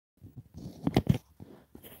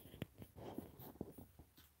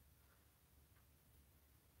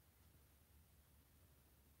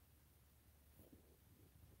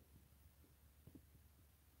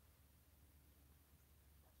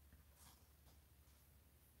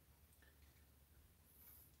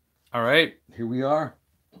All right, here we are.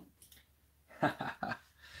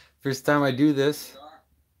 First time I do this.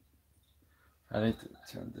 I need to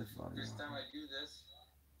turn this volume.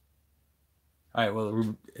 All right,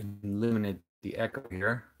 well, eliminate the echo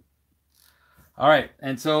here. All right,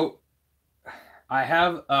 and so I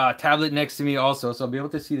have a tablet next to me also, so I'll be able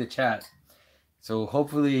to see the chat. So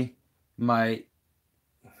hopefully my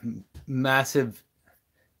massive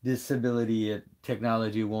disability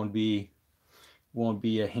technology won't be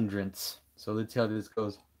a hindrance. So let's see how this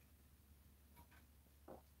goes.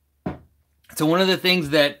 So one of the things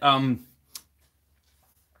that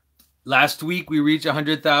last week we reached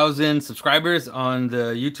 100,000 subscribers on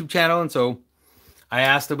the YouTube channel, and so I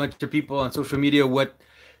asked a bunch of people on social media what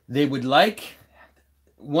they would like.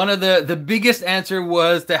 One of the biggest answer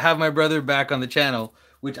was to have my brother back on the channel,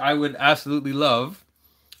 which I would absolutely love,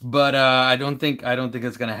 but I don't think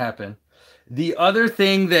it's gonna happen. The other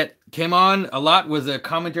thing that came on a lot was a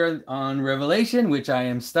commentary on Revelation, which I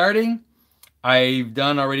am starting. I've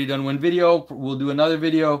already done one video. We'll do another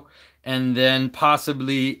video, and then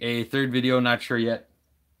possibly a third video. Not sure yet.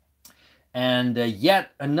 And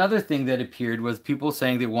yet another thing that appeared was people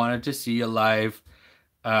saying they wanted to see a live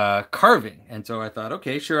carving, and so I thought,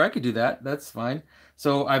 okay, sure, I could do that. That's fine.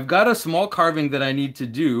 So I've got a small carving that I need to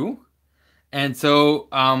do, and so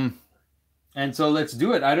let's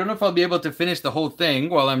do it. I don't know if I'll be able to finish the whole thing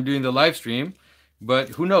while I'm doing the live stream, but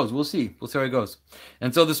who knows? We'll see. We'll see how it goes.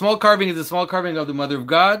 And so the small carving is a small carving of the Mother of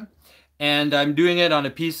God, and I'm doing it on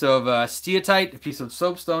a piece of steatite, a piece of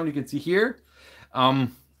soapstone. You can see here.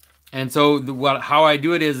 And so how I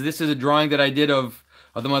do it is, this is a drawing that I did of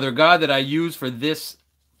the Mother of God that I use for this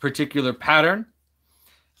particular pattern.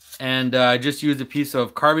 And I just used a piece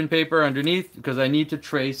of carbon paper underneath because I need to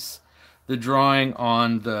trace the drawing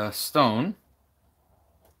on the stone.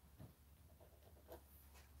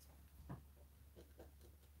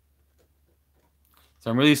 So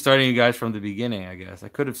I'm really starting you guys from the beginning, I guess. I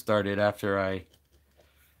could have started after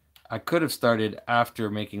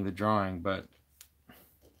making the drawing, but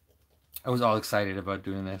I was all excited about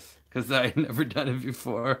doing this because I had never done it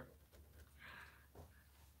before.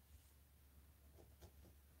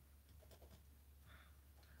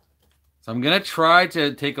 So I'm going to try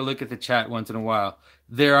to take a look at the chat once in a while.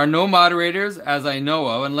 There are no moderators, as I know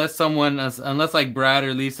of, unless like Brad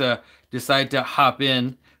or Lisa decide to hop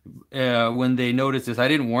in when they notice this. I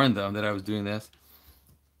didn't warn them that I was doing this.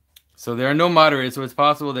 So there are no moderators, so it's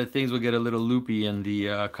possible that things will get a little loopy in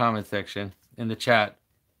the comment section, in the chat.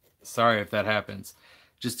 Sorry if that happens.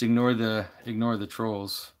 Just ignore the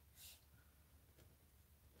trolls.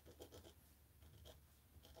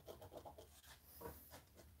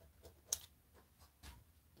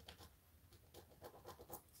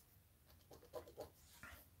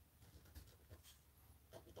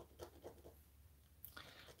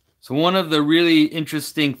 So one of the really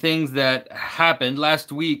interesting things that happened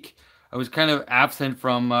last week, I was kind of absent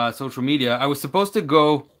from social media. I was supposed to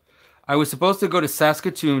go to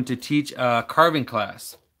Saskatoon to teach a carving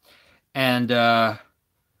class, and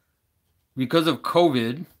because of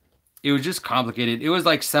COVID, it was just complicated. It was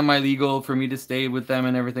like semi-legal for me to stay with them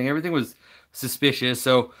and everything. Everything was suspicious,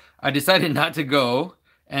 so I decided not to go.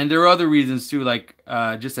 And there were other reasons too, like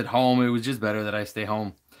just at home. It was just better that I stay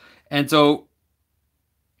home, and so.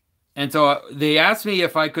 They asked me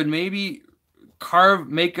if I could maybe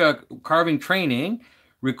make a carving training,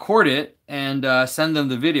 record it, and send them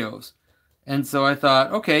the videos. And so I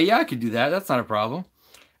thought, okay, yeah, I could do that. That's not a problem.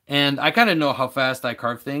 And I kind of know how fast I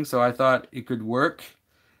carve things, so I thought it could work.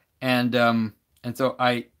 And so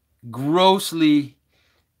I grossly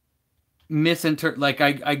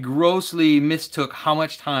I grossly mistook how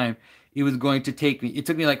much time it was going to take me. It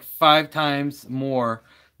took me like 5 times more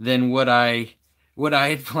than what I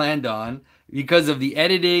had planned on, because of the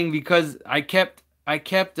editing, because I kept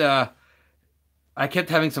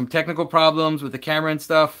having some technical problems with the camera and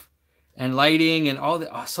stuff, and lighting, and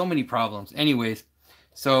so many problems. Anyways,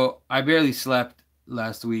 so I barely slept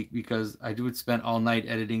last week because I would spend all night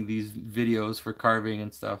editing these videos for carving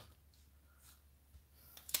and stuff.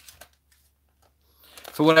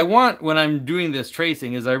 So what I want when I'm doing this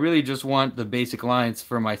tracing is I really just want the basic lines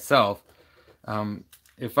for myself.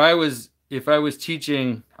 If I was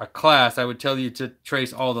teaching a class, I would tell you to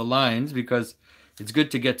trace all the lines because it's good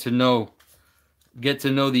to get to know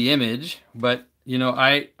the image. But you know,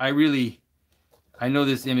 I know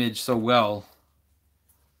this image so well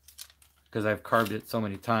because I've carved it so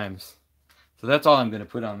many times. So that's all I'm going to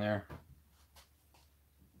put on there.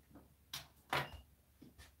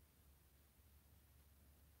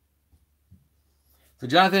 So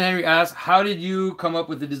Jonathan Henry asks, how did you come up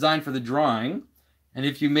with the design for the drawing? And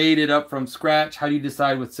if you made it up from scratch, how do you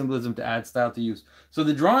decide what symbolism to add, style to use? So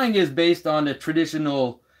the drawing is based on a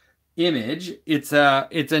traditional image. It's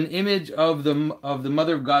an image of the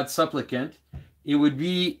Mother of God supplicant. It would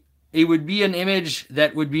be an image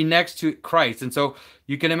that would be next to Christ. And so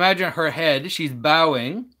you can imagine her head, she's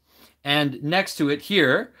bowing, and next to it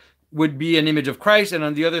here would be an image of Christ, and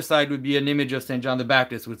on the other side would be an image of St. John the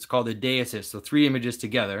Baptist, which is called a deicys. So 3 images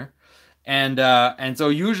together. And so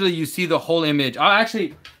usually you see the whole image. I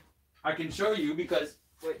can show you because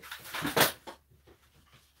wait.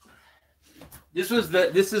 This is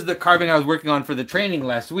the carving I was working on for the training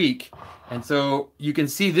last week. And so you can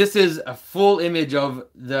see this is a full image of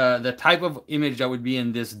the type of image that would be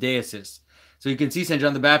in this deicys. So you can see St.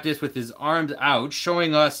 John the Baptist with his arms out,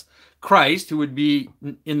 showing us Christ, who would be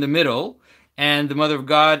in the middle, and the Mother of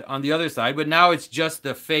God on the other side. But now it's just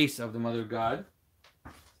the face of the Mother of God.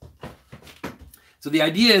 So the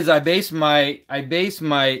idea is I base my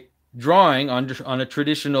drawing on a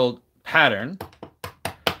traditional pattern.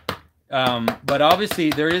 But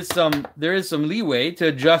obviously there is some leeway to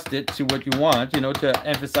adjust it to what you want, to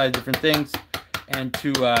emphasize different things, and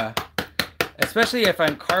to especially if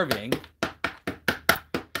I'm carving.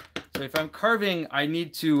 So if I'm carving, I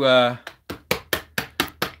need to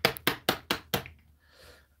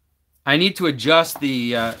adjust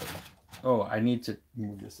the I need to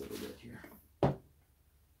move this a little bit here.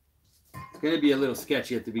 It's going to be a little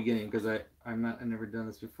sketchy at the beginning because I've never done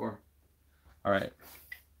this before. All right.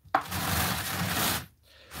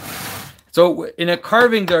 So in a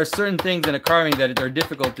carving, there are certain things in a carving that are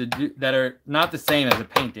difficult to do, that are not the same as a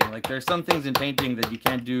painting. Like there are some things in painting that you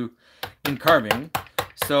can't do in carving.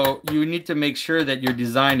 So you need to make sure that your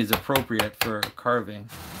design is appropriate for carving.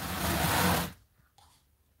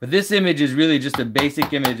 But this image is really just a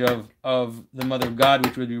basic image of the Mother of God,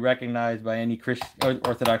 which would be recognized by any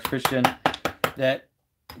Orthodox Christian that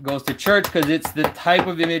goes to church, because it's the type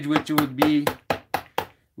of image which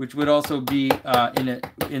would also be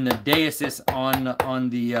in the deicys on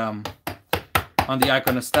the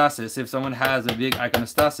iconostasis. If someone has a big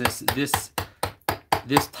iconostasis,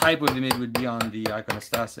 this type of image would be on the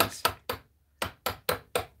iconostasis.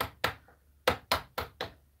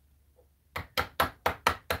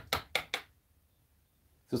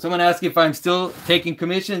 So someone asked if I'm still taking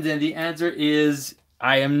commissions, and the answer is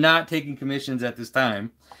I am not taking commissions at this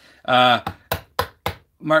time. Right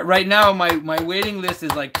now, my waiting list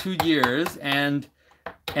is like 2 years, and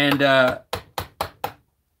it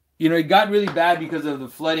got really bad because of the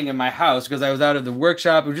flooding in my house, because I was out of the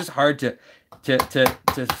workshop. It was just hard to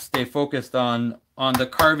stay focused on the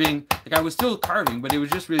carving. Like I was still carving, but it was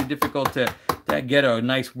just really difficult to get a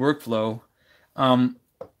nice workflow.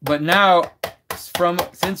 But now,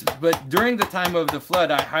 but during the time of the flood,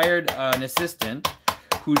 I hired an assistant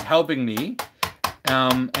who's helping me.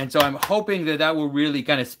 And so I'm hoping that will really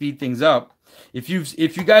kind of speed things up. If you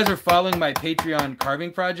guys are following my Patreon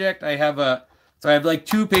carving project, I have like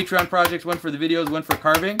 2 Patreon projects, one for the videos, one for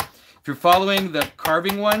carving. If you're following the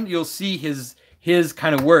carving one, you'll see his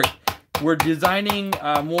kind of work. We're designing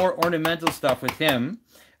more ornamental stuff with him.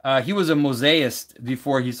 He was a mosaicist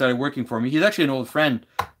before he started working for me. He's actually an old friend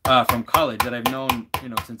from college that I've known,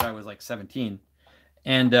 since I was like 17.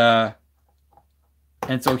 And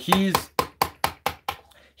so he's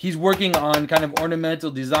working on kind of ornamental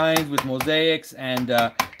designs with mosaics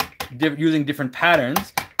and using different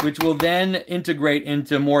patterns, which will then integrate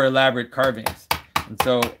into more elaborate carvings. And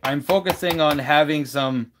so I'm focusing on having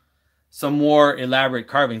some more elaborate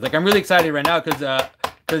carvings. Like I'm really excited right now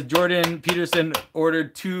because Jordan Peterson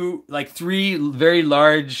ordered 3 very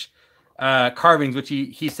large carvings, which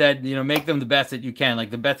he said, make them the best that you can, like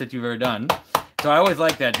the best that you've ever done. So I always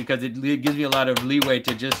like that because it gives me a lot of leeway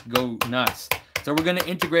to just go nuts. So we're going to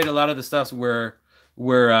integrate a lot of the stuff we're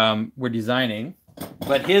designing,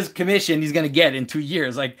 but his commission he's going to get in 2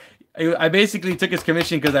 years. Like I basically took his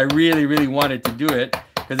commission because I really, really wanted to do it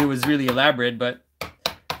because it was really elaborate. But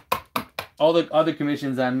all the other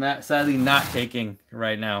commissions I'm sadly not taking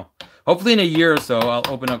right now. Hopefully in a year or so I'll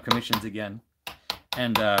open up commissions again.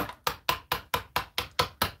 And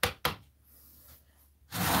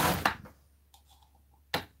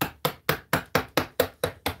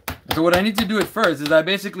so what I need to do at first is I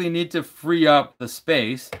basically need to free up the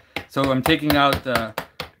space. So I'm taking out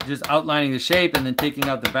just outlining the shape and then taking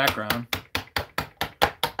out the background.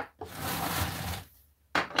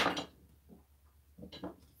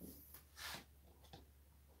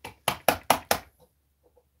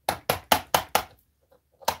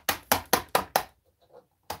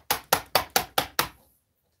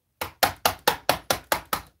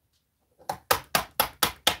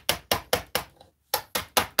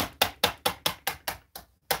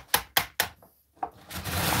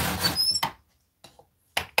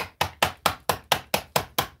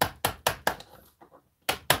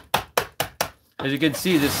 as you can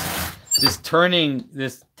see, this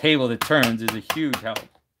table that turns is a huge help.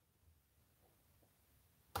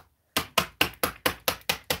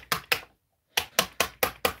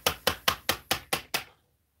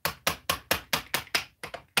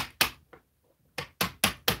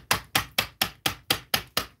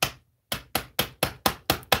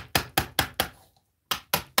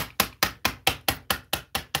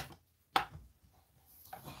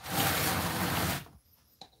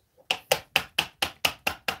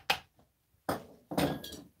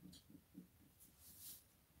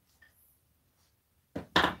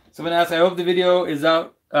 Someone asked, I hope the video is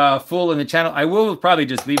out full in the channel. I will probably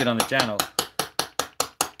just leave it on the channel.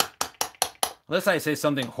 Unless I say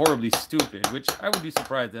something horribly stupid, which I would be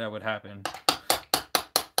surprised that would happen.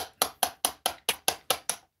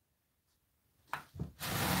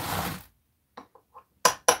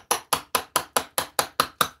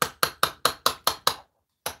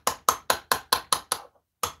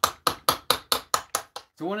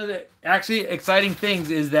 So one of the actually exciting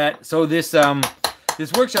things is that, so this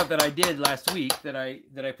workshop that I did last week that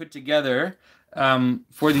I put together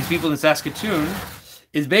for these people in Saskatoon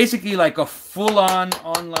is basically like a full-on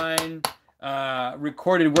online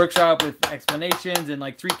recorded workshop with explanations and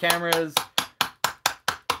like 3 cameras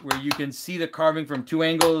where you can see the carving from 2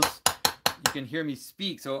 angles. You can hear me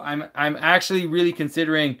speak. So I'm actually really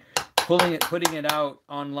considering putting it out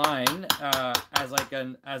online as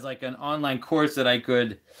like an online course that I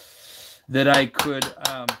could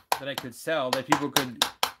sell, that people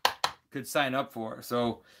could sign up for.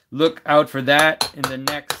 So look out for that in the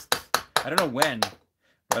next, I don't know when,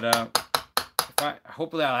 but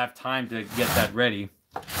hopefully I'll have time to get that ready.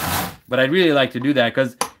 But I'd really like to do that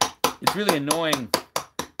because it's really annoying.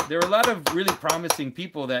 There are a lot of really promising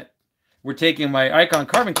people that were taking my icon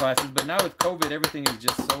carving classes, but now with COVID, everything is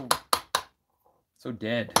just so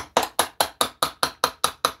dead.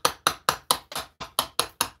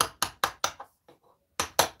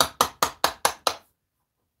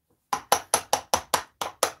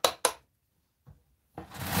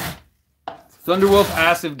 Thunderwolf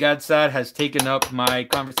asked if Gadsad has taken up my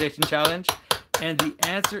conversation challenge, and the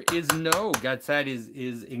answer is no. Gadsad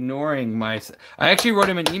is ignoring my... I actually wrote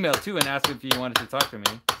him an email too and asked if he wanted to talk to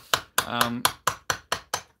me.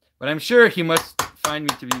 But I'm sure he must find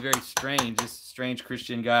me to be very strange, this strange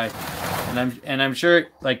Christian guy, and I'm sure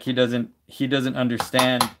like he doesn't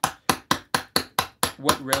understand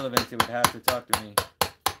what relevance it would have to talk to me.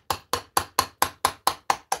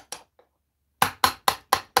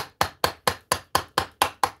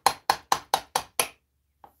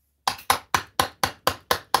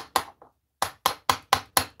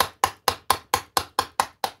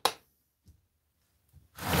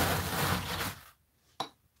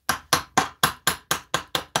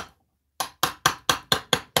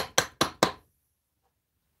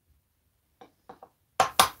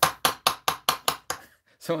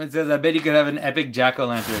 Someone says, I bet you could have an epic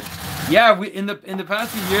jack-o'-lantern. Yeah, in the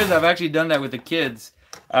past few years, I've actually done that with the kids.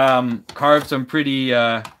 Carved some pretty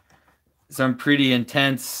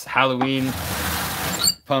intense Halloween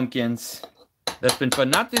pumpkins. That's been fun.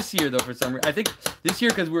 Not this year though, for some reason. I think this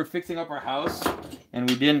year because we were fixing up our house and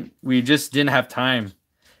we just didn't have time.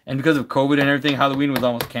 And because of COVID and everything, Halloween was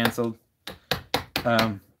almost canceled.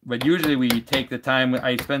 But usually we take the time.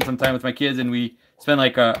 I spend some time with my kids and we spend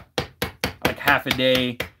like half a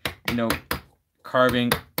day, you know,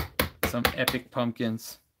 carving some epic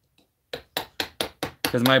pumpkins.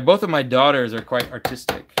 Because both of my daughters are quite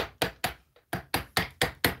artistic.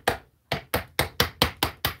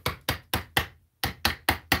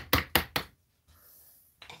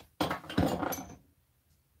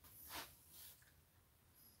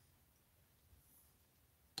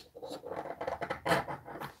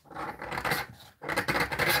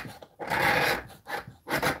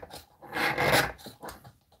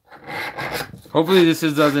 Hopefully this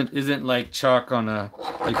isn't like chalk on a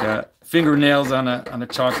fingernails on a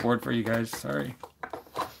chalkboard for you guys. Sorry.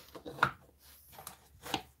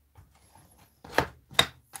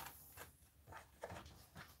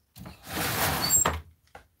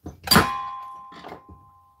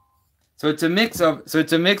 So it's a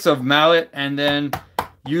mix of mallet and then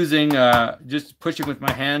using just pushing with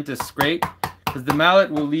my hand to scrape, because the mallet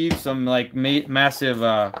will leave some like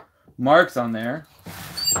massive marks on there.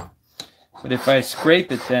 But if I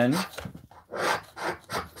scrape it, then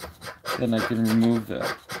I can remove the...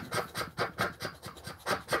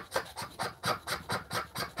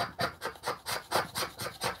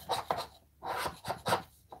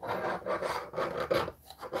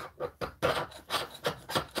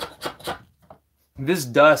 This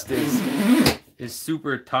dust is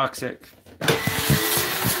super toxic.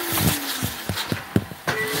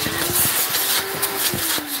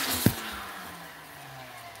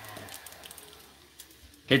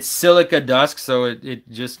 It's silica dust, so it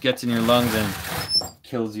just gets in your lungs and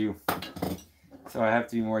kills you. So I have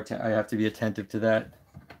to be more. I have to be attentive to that.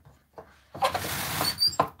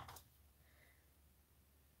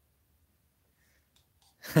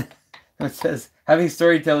 It says having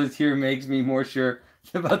storytellers here makes me more sure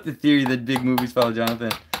about the theory that big movies follow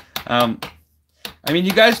Jonathan. I mean,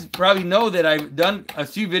 you guys probably know that I've done a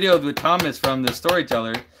few videos with Thomas from the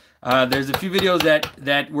Storyteller. There's a few videos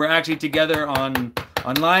that were actually together online.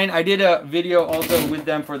 I did a video also with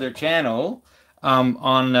them for their channel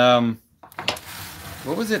on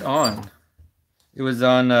what was it on? It was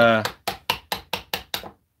on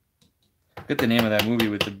forget the name of that movie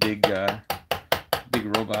with the big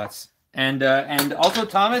robots. And also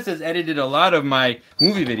Thomas has edited a lot of my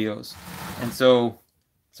movie videos, and so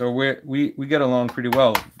we get along pretty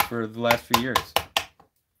well for the last few years.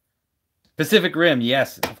 Pacific Rim,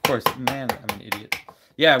 yes, of course. Man, I'm an idiot.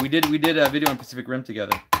 Yeah, we did a video on Pacific Rim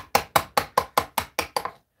together.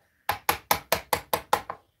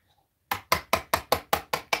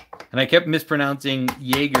 And I kept mispronouncing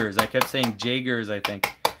Jaegers. I kept saying Jaegers, I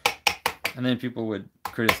think. And then people would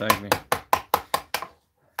criticize me.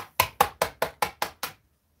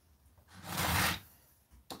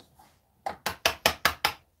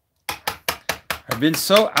 I've been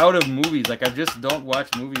so out of movies. Like, I just don't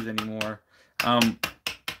watch movies anymore. I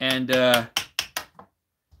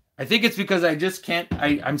think it's because I just can't.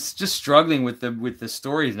 I'm just struggling with the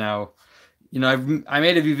stories now. You know, I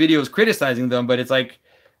made a few videos criticizing them, but it's like,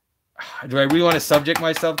 do I really want to subject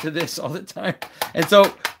myself to this all the time? And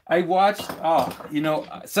so I watched.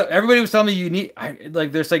 So everybody was telling me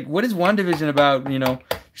there's like, what is WandaVision about? You know,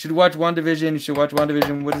 you should watch WandaVision. You should watch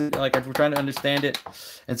WandaVision. What is it like? We're trying to understand it.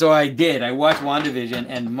 And so I did. I watched WandaVision,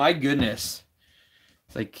 and my goodness,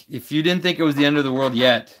 it's like, if you didn't think it was the end of the world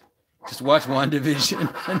yet, just watch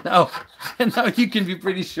WandaVision, and now you can be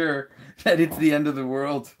pretty sure that it's the end of the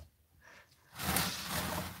world.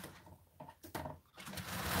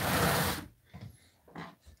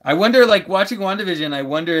 I wonder, like, watching WandaVision, I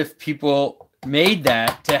wonder if people made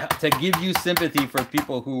that to give you sympathy for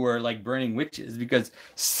people who were like burning witches, because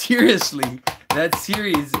seriously, that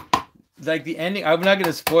series, like, the ending, I'm not going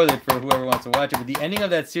to spoil it for whoever wants to watch it, but the ending of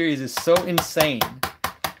that series is so insane.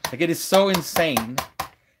 Like, it is so insane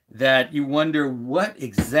that you wonder, what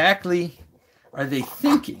exactly are they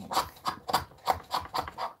thinking?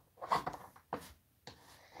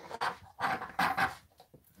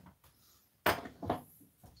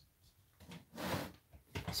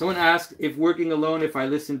 Someone asked if working alone, if I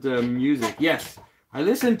listen to music. Yes, I'd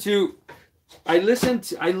rather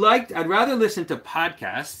listen to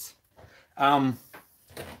podcasts. I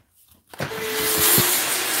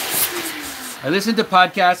listen to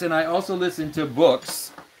podcasts, and I also listen to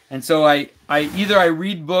books. And so I either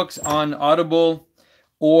read books on Audible,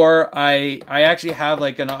 or I actually have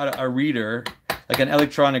like a reader, like an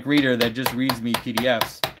electronic reader that just reads me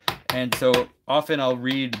PDFs. And so often I'll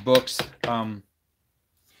read books.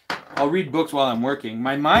 I'll read books while I'm working.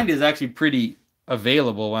 My mind is actually pretty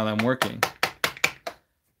available while I'm working.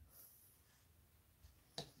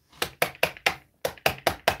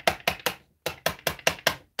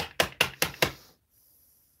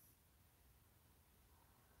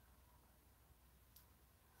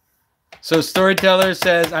 So Storyteller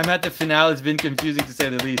says, I'm at the finale. It's been confusing to say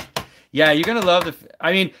the least. Yeah, you're going to love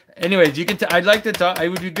I mean, anyways, you can I'd like to talk. It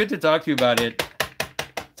would be good to talk to you about it,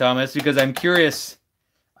 Thomas, because I'm curious.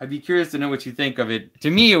 I'd be curious to know what you think of it. To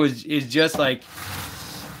me, it's just like,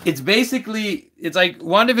 it's like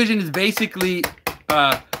WandaVision is basically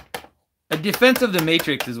a defense of the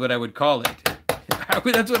Matrix is what I would call it.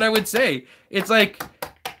 That's what I would say. It's like,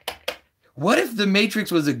 what if the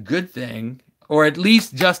Matrix was a good thing, or at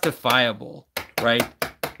least justifiable, right?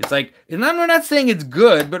 It's like, and we're not saying it's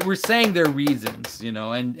good, but we're saying there are reasons, you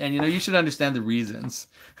know, and you know, you should understand the reasons.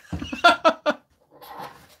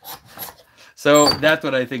 So that's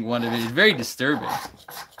what I think WandaVision is. Very disturbing.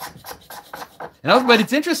 And also, but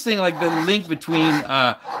it's interesting, like the link between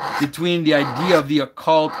the idea of the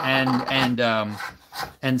occult and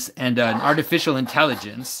an artificial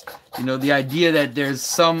intelligence. You know, the idea that there's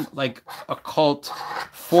some like occult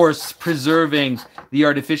force preserving the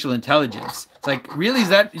artificial intelligence. It's like, really, is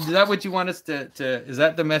that what you want us to is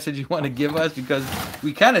that the message you want to give us? Because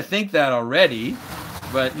we kind of think that already,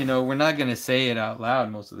 but you know, we're not going to say it out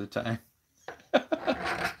loud most of the time.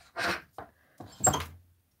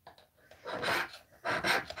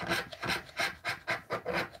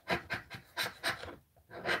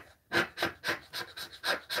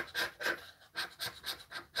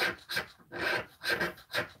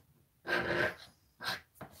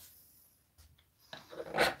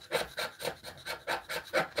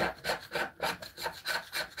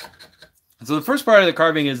 So the first part of the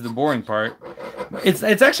carving is the boring part. It's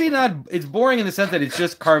actually not. It's boring in the sense that it's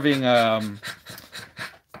just carving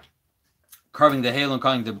carving the halo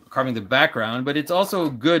and carving the background. But it's also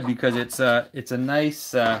good because it's a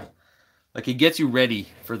nice like it gets you ready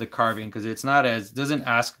for the carving because it's not as doesn't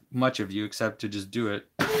ask much of you except to just do it.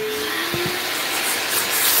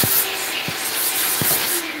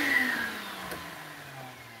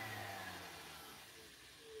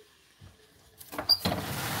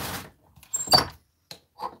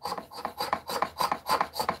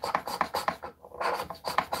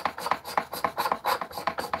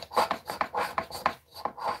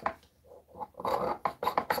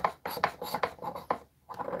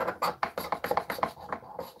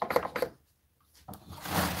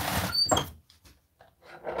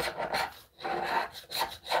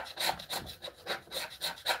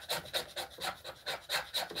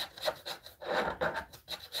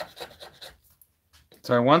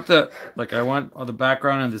 So I want all the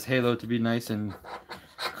background and this halo to be nice and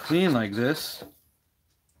clean like this.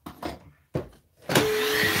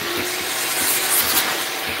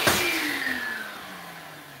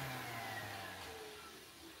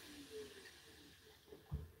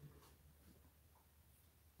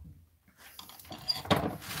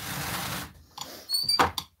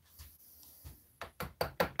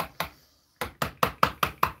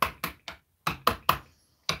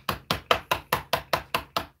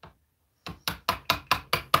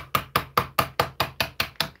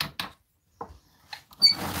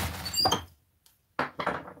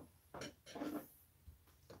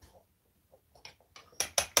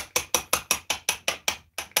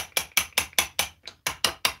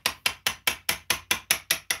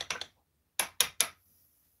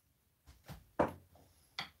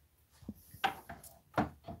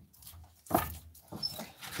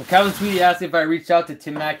 So Calvin Sweetie asked if I reached out to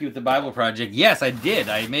Tim Mackey with the Bible Project. Yes, I did.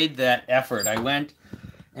 I made that effort. I went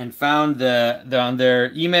and found the on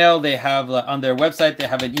their email. They have on their website. They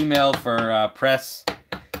have an email for press,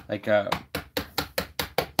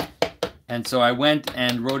 and so I went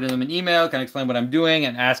and wrote them an email, kind of explain what I'm doing,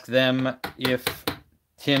 and asked them if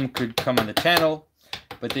Tim could come on the channel.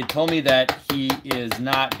 But they told me that he is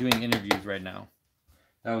not doing interviews right now.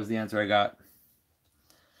 That was the answer I got.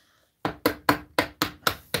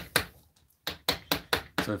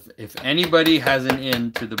 So if anybody has an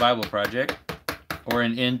in to the Bible Project or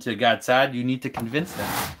an in to God's side, you need to convince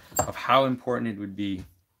them of how important it would be.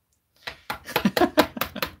 I'm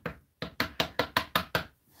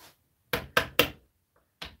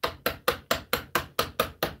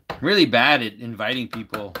really bad at inviting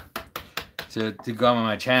people to go on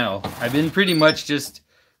my channel. I've been pretty much just,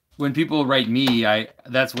 when people write me,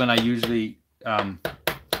 that's when I usually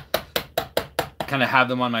kind of have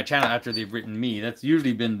them on my channel after they've written me. That's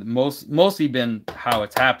usually been mostly been how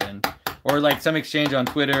it's happened, or like some exchange on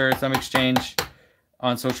Twitter, some exchange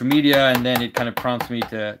on social media, and then it kind of prompts me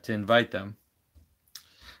to invite them.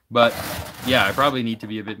 But yeah, I probably need to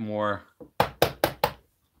be a bit more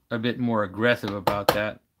aggressive about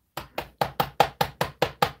that.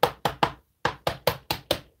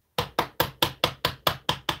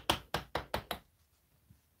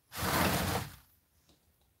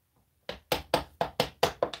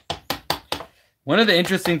 One of the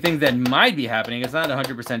interesting things that might be happening, it's not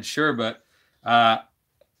 100% sure, but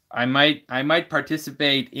I might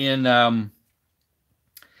participate in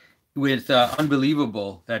with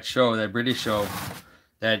Unbelievable, that show, that British show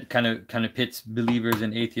that kind of pits believers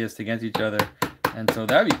and atheists against each other. And so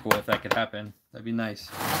that'd be cool if that could happen. That'd be nice.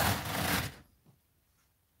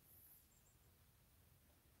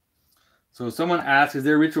 So someone asked, is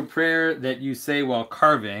there a ritual prayer that you say while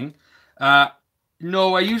carving?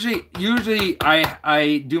 No, I usually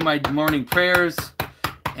I do my morning prayers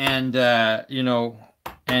and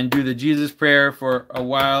and do the Jesus prayer for a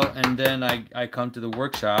while, and then I come to the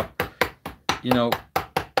workshop.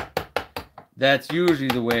 That's usually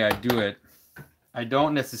the way I do it. I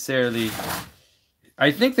don't necessarily.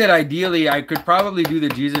 I think that ideally I could probably do the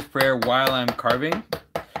Jesus prayer while I'm carving,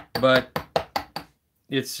 but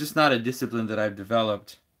it's just not a discipline that I've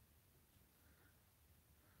developed.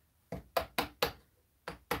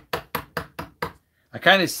 I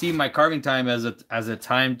kind of see my carving time as a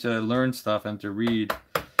time to learn stuff and to read,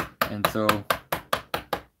 and so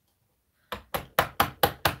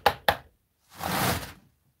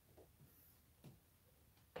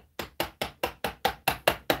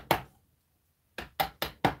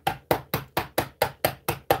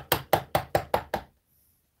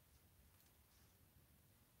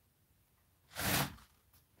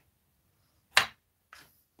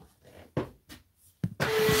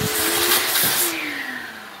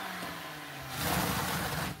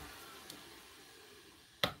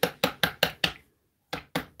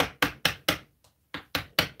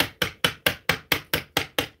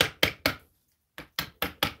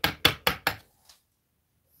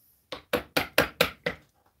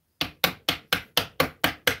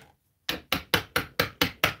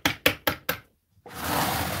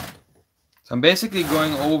So I'm basically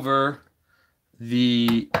going over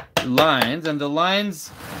the lines, and the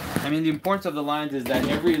lines, I mean, the importance of the lines is that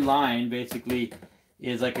every line basically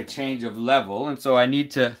is like a change of level, and so I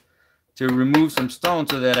need to remove some stone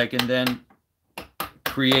so that I can then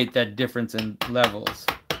create that difference in levels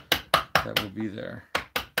that will be there.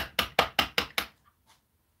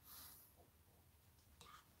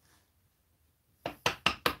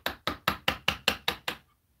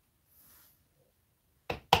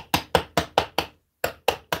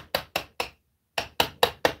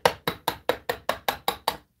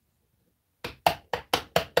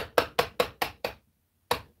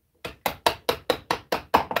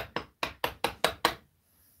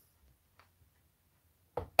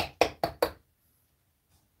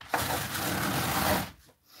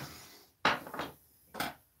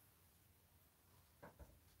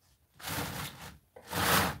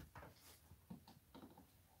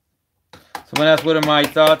 Someone asked, what are my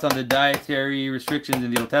thoughts on the dietary restrictions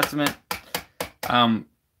in the Old Testament? And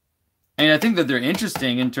I think that they're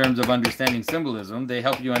interesting in terms of understanding symbolism. They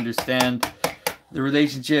help you understand the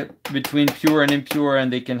relationship between pure and impure,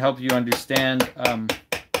 and they can help you understand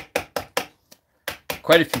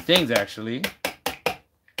quite a few things, actually.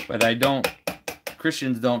 But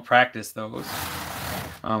Christians don't practice those.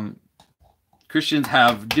 Christians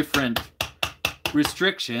have different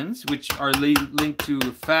restrictions, which are linked to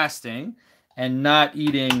fasting and not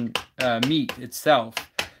eating meat itself.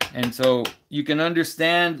 And so you can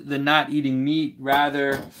understand the not eating meat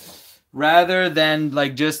rather than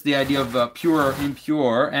like just the idea of pure or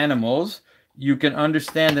impure animals. You can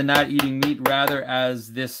understand the not eating meat rather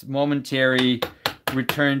as this momentary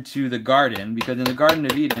return to the garden, because in the Garden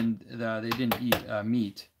of Eden, they didn't eat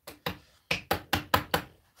meat.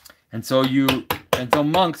 And so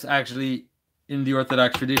monks actually in the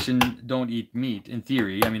Orthodox tradition don't eat meat in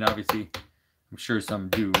theory. I mean, obviously, I'm sure some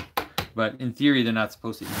do, but in theory, they're not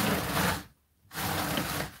supposed to eat meat.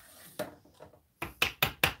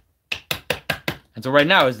 And so right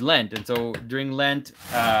now is Lent. And so during Lent,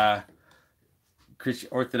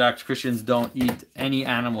 Orthodox Christians don't eat any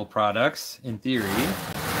animal products in theory.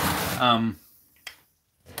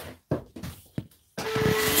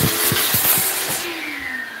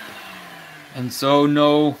 And so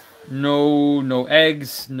no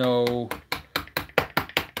eggs, no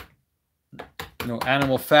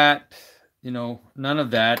animal fat, none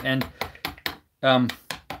of that, and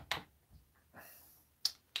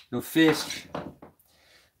no fish.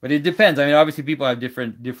 But it depends. I mean, obviously, people have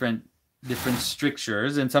different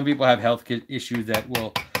strictures, and some people have health issues that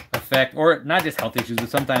will affect, or not just health issues, but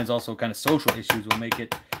sometimes also kind of social issues will make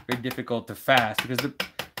it very difficult to fast, because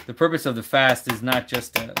the purpose of the fast is not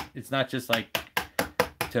just like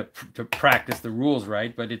to practice the rules,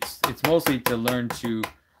 right? But it's mostly to learn to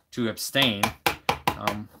abstain,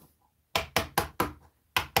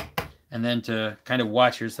 and then to kind of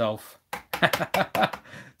watch yourself,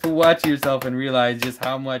 and realize just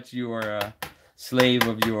how much you are a slave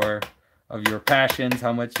of your passions,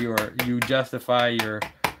 how much you justify your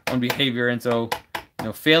own behavior. And so,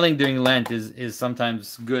 failing during Lent is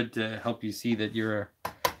sometimes good to help you see that you're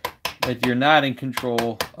not in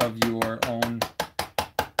control of your own.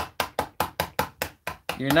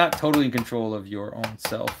 You're not totally in control of your own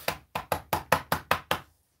self.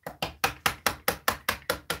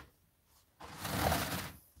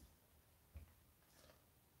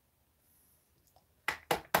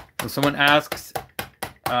 So someone asks,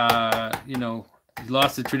 he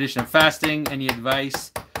lost the tradition of fasting. Any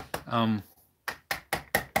advice? I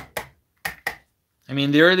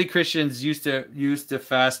mean, the early Christians used to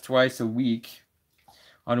fast twice a week,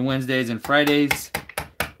 on Wednesdays and Fridays,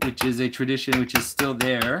 which is a tradition which is still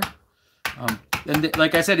there. And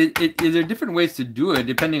like I said, there are different ways to do it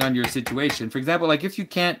depending on your situation. For example, like if you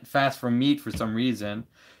can't fast from meat for some reason,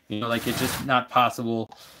 like it's just not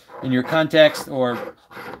possible in your context or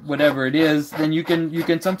whatever it is, then you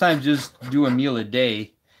can sometimes just do a meal a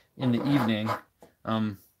day in the evening.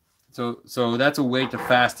 So that's a way to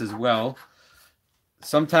fast as well.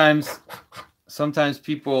 Sometimes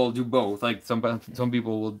people do both. Like some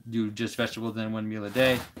people will do just vegetables and one meal a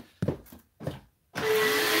day.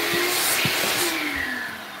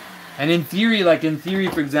 And in theory,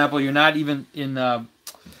 for example, you're not even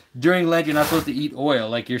during Lent, you're not supposed to eat oil.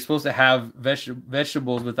 Like you're supposed to have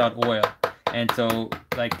vegetables without oil. And so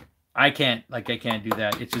I can't do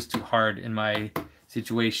that. It's just too hard in my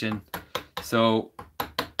situation. So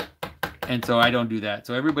I don't do that.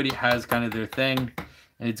 So everybody has kind of their thing,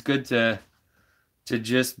 and it's good to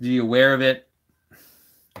just be aware of it.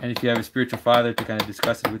 And if you have a spiritual father, to kind of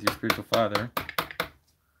discuss it with your spiritual father.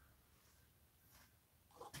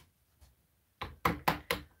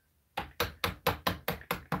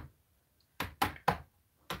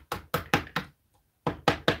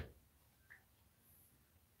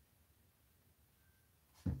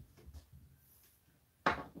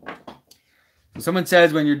 Someone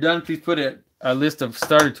says, when you're done, please put a list of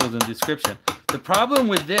starter tools in the description. The problem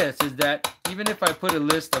with this is that even if I put a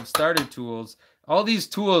list of starter tools, all these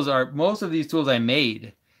tools are, most of these tools I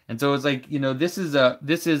made. And so it's like, you know, this is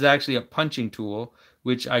actually a punching tool,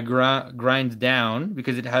 which I grind down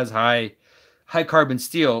because it has high carbon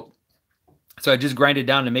steel. So I just grind it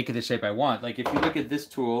down to make it the shape I want. Like if you look at this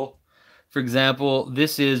tool, for example,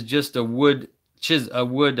 this is just a wood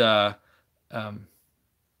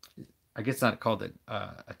I guess not called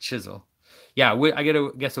a chisel. Yeah,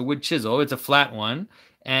 I guess a wood chisel. It's a flat one,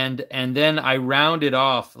 and then I round it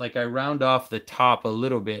off. Like I round off the top a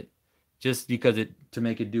little bit, just because to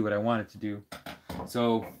make it do what I want it to do.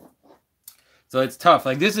 So it's tough.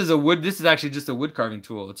 Like this is actually just a wood carving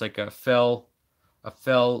tool. It's like a fell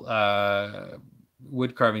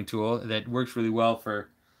wood carving tool that works really well for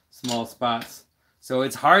small spots. So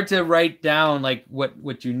it's hard to write down like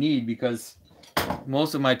what you need, because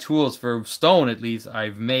most of my tools for stone, at least,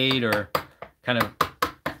 I've made or kind of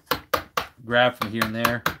grabbed from here and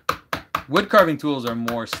there. Wood carving tools are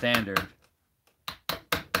more standard.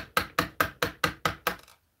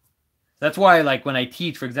 That's why, like, when I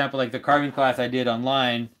teach, for example, like the carving class I did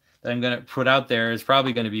online that I'm going to put out there is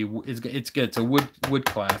probably going to be, it's a wood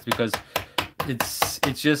class, because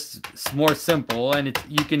it's just more simple, and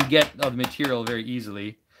you can get the material very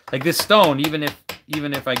easily. Like this stone, even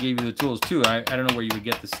if I gave you the tools too, I don't know where you would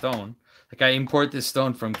get the stone. Like I import this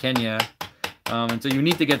stone from Kenya, and so you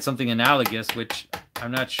need to get something analogous, which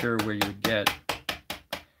I'm not sure where you would get.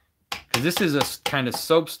 Because this is a kind of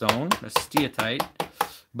soapstone, a steatite,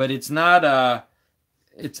 but it's not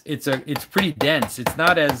it's pretty dense. It's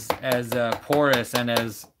not as porous and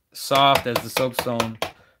as soft as the soapstone,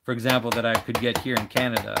 for example, that I could get here in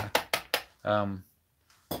Canada.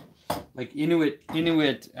 Like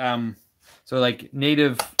Inuit, so like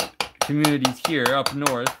native communities here up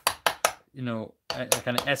north, you know,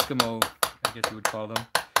 kind of Eskimo, I guess you would call them.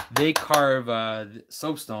 They carve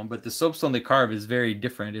soapstone, but the soapstone they carve is very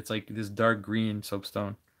different. It's like this dark green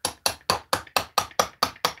soapstone.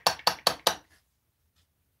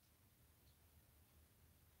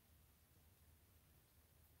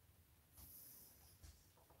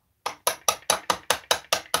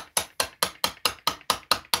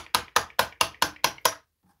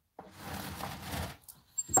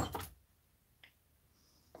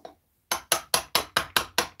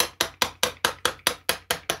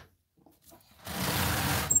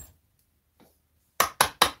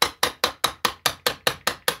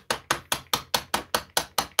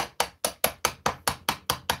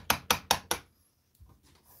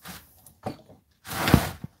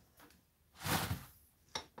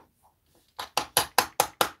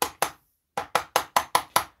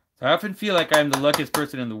 I often feel like I'm the luckiest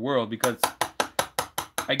person in the world, because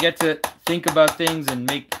I get to think about things and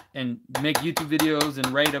make YouTube videos and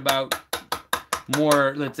write about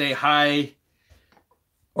more, let's say, high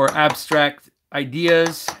or abstract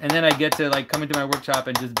ideas, and then I get to like come into my workshop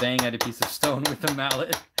and just bang at a piece of stone with a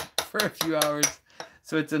mallet for a few hours.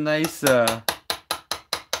 So it's a nice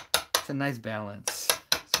balance.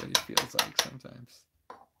 That's what it feels like sometimes.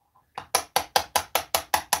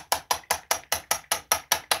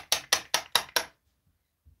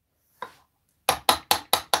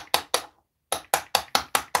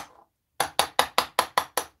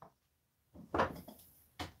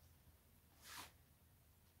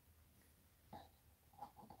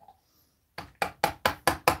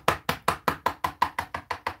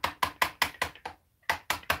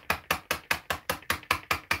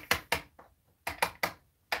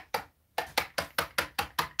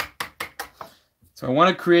 So I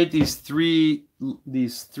want to create these three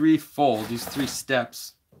folds, these three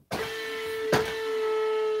steps. You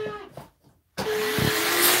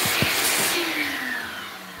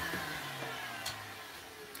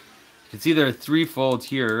can see there are 3 folds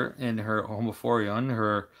here in her homophorion,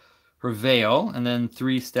 her veil, and then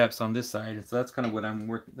 3 steps on this side. So that's kind of what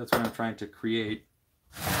that's what I'm trying to create.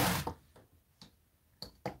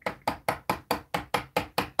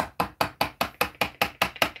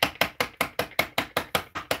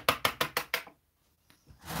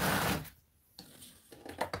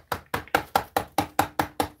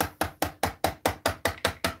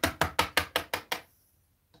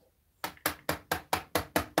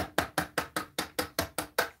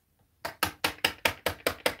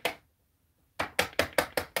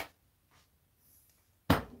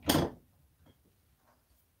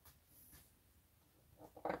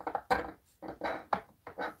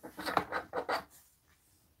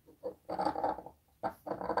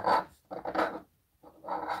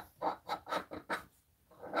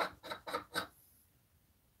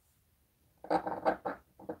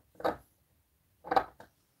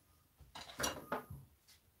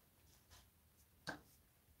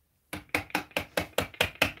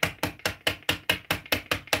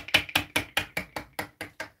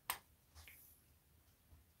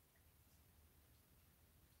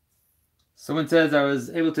 Someone says I was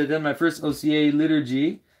able to attend my first OCA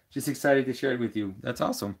liturgy. Just excited to share it with you. That's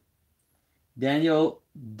awesome. Daniel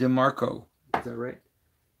DeMarco. Is that right?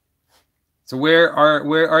 So where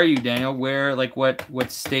are you, Daniel? Where, like,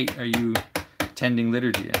 what state are you attending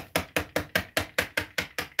liturgy in?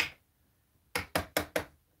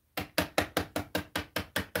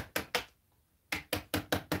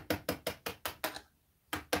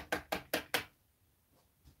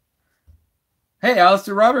 Hey,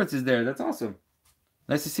 Alistair Roberts is there. That's awesome.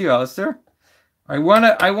 Nice to see you, Alistair. I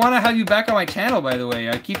wanna have you back on my channel, by the way.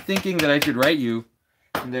 I keep thinking that I should write you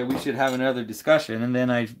and that we should have another discussion, and then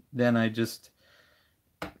I just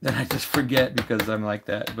forget because I'm like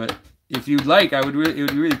that. But if you'd like, it would be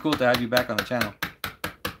really cool to have you back on the channel.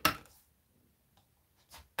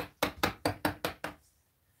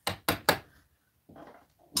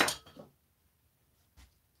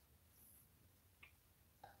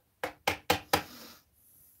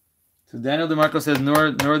 So Daniel DeMarco says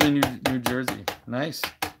northern New Jersey. Nice.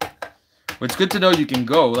 Well, it's good to know you can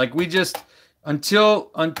go. Like, we just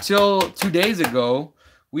until 2 days ago,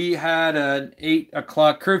 we had an 8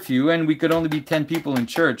 o'clock curfew, and we could only be 10 people in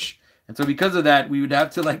church. And so because of that, we would have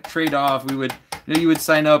to, like, trade off. We would, you would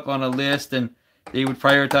sign up on a list, and they would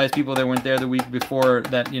prioritize people that weren't there the week before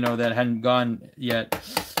that, that hadn't gone yet.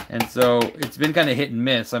 And so it's been kind of hit and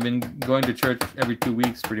miss. I've been going to church every 2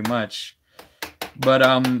 weeks pretty much. But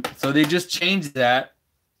so they just changed that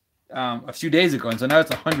a few days ago, and so now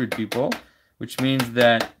it's 100 people, which means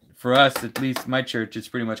that for us, at least my church, it's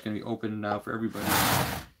pretty much going to be open now for everybody.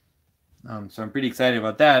 So I'm pretty excited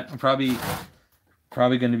about that. I'm probably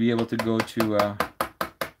going to be able to go to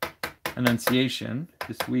Annunciation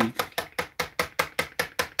this week.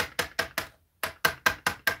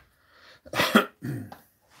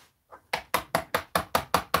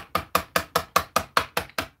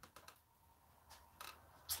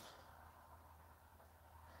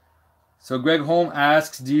 So Greg Holm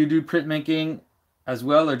asks, do you do printmaking as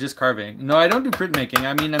well or just carving? No, I don't do printmaking.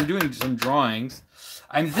 I mean, I'm doing some drawings.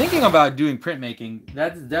 I'm thinking about doing printmaking.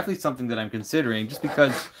 That's definitely something that I'm considering, just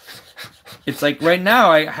because it's like right now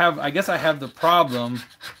I guess I have the problem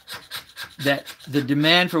that the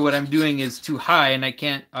demand for what I'm doing is too high, and I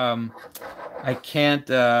can't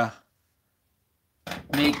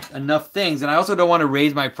make enough things, and I also don't want to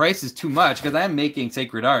raise my prices too much because I'm making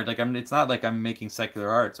sacred art. Like, it's not like I'm making secular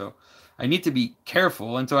art, so I need to be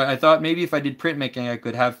careful. And so I thought maybe if I did printmaking, I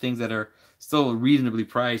could have things that are still reasonably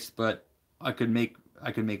priced, but I could make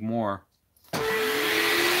more.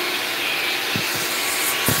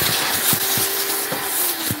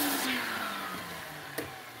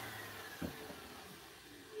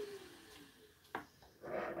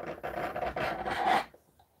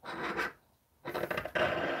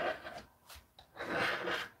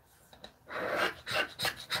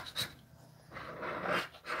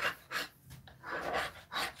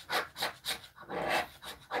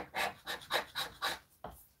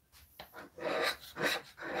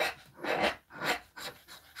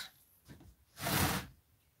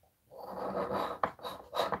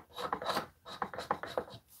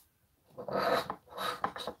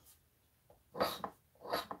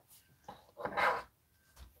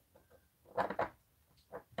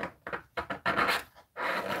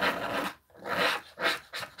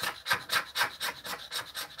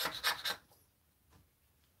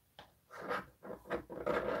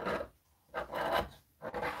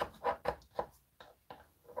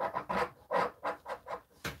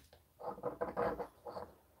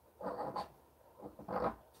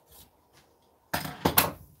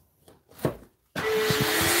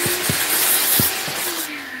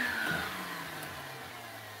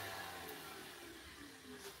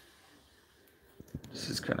 This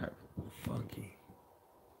is kind of funky.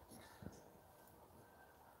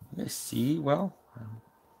 You guys see well?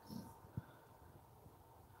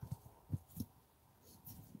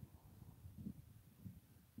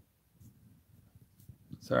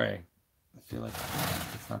 Sorry, I feel like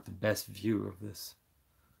it's not the best view of this.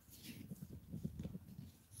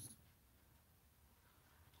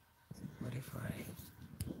 What if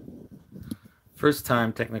first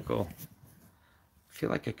time technical. I feel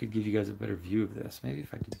like I could give you guys a better view of this. Maybe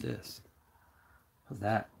if I did this. How's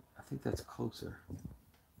that? I think that's closer.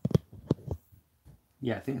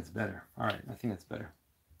 Yeah, I think it's better. All right, I think that's better.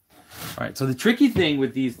 All right, so the tricky thing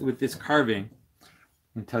with this carving, I'm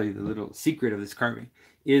gonna tell you the little secret of this carving,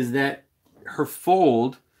 is that her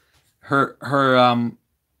fold, her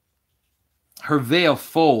veil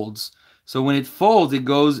folds. So when it folds, it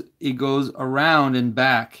goes around and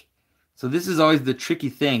back. So this is always the tricky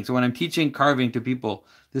thing. So when I'm teaching carving to people,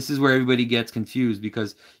 This is where everybody gets confused,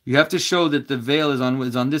 because you have to show that the veil is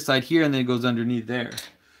on this side here, and then it goes underneath there.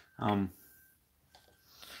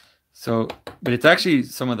 So, but it's actually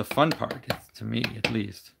some of the fun part, to me at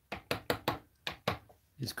least,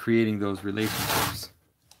 is creating those relationships.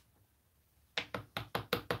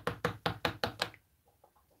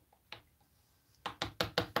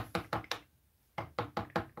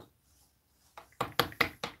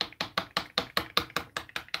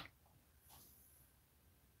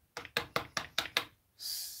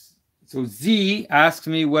 So Z asks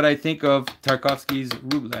me what I think of Tarkovsky's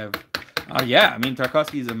Rublev. Yeah, I mean,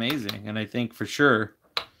 Tarkovsky is amazing, and I think for sure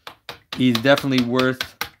he's definitely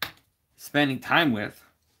worth spending time with.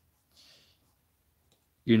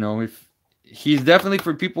 You know, if he's definitely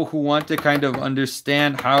for people who want to kind of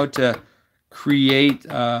understand how to create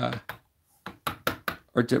or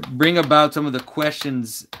to bring about some of the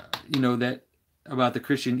questions, you know, that about the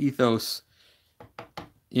Christian ethos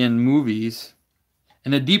in movies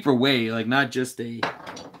in a deeper way, like not just a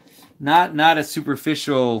not a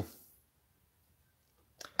superficial,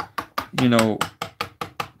 you know,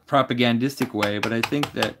 propagandistic way. But I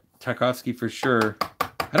think that Tarkovsky for sure,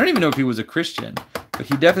 I don't even know if he was a Christian, but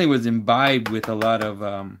he definitely was imbibed with a lot of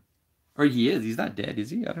or he's not dead, is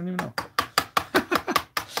he? I don't even know.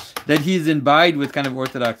 That he's imbibed with kind of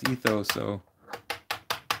Orthodox ethos. So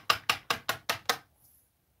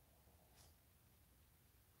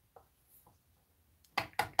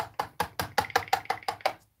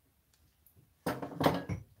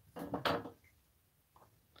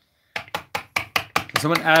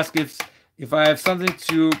someone asked if I have something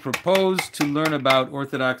to propose to learn about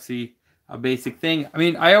Orthodoxy, a basic thing. I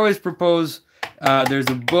mean, I always propose, there's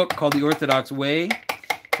a book called The Orthodox Way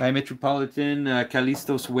by Metropolitan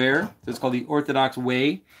Kallistos Ware. It's called The Orthodox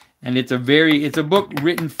Way, and it's a book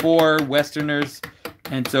written for Westerners,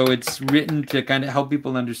 and so it's written to kind of help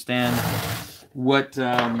people understand what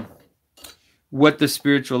the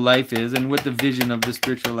spiritual life is and what the vision of the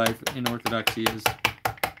spiritual life in Orthodoxy is.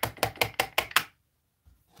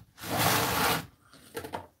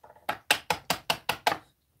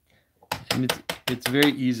 And it's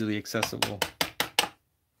very easily accessible.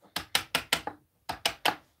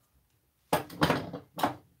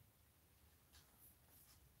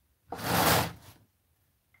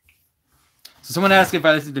 So someone asked if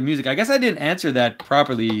I listened to music. I guess I didn't answer that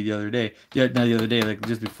properly the other day. Yeah, not the other day, like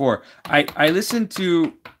just before. I listen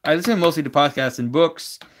mostly to podcasts and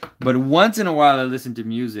books, but once in a while I listen to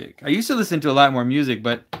music. I used to listen to a lot more music,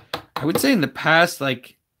 but I would say in the past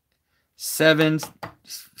like 7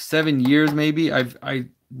 years maybe, I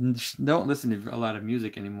don't listen to a lot of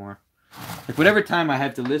music anymore. Like whatever time I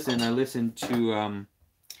have to listen, I listen to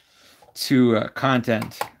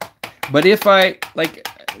content. But if I like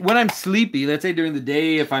when I'm sleepy, let's say during the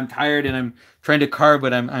day, if I'm tired and I'm trying to carve,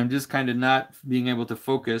 but I'm just kind of not being able to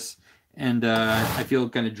focus, and I feel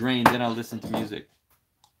kind of drained, then I'll listen to music.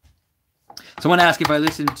 Someone asked if I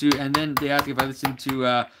listen to, and then they asked if I listen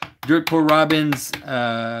to Dirt Poor Robin's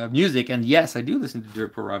music, and yes, I do listen to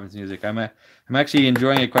Dirt Poor Robin's music. I'm actually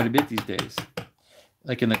enjoying it quite a bit these days.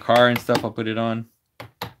 Like in the car and stuff, I'll put it on.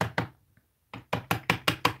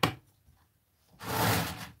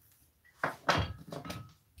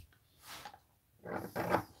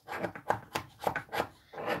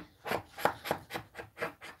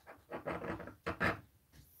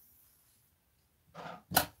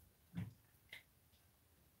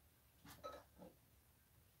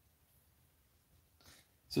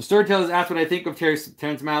 So Storytellers asked what I think of Terrence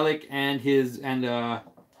Malick and his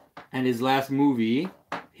last movie,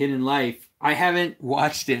 Hidden Life. I haven't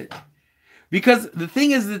watched it because the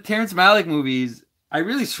thing is, the Terrence Malick movies, I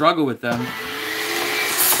really struggle with them.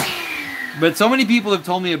 But so many people have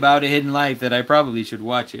told me about A Hidden Life that I probably should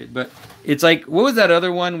watch it. But it's like, what was that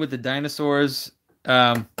other one with the dinosaurs?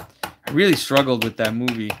 I really struggled with that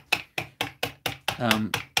movie.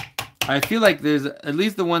 I feel like there's, at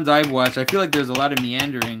least the ones I've watched, I feel like there's a lot of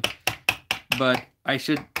meandering, but I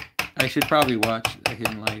should probably watch A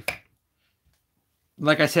Hidden Life.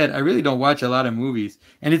 Like I said, I really don't watch a lot of movies,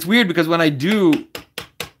 and it's weird because when I do,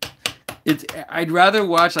 I'd rather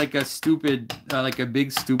watch like a stupid, like a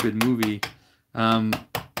big stupid movie,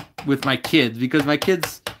 with my kids, because my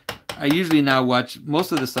kids, I usually now watch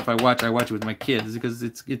most of the stuff I watch with my kids, because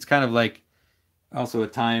it's kind of like also a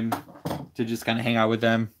time to just kind of hang out with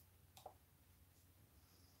them.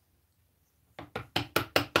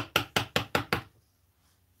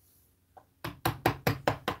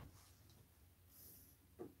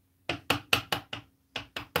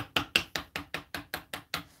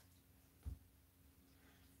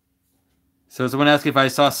 So someone asked if I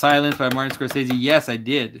saw Silence by Martin Scorsese. Yes, I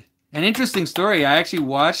did. An interesting story. I actually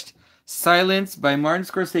watched Silence by Martin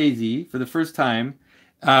Scorsese for the first time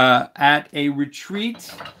at a retreat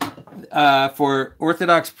for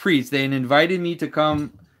Orthodox priests. They invited me to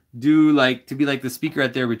come to be like the speaker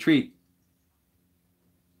at their retreat.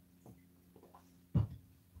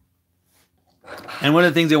 And one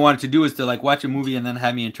of the things they wanted to do was to like watch a movie and then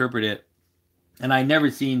have me interpret it. And I'd never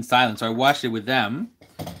seen Silence, so I watched it with them.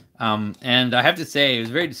 And I have to say, it was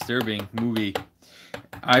a very disturbing movie.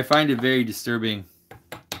 I find it very disturbing.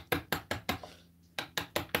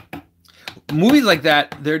 Movies like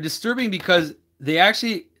that, they're disturbing because they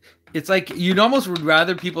actually, it's like you'd almost would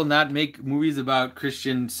rather people not make movies about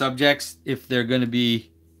Christian subjects if they're going to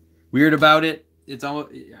be weird about it. It's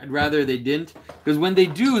almost, I'd rather they didn't, because when they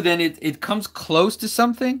do, then it comes close to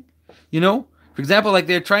something, you know. For example, like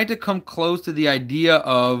they're trying to come close to the idea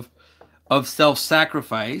of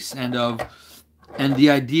self-sacrifice and the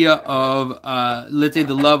idea of let's say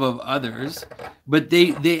the love of others, but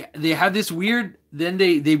they have this weird, then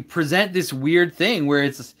they present this weird thing where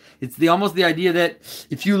it's almost the idea that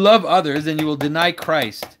if you love others, then you will deny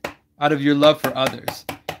Christ out of your love for others.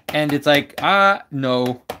 And it's like,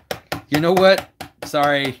 no, you know what?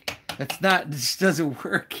 Sorry, this doesn't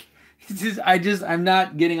work. I'm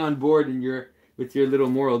not getting on board with your little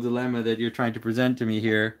moral dilemma that you're trying to present to me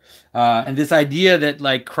here. And this idea that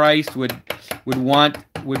like Christ would want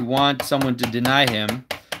someone to deny him,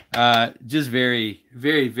 just very,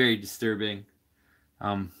 very, very disturbing.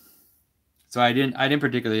 So I didn't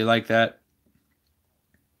particularly like that.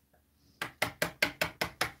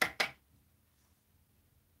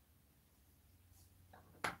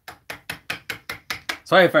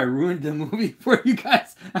 Sorry if I ruined the movie for you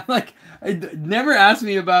guys. I'm like, never ask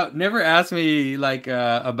me about movies,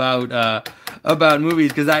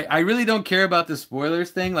 because I really don't care about the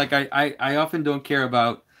spoilers thing. Like I often don't care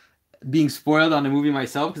about being spoiled on a movie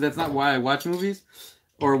myself, because that's not why I watch movies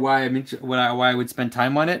or why I would spend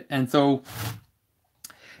time on it. And so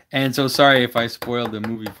sorry if I spoiled the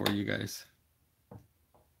movie for you guys.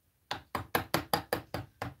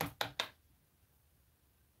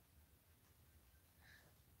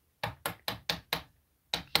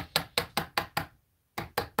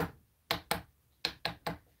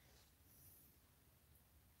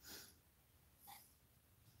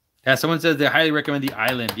 Yeah, someone says they highly recommend The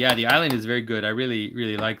Island. Yeah, The Island is very good. I really,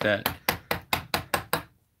 really like that.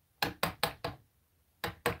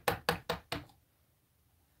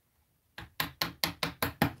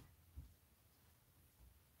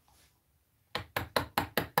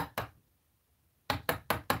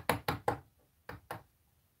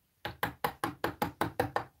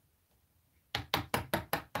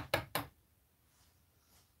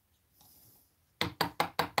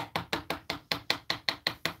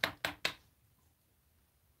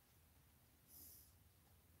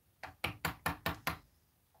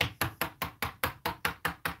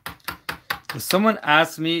 Someone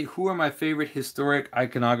asked me, who are my favorite historic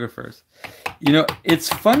iconographers? You know, it's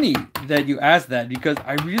funny that you asked that, because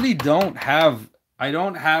I really don't have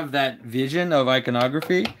that vision of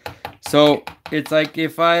iconography. So it's like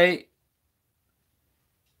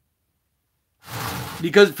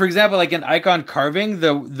because for example, like in icon carving,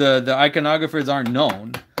 the iconographers aren't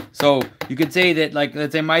known. So you could say that, like,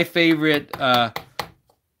 let's say my favorite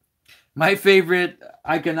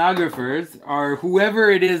iconographers are whoever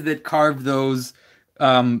it is that carved those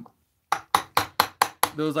like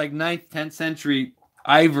 9th, 10th century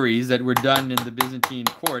ivories that were done in the Byzantine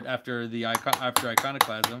court after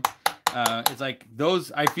iconoclasm. It's like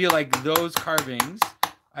those, I feel like those carvings,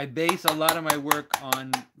 I base a lot of my work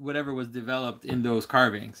on whatever was developed in those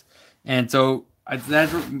carvings. And so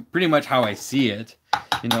that's pretty much how I see it,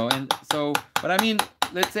 you know. And so, but I mean,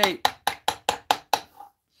 let's say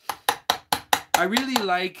I really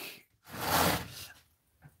like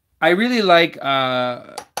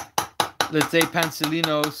let's say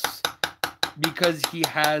Panselinos, because he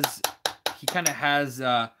kind of has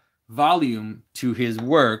volume to his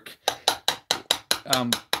work,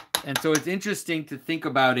 and so it's interesting to think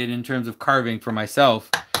about it in terms of carving for myself.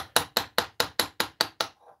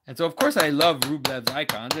 And so of course I love Rublev's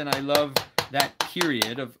icons, and I love that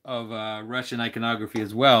period of Russian iconography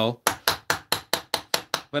as well.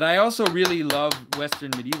 But I also really love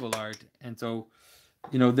Western medieval art. And so,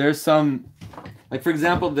 you know, there's some, like, for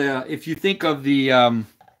example, if you think of a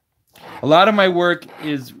lot of my work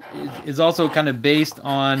is also kind of based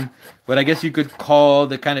on what I guess you could call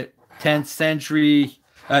the kind of 10th century,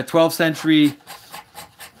 12th century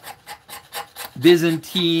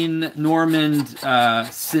Byzantine, Norman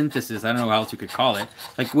synthesis. I don't know how else you could call it.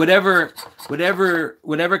 Like whatever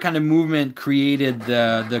kind of movement created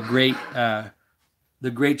the great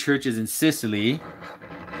the great churches in Sicily,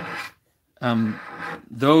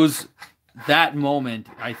 that moment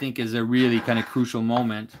I think is a really kind of crucial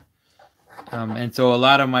moment. And so a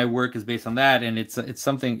lot of my work is based on that, and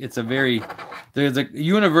there's a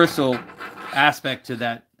universal aspect to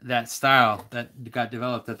that style that got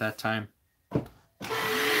developed at that time.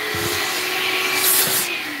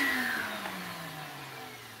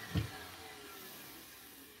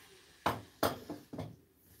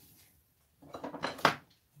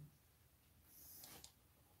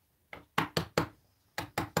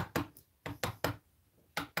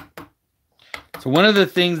 So one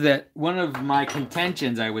of my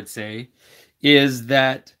contentions, I would say, is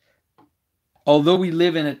that although we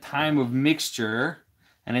live in a time of mixture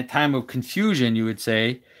and a time of confusion, you would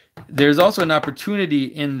say, there's also an opportunity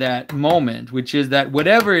in that moment, which is that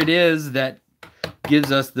whatever it is that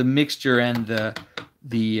gives us the mixture and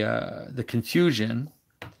the confusion,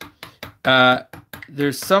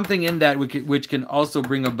 there's something in that which can also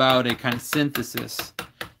bring about a kind of synthesis.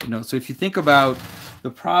 So if you think about the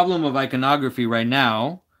problem of iconography right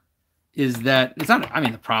now, is that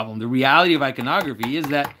the reality of iconography is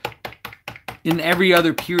that in every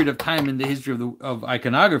other period of time in the history of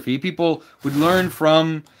iconography, people would learn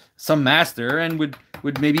from some master and would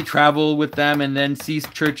maybe travel with them and then see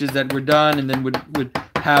churches that were done, and then would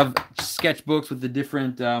have sketchbooks with the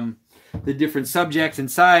different subjects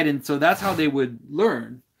inside, and so that's how they would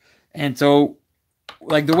learn. And so,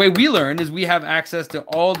 like, the way we learn is we have access to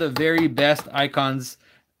all the very best icons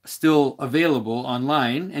still available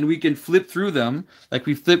online, and we can flip through them like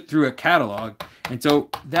we flip through a catalog. And so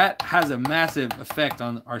that has a massive effect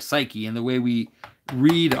on our psyche and the way we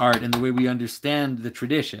read art and the way we understand the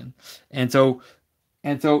tradition. And so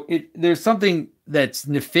there's something that's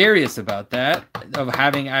nefarious about that, of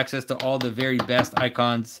having access to all the very best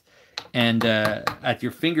icons and at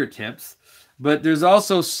your fingertips. But there's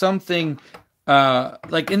also something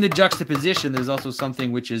like in the juxtaposition, there's also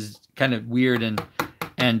something which is kind of weird and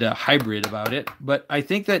hybrid about it. But I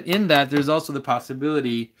think that in that there's also the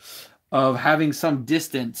possibility of having some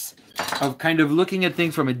distance, of kind of looking at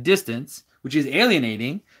things from a distance, which is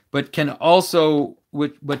alienating, but can also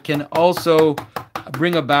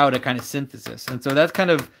bring about a kind of synthesis. And so that's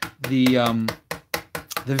kind of the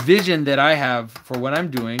vision that I have for what I'm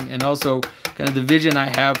doing, and also kind of the vision I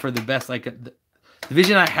have for the best the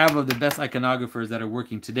vision I have of the best iconographers that are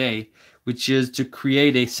working today, which is to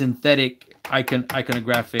create a synthetic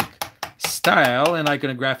iconographic style and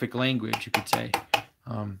iconographic language, you could say.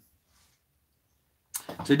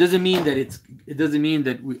 So it doesn't mean that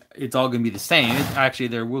it's all going to be the same. Actually,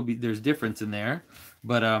 there's difference in there,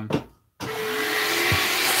 but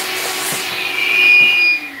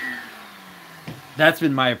that's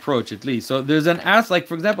been my approach, at least. So there's an like,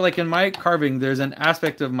 for example, like in my carving, there's an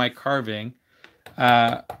aspect of my carving.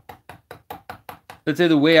 Let's say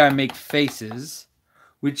the way I make faces,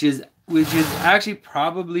 which is actually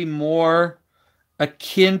probably more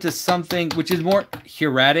akin to something which is more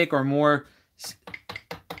hieratic or more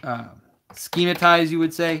schematized, you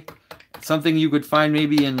would say. Something you could find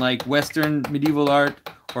maybe in like Western medieval art,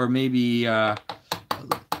 or maybe a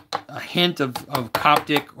hint of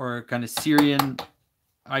Coptic or kind of Syrian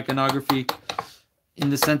iconography, in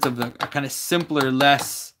the sense of a kind of simpler,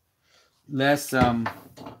 less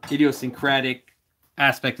idiosyncratic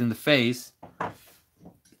aspect in the face.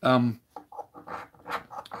 And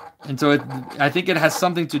so I think it has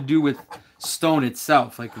something to do with stone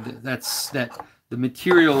itself. Like that the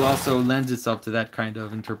material also lends itself to that kind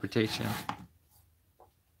of interpretation.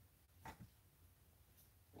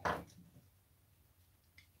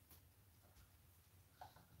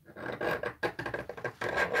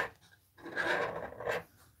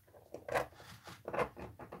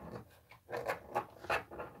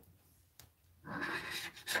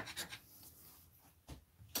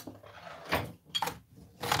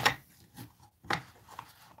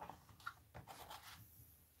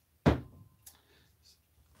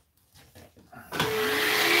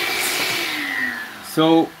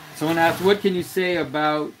 So someone asked, what can you say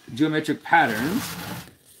about geometric patterns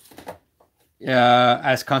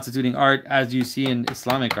as constituting art as you see in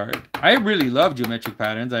Islamic art? I really love geometric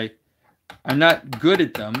patterns. I'm not good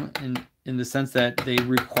at them in the sense that they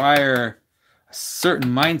require a certain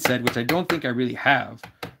mindset, which I don't think I really have.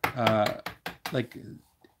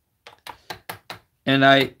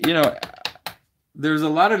 There's a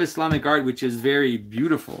lot of Islamic art which is very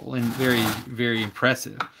beautiful and very, very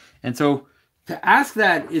impressive. And so to ask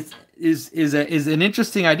that is an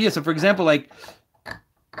interesting idea. So, for example, like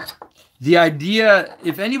the idea,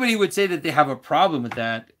 if anybody would say that they have a problem with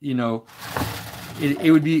that,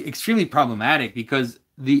 it would be extremely problematic, because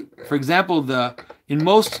for example, in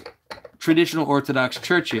most traditional Orthodox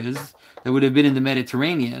churches that would have been in the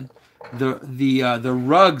Mediterranean, the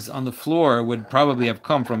rugs on the floor would probably have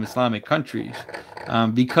come from Islamic countries,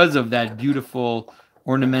 because of that beautiful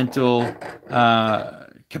ornamental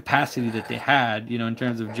capacity that they had, you know, in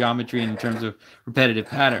terms of geometry and in terms of repetitive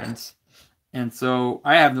patterns. And so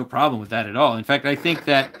I have no problem with that at all. In fact, I think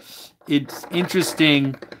that it's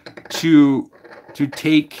interesting to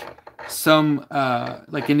take some,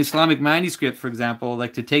 like an Islamic manuscript, for example,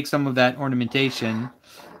 like to take some of that ornamentation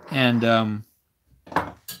and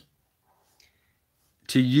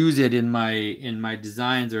to use it in my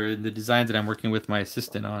designs, or in the designs that I'm working with my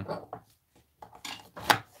assistant on.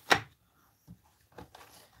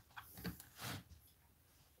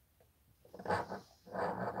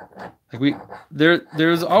 Like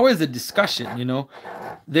there's always a discussion, you know.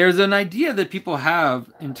 There's an idea that people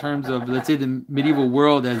have in terms of, let's say, the medieval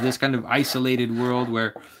world as this kind of isolated world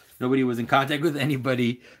where nobody was in contact with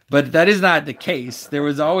anybody, but that is not the case. There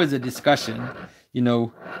was always a discussion, you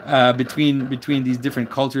know, between these different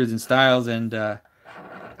cultures and styles, and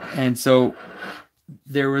so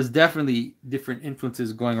there was definitely different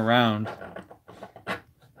influences going around.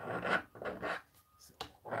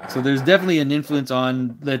 So there's definitely an influence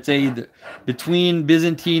on, let's say, between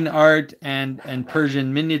Byzantine art and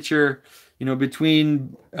Persian miniature, you know,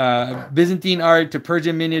 between Byzantine art to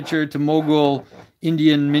Persian miniature to Mughal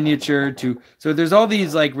Indian miniature to, so there's all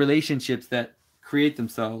these like relationships that create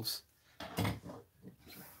themselves.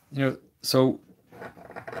 You know, so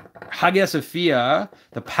Hagia Sophia,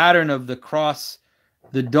 the pattern of the cross,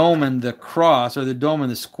 the dome and the cross, or the dome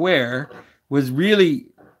and the square, was really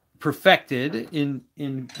perfected in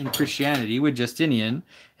Christianity with Justinian,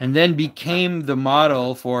 and then became the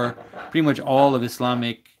model for pretty much all of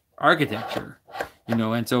Islamic architecture, you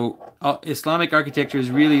know. And so Islamic architecture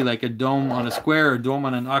is really like a dome on a square or a dome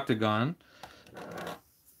on an octagon.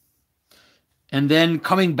 And then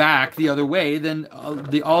coming back the other way, then a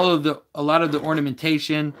lot of the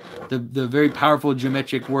ornamentation, the very powerful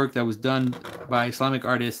geometric work that was done by Islamic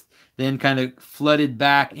artists, then kind of flooded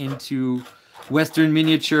back into Western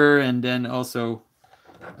miniature, and then also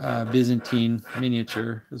Byzantine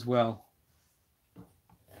miniature as well.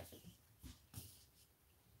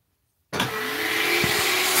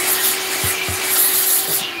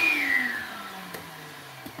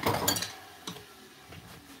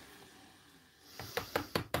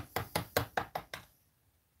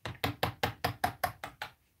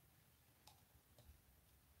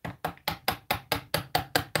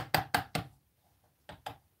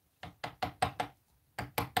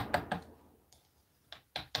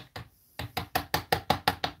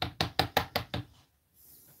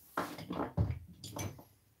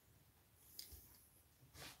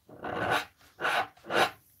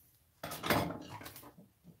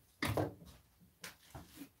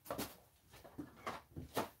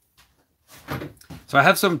 So I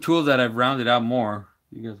have some tools that I've rounded out more.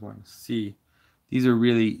 You guys want to see? These are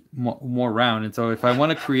really more round. And so if I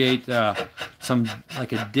want to create some,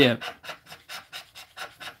 like a dip.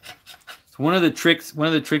 So one of the tricks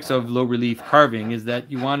of low relief carving is that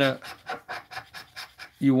you want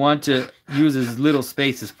to use as little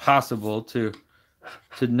space as possible to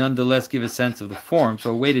nonetheless give a sense of the form.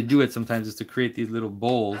 So a way to do it sometimes is to create these little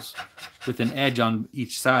bowls with an edge on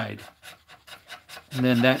each side. And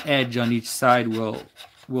then that edge on each side will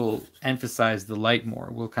emphasize the light more.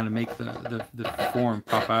 Will kind of make the form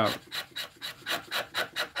pop out.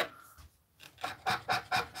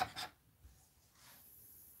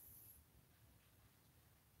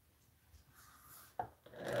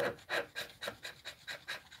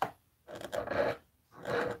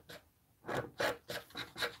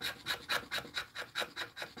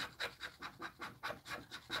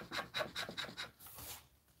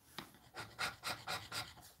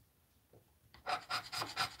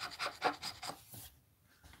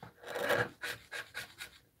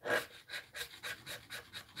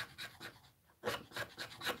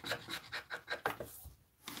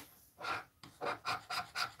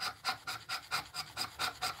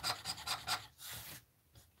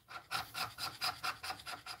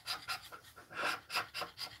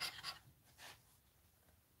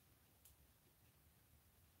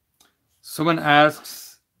 Someone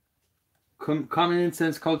asks, Common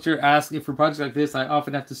Sense Culture asks, if for projects like this, I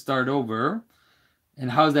often have to start over. And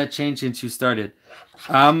how has that changed since you started?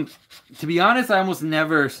 To be honest, I almost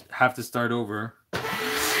never have to start over.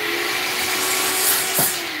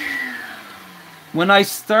 When I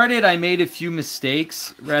started, I made a few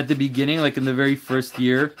mistakes right at the beginning, like in the very first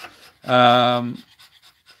year. But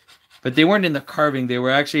they weren't in the carving. They were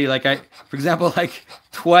actually like, for example, like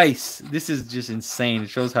twice. This is just insane. It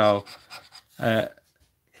shows how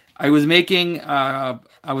I was making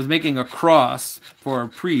a cross for a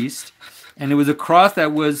priest, and it was a cross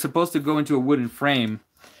that was supposed to go into a wooden frame.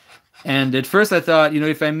 And at first I thought,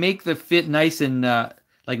 if I make the fit nice and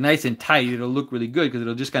nice and tight, it'll look really good because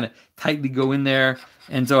it'll just kind of tightly go in there.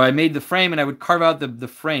 And so I made the frame, and I would carve out the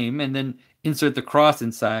frame and then insert the cross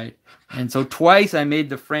inside. And so twice I made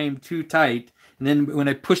the frame too tight, and then when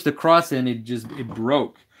I pushed the cross in, it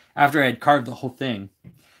broke after I had carved the whole thing.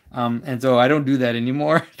 And so I don't do that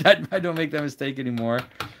anymore. I don't make that mistake anymore.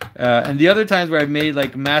 And the other times where I've made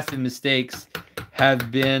like massive mistakes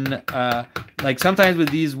have been like sometimes with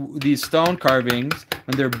these stone carvings,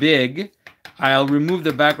 when they're big, I'll remove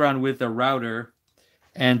the background with a router.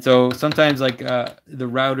 And so sometimes like the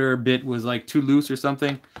router bit was like too loose or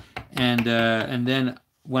something. And then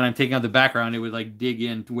when I'm taking out the background, it would like dig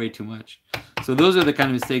in way too much. So those are the kind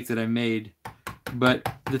of mistakes that I made. But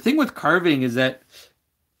the thing with carving is that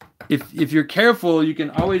if you're careful, you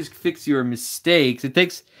can always fix your mistakes. It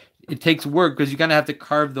takes work because you kind of have to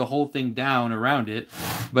carve the whole thing down around it,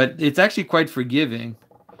 but it's actually quite forgiving.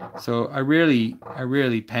 So I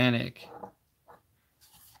rarely panic.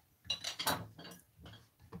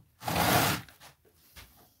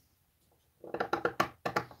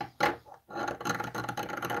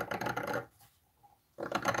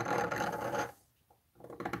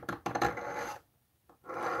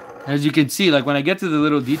 As you can see, like when I get to the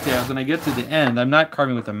little details, when I get to the end, I'm not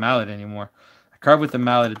carving with a mallet anymore. I carve with the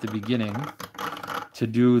mallet at the beginning to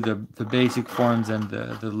do the basic forms and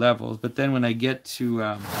the levels. But then when I get to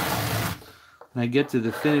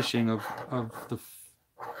the finishing of the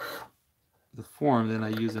form, then I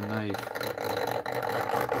use a knife.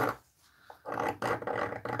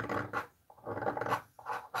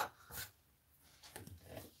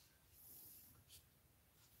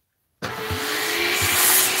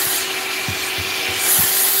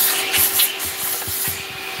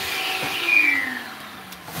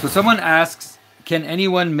 So someone asks, can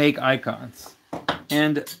anyone make icons?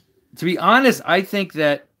 And to be honest, I think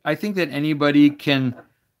that anybody can,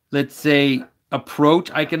 let's say, approach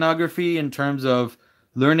iconography in terms of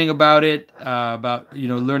learning about it,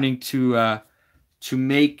 learning to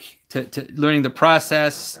learning the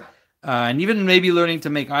process, and even maybe learning to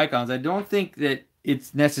make icons. I don't think that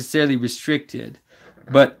it's necessarily restricted,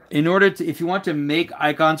 but if you want to make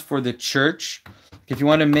icons for the church, if you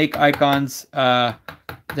want to make icons that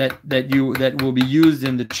will be used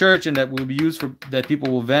in the church and that will be used that people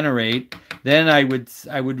will venerate, then I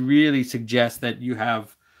would really suggest that you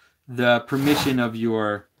have the permission of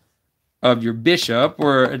your bishop,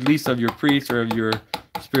 or at least of your priest or of your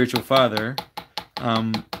spiritual father,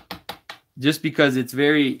 just because it's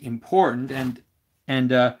very important, and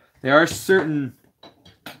there are certain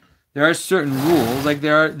rules, like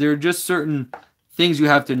there are just certain things you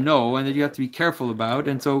have to know and that you have to be careful about,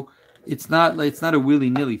 and so it's not a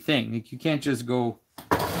willy-nilly thing. Like you can't just do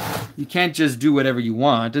whatever you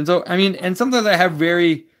want. And so and sometimes I have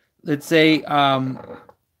very, let's say,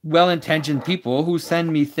 well-intentioned people who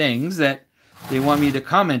send me things that they want me to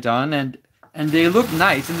comment on, and they look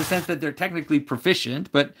nice in the sense that they're technically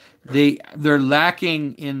proficient, but they're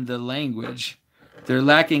lacking in the language. They're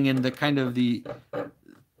lacking in the kind of the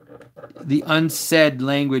unsaid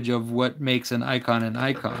language of what makes an icon an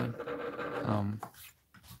icon.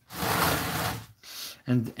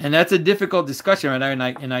 And that's a difficult discussion right now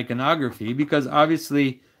in iconography, because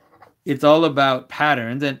obviously it's all about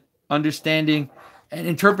patterns and understanding and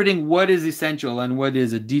interpreting what is essential and what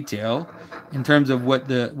is a detail in terms of what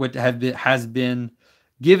has been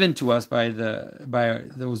given to us by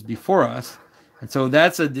those before us. And so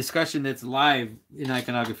that's a discussion that's live in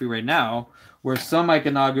iconography right now, where some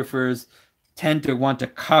iconographers tend to want to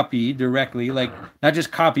copy directly, like not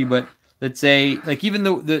just copy, but let's say, like even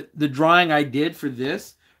the drawing I did for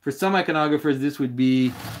this, for some iconographers, this would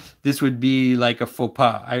be like a faux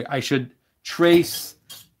pas. I should trace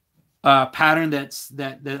a pattern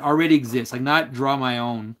that already exists, like not draw my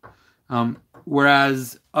own.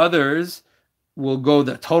 Whereas others will go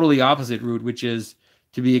the totally opposite route, which is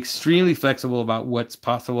to be extremely flexible about what's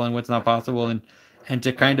possible and what's not possible, and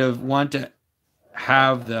to kind of want to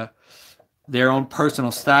have their own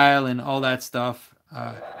personal style and all that stuff.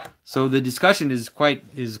 So the discussion is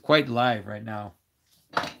quite live right now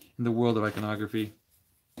in the world of iconography.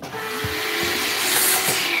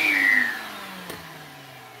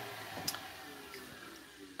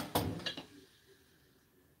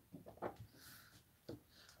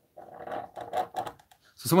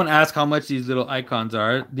 So someone asked how much these little icons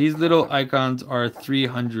are. These little icons are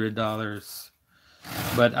 $300.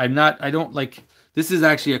 But I don't like, this is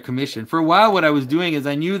actually a commission. For a while, what I was doing is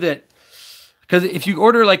I knew that because if you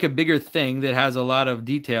order like a bigger thing that has a lot of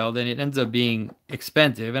detail, then it ends up being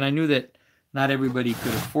expensive. And I knew that not everybody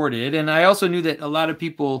could afford it. And I also knew that a lot of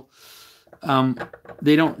people,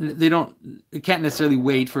 they can't necessarily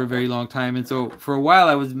wait for a very long time. And so for a while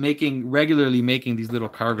I was regularly making these little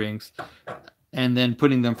carvings and then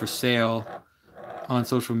putting them for sale on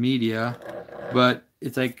social media. But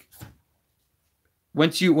it's like,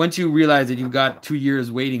 once you realize that you've got 2 years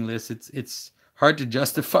waiting list, it's hard to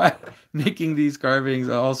justify making these carvings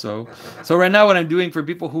also. So right now what I'm doing for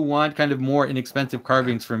people who want kind of more inexpensive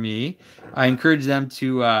carvings from me, I encourage them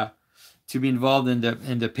to be involved in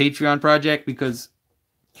the Patreon project, because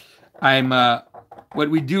what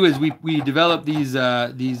we do is we develop these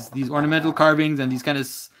ornamental carvings and these kind of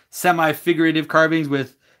semi-figurative carvings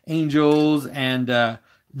with angels and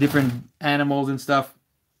different animals and stuff.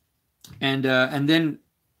 And then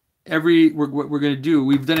what we're going to do,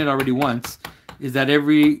 we've done it already once, is that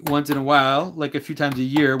every once in a while, like a few times a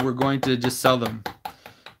year, we're going to just sell them.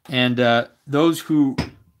 And those who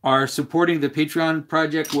are supporting the Patreon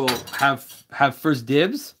project will have first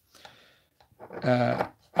dibs.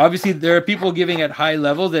 Obviously, there are people giving at high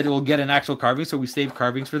levels that will get an actual carving, so we save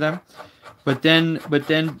carvings for them. But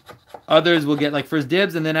then others will get like first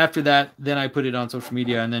dibs, and then after that, then I put it on social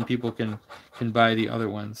media, and then people can buy the other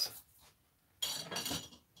ones.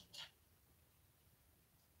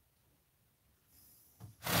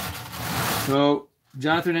 So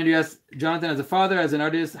Jonathan asks, Jonathan, as a father, as an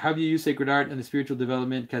artist, how do you use sacred art and the spiritual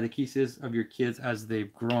development catechesis of your kids as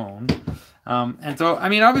they've grown? And so, I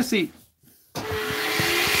mean, obviously,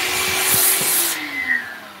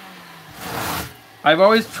 I've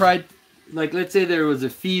always tried, like, let's say there was a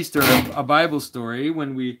feast or a Bible story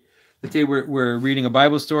when let's say we're reading a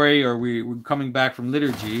Bible story, or we're coming back from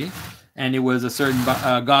liturgy, and it was a certain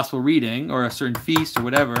gospel reading or a certain feast or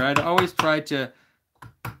whatever. I'd always try to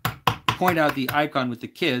point out the icon with the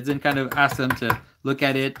kids and kind of ask them to look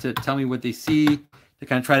at it, to tell me what they see, to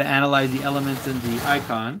kind of try to analyze the elements in the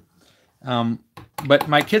icon. But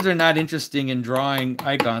my kids are not interested in drawing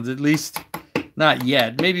icons, at least not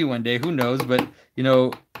yet. Maybe one day, who knows? But, you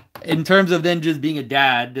know, in terms of then just being a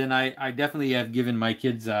dad, then I definitely have given my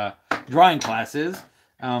kids drawing classes.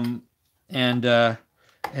 And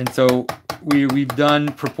so we've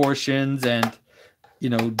done proportions and,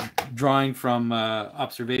 you know, drawing from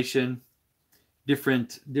observation,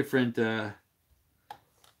 different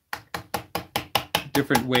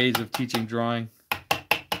ways of teaching drawing.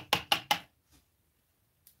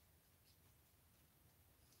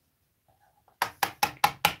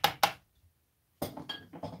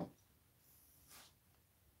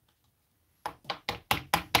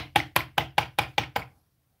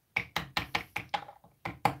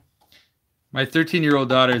 My 13-year-old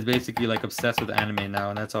daughter is basically like obsessed with anime now,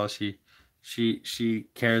 and that's all she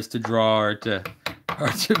cares to draw or to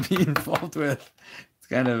be involved with. It's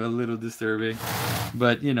kind of a little disturbing,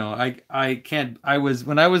 but you know, I can't.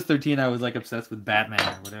 When I was 13, I was like obsessed with Batman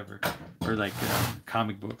or whatever, or like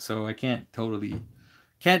comic books. So I can't totally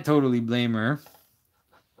blame her.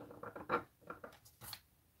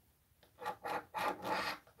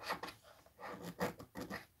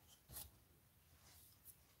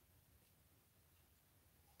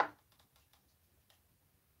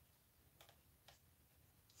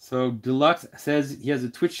 So Deluxe says he has a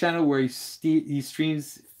Twitch channel where he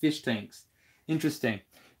streams fish tanks. Interesting.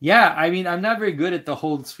 Yeah, I mean, I'm not very good at the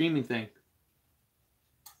whole streaming thing.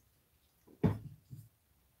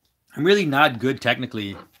 I'm really not good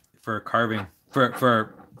technically for carving,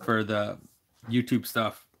 for the YouTube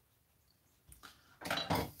stuff.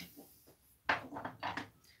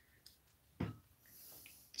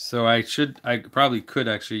 So I probably could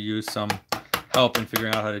actually use some help in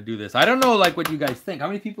figuring out how to do this. I don't know, like, what you guys think. How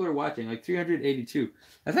many people are watching? Like 382.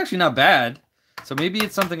 That's actually not bad. So maybe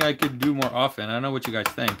it's something I could do more often. I don't know what you guys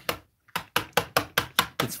think.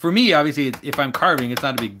 It's for me, obviously, if I'm carving, it's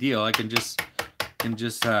not a big deal. I can just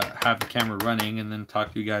have the camera running and then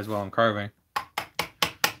talk to you guys while I'm carving.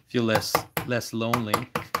 Feel less lonely.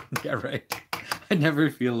 Yeah, right. I never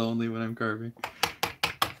feel lonely when I'm carving.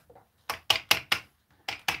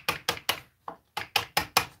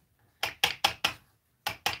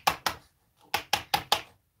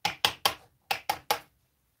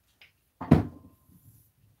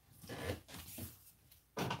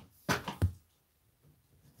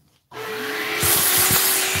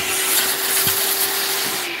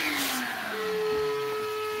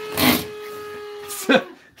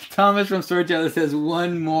 Thomas from Storyteller says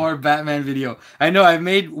one more Batman video. I know I've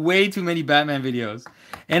made way too many Batman videos.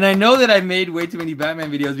 And I know that I've made way too many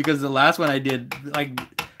Batman videos because the last one I did, like,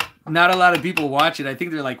 not a lot of people watch it. I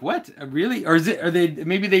think they're like, what? Really? Or is it, are they,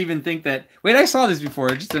 maybe they even think that, wait, I saw this before,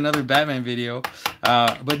 just another Batman video.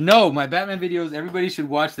 But no, my Batman videos, everybody should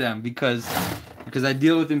watch them because I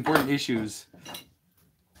deal with important issues.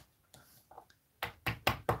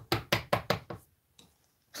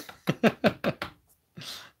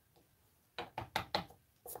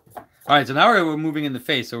 All right, so now we're moving in the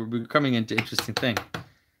face, so we're coming into interesting thing.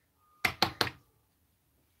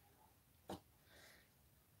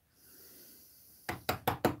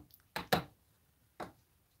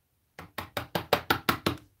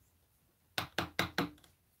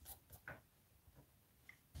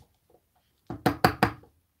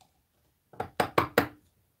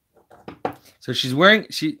 So she's wearing,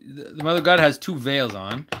 the Mother of God has two veils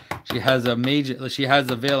on. She has a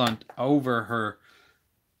veil on over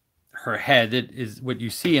her head. It is what you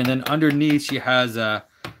see, and then underneath she has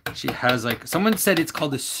like, someone said it's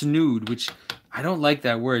called a snood, which I don't like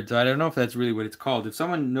that word, so I don't know if that's really what it's called. If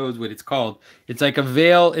someone knows what it's called, it's like a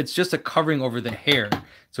veil. It's just a covering over the hair.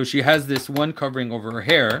 So she has this one covering over her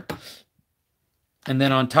hair, and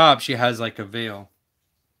then on top she has like a veil.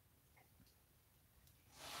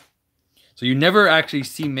 So you never actually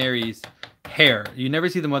see Mary's hair. You never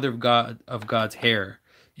see the Mother of God's hair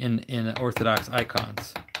in Orthodox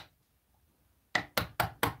icons.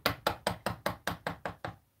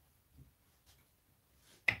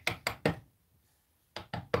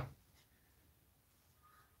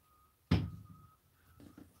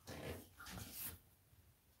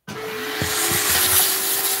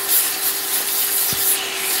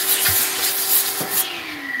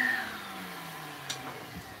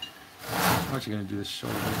 I'm actually going to do the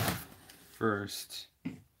shoulder first.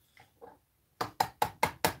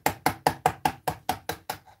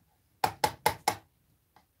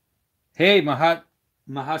 Hey,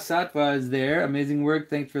 Mahasattva is there. Amazing work.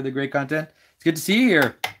 Thanks for the great content. It's good to see you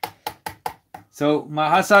here. So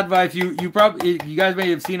Mahasattva, if you guys may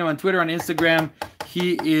have seen him on Twitter, on Instagram,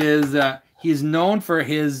 he is known for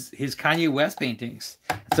his Kanye West paintings.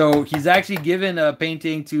 So he's actually given a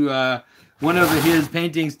painting to one of his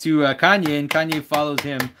paintings to Kanye, and Kanye follows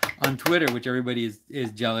him on Twitter, which everybody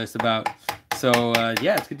is jealous about. So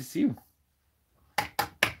yeah, it's good to see you.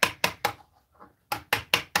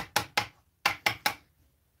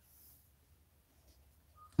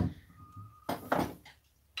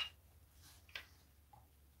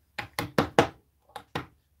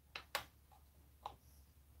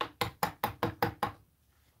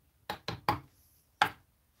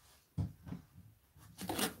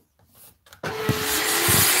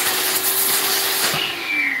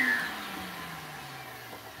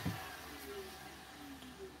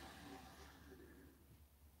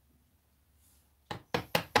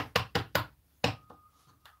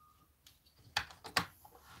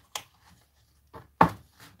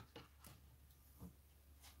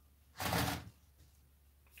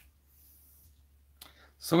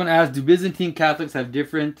 Someone asked, do Byzantine Catholics have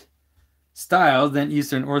different styles than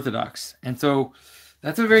Eastern Orthodox? And so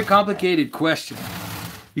that's a very complicated question,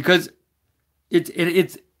 because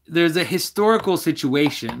there's a historical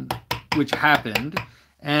situation which happened,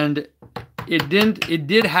 and it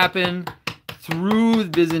did happen through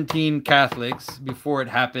Byzantine Catholics before it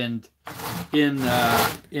happened in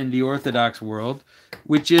the Orthodox world,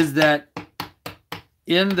 which is that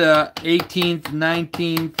in the 18th,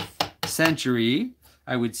 19th century,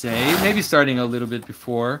 I would say, maybe starting a little bit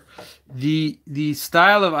before, the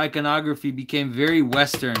style of iconography became very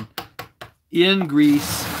Western in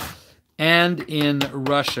Greece and in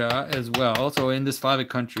Russia as well, so in the Slavic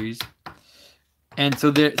countries. And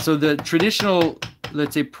so the traditional,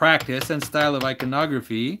 let's say, practice and style of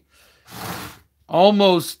iconography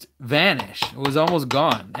almost vanished. It was almost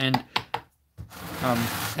gone. And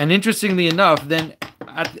interestingly enough, then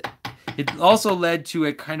it also led to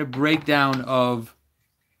a kind of breakdown of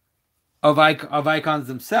icons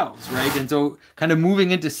themselves, right? And so kind of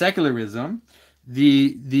moving into secularism,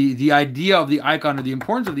 the idea of the icon, or the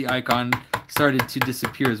importance of the icon, started to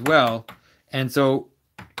disappear as well. And so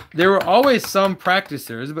there were always some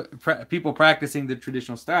practicers, but people practicing the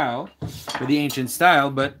traditional style or the ancient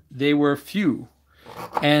style, but they were few.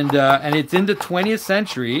 And it's in the 20th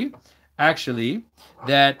century, actually,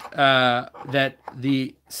 that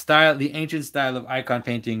the ancient style of icon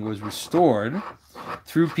painting was restored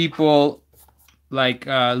through people like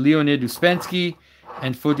Leonid Uspensky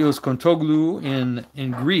and Fotios Kontoglou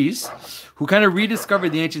in Greece, who kind of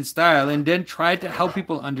rediscovered the ancient style and then tried to help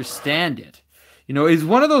people understand it. You know, it's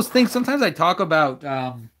one of those things. Sometimes I talk about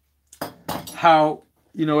how,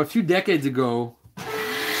 you know, a few decades ago,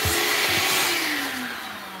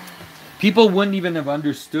 people wouldn't even have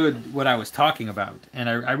understood what I was talking about. And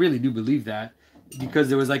I really do believe that, because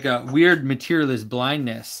there was like a weird materialist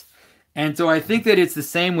blindness. And so I think that it's the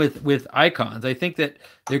same with icons. I think that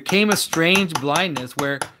there came a strange blindness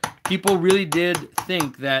where people really did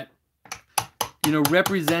think that, you know,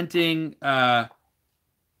 representing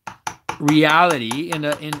reality in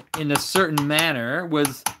a certain manner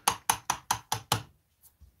was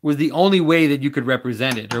the only way that you could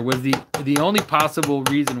represent it, or was the only possible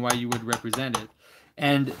reason why you would represent it.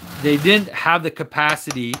 And they didn't have the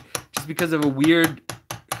capacity, just because of a weird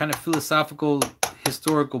kind of philosophical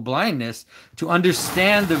historical blindness, to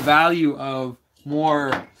understand the value of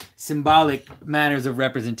more symbolic manners of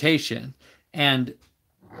representation. And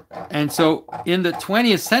so in the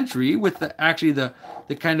 20th century, with the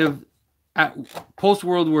kind of post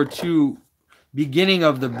World War II beginning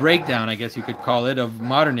of the breakdown, I guess you could call it, of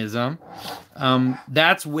modernism,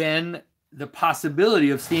 that's when the possibility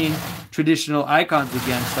of seeing traditional icons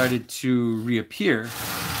again started to reappear.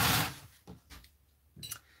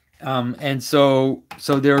 And so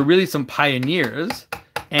there are really some pioneers,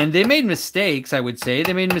 and they made mistakes, I would say.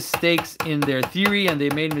 They made mistakes in their theory, and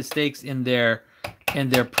they made mistakes in their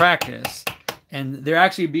practice. And they're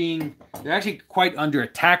actually quite under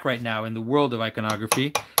attack right now in the world of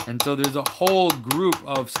iconography. And so there's a whole group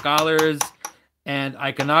of scholars and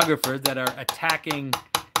iconographers that are attacking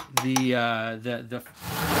the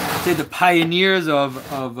pioneers of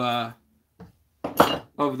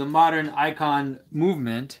the modern icon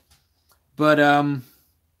movement. But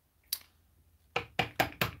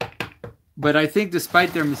I think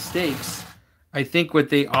despite their mistakes, I think what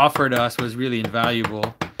they offered us was really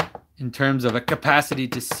invaluable in terms of a capacity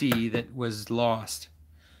to see that was lost.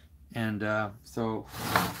 And so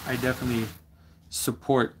I definitely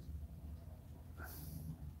support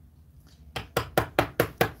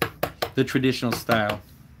the traditional style.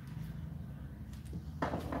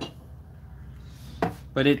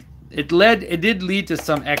 But it did lead to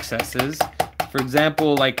some excesses. For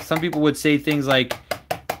example, like some people would say things like,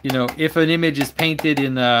 you know, if an image is painted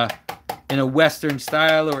in a Western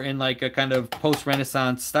style or in like a kind of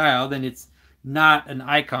post-Renaissance style, then it's not an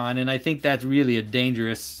icon. And I think that's really a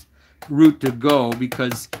dangerous route to go,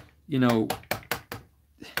 because, you know,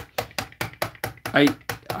 I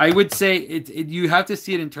would say you have to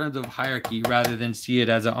see it in terms of hierarchy rather than see it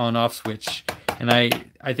as an on-off switch. And I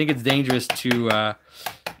think it's dangerous to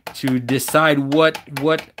decide what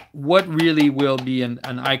really will be an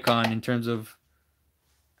icon in terms of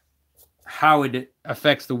how it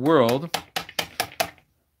affects the world.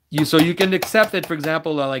 So you can accept that, for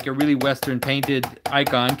example, like a really Western painted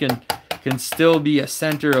icon can still be a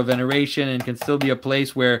center of veneration and can still be a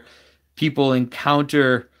place where people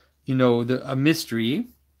encounter, you know, a mystery,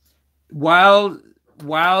 while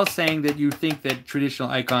saying that you think that traditional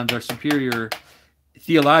icons are superior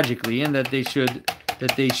theologically, and that they should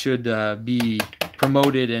be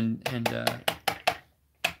promoted and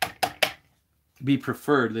be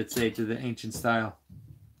preferred, let's say, to the ancient style.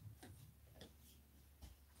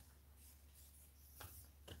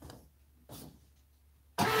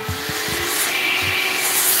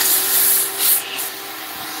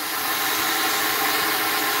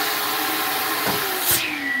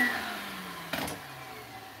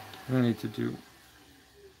 I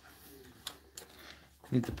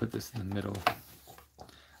need to put this in the middle.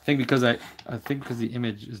 I think because the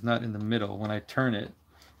image is not in the middle, when I turn it,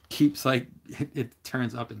 keeps like it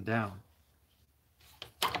turns up and down.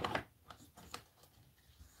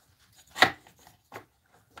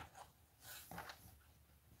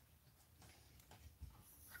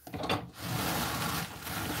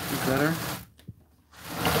 Is better?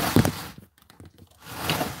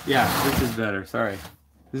 Yeah, this is better. Sorry.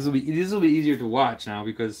 This will be easier to watch now,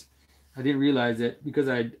 because I didn't realize that because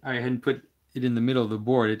I hadn't put it in the middle of the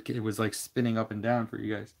board, it was like spinning up and down for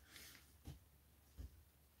you guys.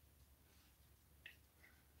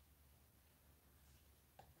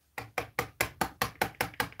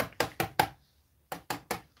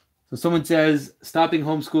 So someone says, stopping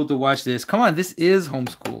homeschool to watch this. Come on, this is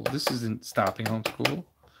homeschool. This isn't stopping homeschool.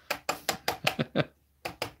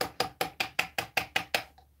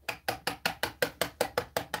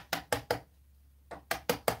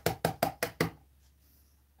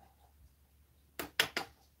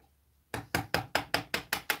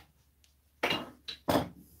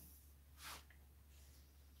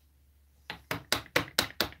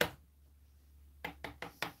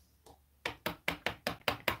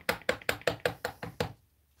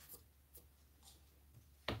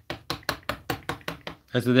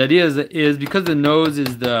 So the idea is because the nose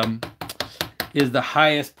is the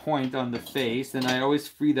highest point on the face, and I always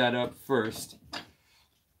free that up first.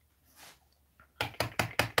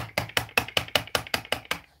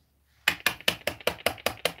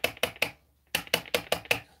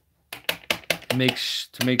 make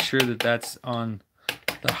sure that that's on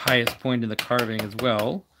the highest point in the carving as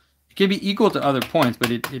well. It can be equal to other points,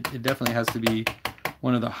 but it definitely has to be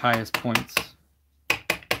one of the highest points.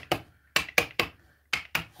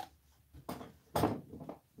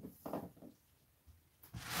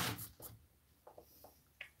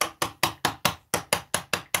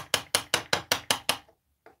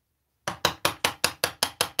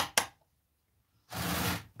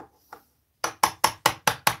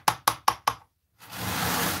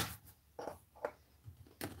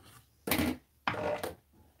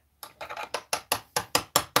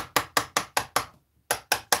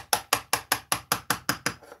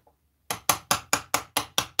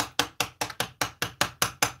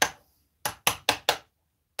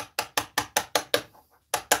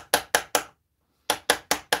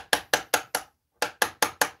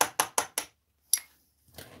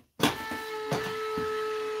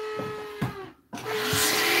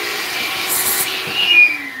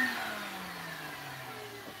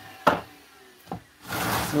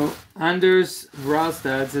 So Anders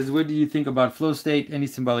Rostad says, what do you think about flow state? Any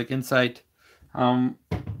symbolic insight? I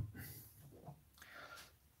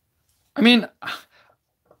mean,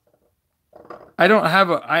 I don't have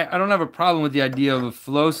a problem with the idea of a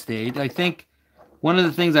flow state. I think one of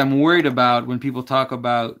the things I'm worried about when people talk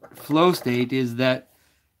about flow state is that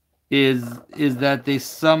they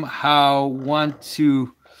somehow want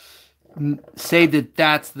to say that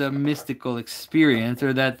that's the mystical experience,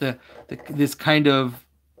 or that this kind of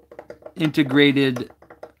integrated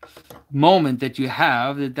moment that you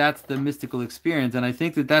have, that's the mystical experience. And I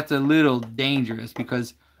think that that's a little dangerous,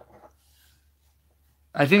 because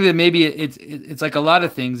I think that maybe it's like a lot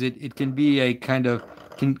of things. It can be a kind of,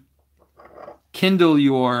 can kindle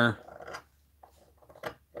your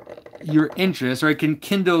interest, or it can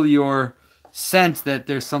kindle your sense that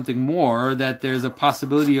there's something more, that there's a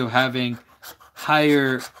possibility of having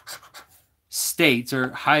higher states or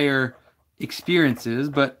higher experiences.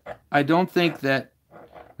 But I don't think that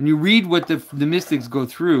when you read what the mystics go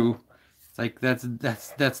through, it's like that's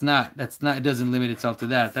not it doesn't limit itself to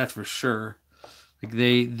that. That's for sure. Like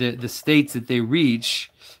the states that they reach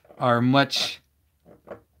are much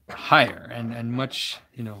higher and much,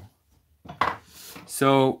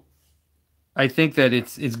 so I think that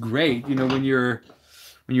it's great, when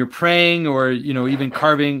you're praying, or even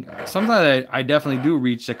carving. Sometimes I definitely do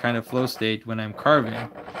reach that kind of flow state when I'm carving.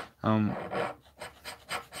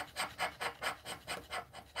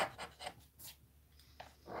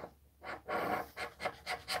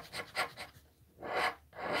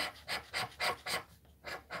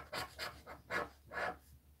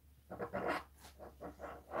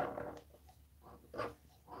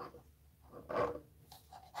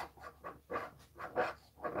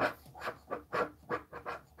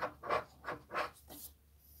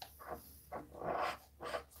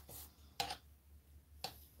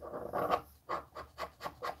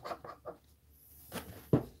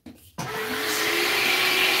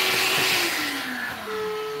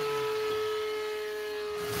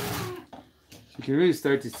 You can really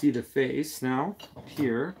start to see the face now up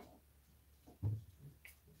here.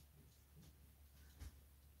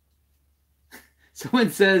 Someone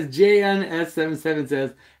says, JNS77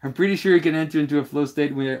 says, I'm pretty sure you can enter into a flow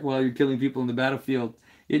state while you're killing people in the battlefield.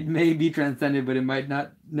 It may be transcended, but it might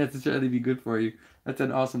not necessarily be good for you. That's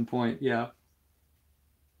an awesome point. Yeah.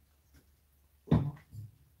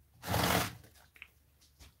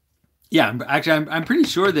 Yeah, actually, I'm pretty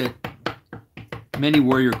sure that many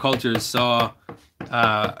warrior cultures saw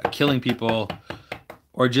killing people,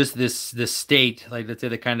 or just this state, like let's say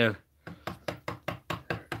the kind of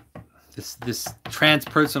this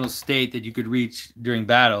transpersonal state that you could reach during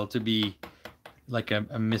battle, to be like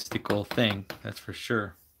a mystical thing. That's for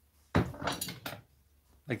sure.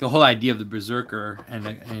 Like the whole idea of the berserker, and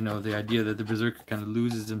the idea that the berserker kind of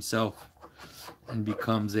loses himself and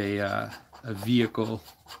becomes a vehicle.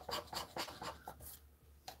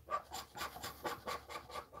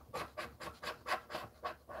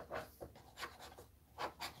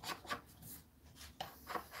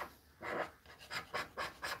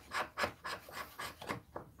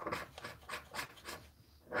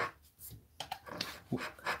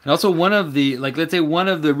 And also one of the, let's say one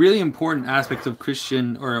of the really important aspects of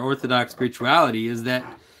Christian or Orthodox spirituality is that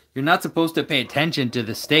you're not supposed to pay attention to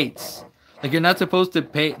the states. Like you're not supposed to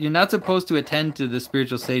attend to the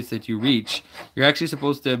spiritual states that you reach. You're actually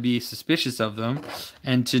supposed to be suspicious of them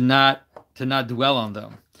and to not dwell on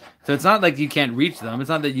them. So it's not like you can't reach them. It's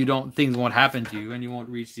not that things won't happen to you and you won't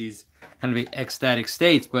reach these kind of ecstatic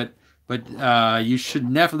states, but you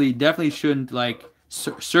should definitely shouldn't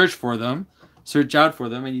search for them. Search out for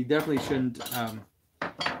them, and you definitely shouldn't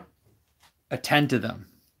attend to them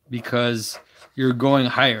because you're going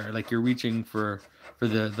higher, like you're reaching for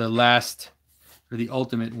the last, for the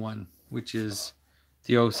ultimate one, which is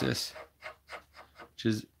theosis, which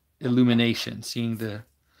is illumination, seeing the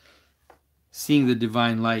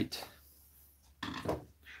divine light.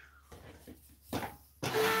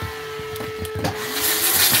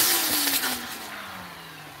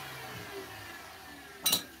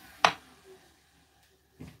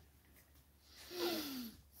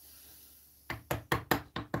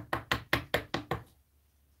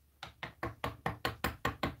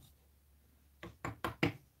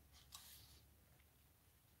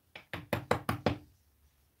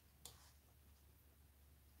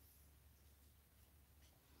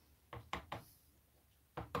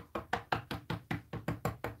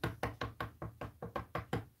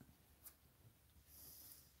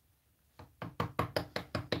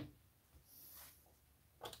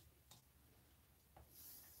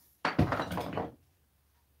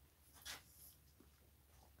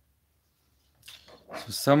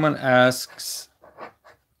 So someone asks,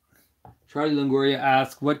 Charlie Longoria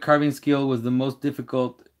asks, what carving skill was the most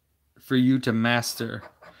difficult for you to master?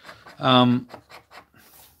 I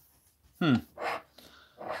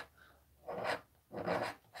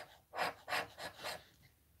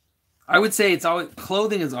would say it's always,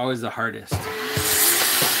 clothing is always the hardest.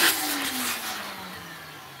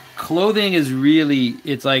 Clothing is really,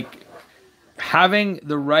 it's like having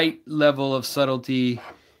the right level of subtlety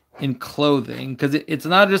in clothing, because it's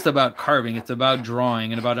not just about carving, it's about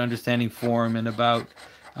drawing and about understanding form and about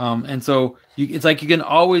and so it's like you can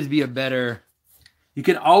always be better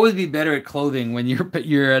at clothing when you're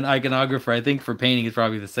an iconographer. I think for painting it's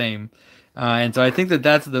probably the same, and so I think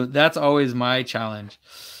that's always my challenge,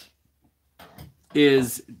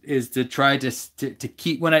 is to try to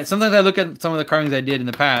keep, sometimes I look at some of the carvings I did in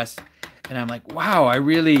the past and I'm like, wow,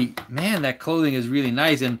 man, that clothing is really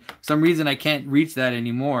nice. And for some reason I can't reach that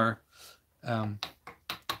anymore.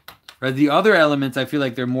 But the other elements, I feel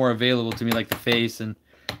like they're more available to me, like the face and,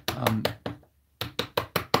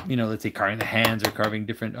 let's say carving the hands or carving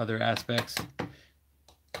different other aspects.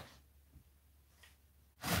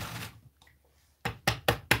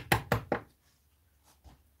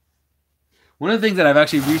 One of the things that I've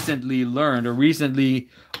actually recently learned or recently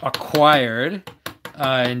acquired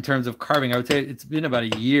in terms of carving, I would say it's been about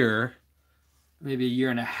a year, maybe a year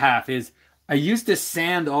and a half, is I used to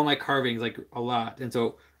sand all my carvings like a lot. And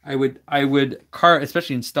so I would carve,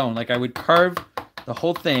 especially in stone, like I would carve the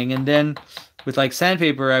whole thing, and then with like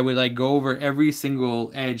sandpaper, I would like go over every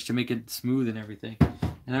single edge to make it smooth and everything.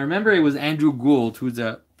 And I remember it was Andrew Gould, who's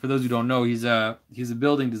for those who don't know, he's a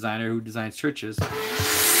building designer who designs churches.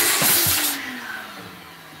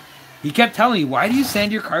 He kept telling me, why do you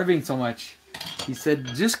sand your carving so much? He said,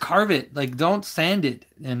 just carve it, like don't sand it.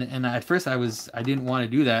 And at first I didn't want to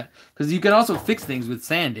do that, because you can also fix things with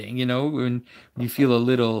sanding, when you feel a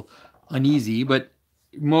little uneasy. But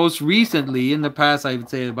most recently, in the past, I would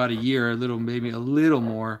say about a year, maybe a little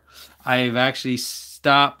more, I've actually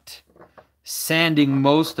stopped sanding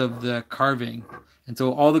most of the carving. And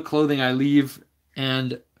so all the clothing I leave,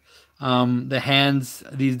 and the hands,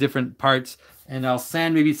 these different parts, and I'll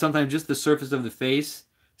sand maybe sometimes just the surface of the face,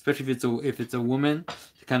 especially if it's a woman,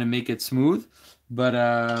 to kind of make it smooth. But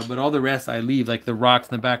all the rest I leave, like the rocks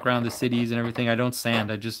in the background, the cities and everything. I don't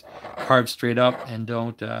sand. I just carve straight up and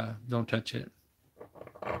don't touch it.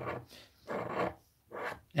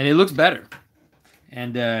 And it looks better,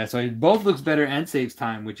 and so it both looks better and saves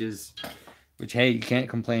time, which hey, you can't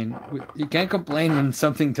complain. You can't complain when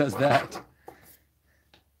something does that.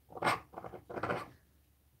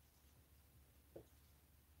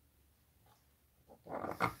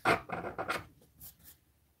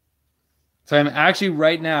 So I'm actually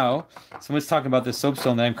right now, someone's talking about the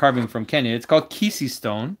soapstone that I'm carving from Kenya. It's called Kisii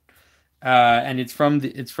stone, and it's from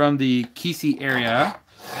the Kisii area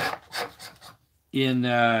in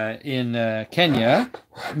Kenya,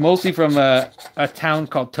 mostly from a town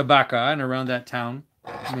called Tabaka, and around that town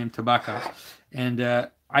named Tabaka. And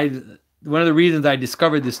one of the reasons I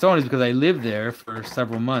discovered this stone is because I lived there for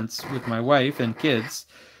several months with my wife and kids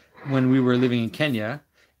when we were living in Kenya,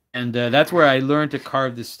 and that's where I learned to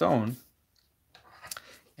carve this stone.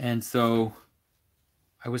 And so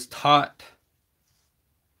I was taught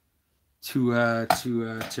to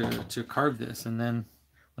carve this, and then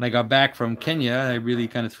when I got back from Kenya, I really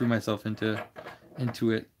kind of threw myself into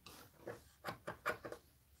it.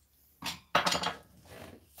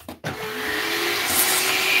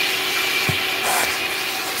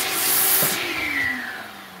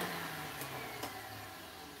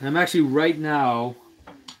 And I'm actually right now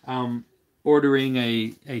ordering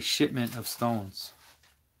a shipment of stones.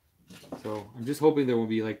 So I'm just hoping there won't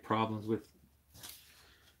be like problems with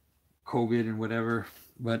COVID and whatever.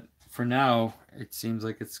 But for now, it seems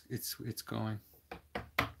like it's going.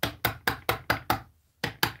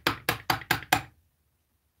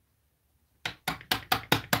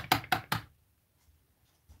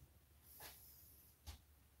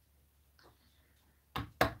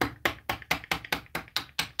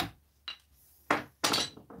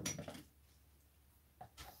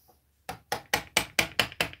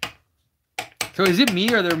 So is it me,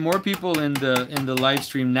 or are there more people in the live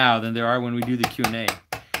stream now than there are when we do the Q&A?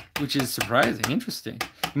 Which is surprising, interesting.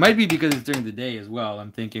 It might be because it's during the day as well.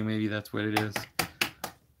 I'm thinking maybe that's what it is.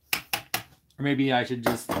 Or maybe I should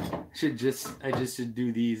do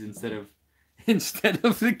these instead of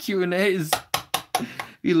the Q&As.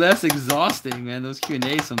 Be less exhausting, man. Those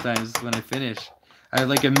Q&As sometimes when I finish, I have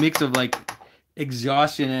like a mix of like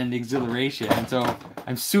exhaustion and exhilaration, and so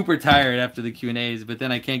I'm super tired after the Q&As, but then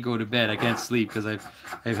I can't go to bed. I can't sleep because I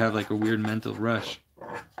have like a weird mental rush.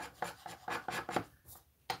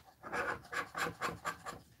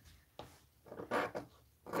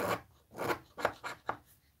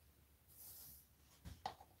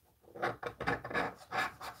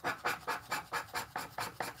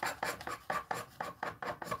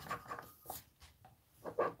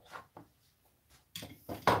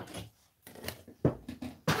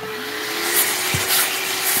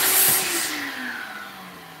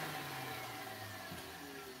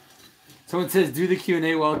 Someone says, do the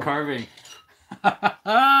Q&A while carving.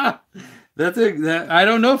 I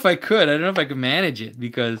don't know if I could. I don't know if I could manage it,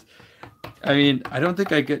 because, I mean, I don't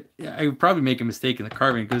think I could. I would probably make a mistake in the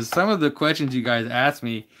carving, because some of the questions you guys ask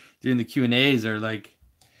me during the Q&As are like,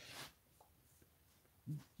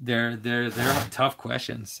 they're tough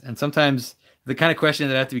questions. And sometimes the kind of question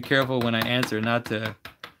that I have to be careful when I answer, not to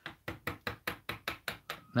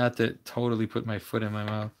totally put my foot in my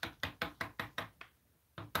mouth.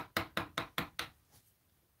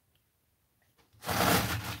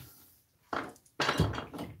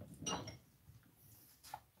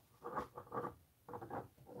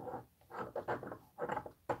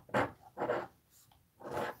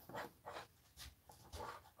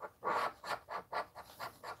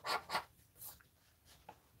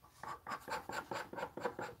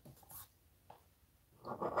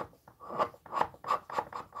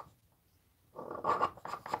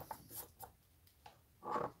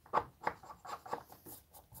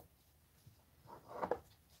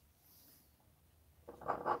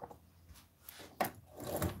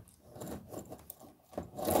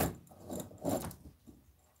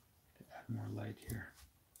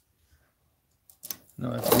 No,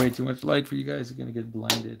 that's way too much light for you guys. You're going to get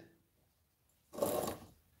blinded.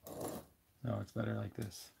 No, it's better like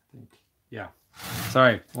this, I think. Yeah.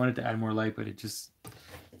 Sorry, I wanted to add more light, but it just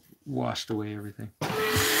washed away everything.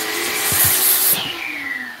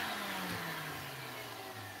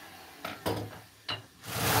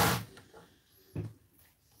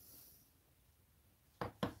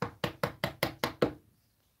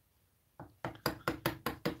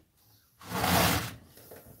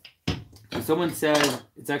 Someone said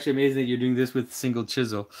it's actually amazing that you're doing this with single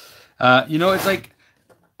chisel. You know, it's like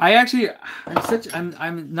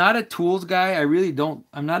I'm not a tools guy. I really don't.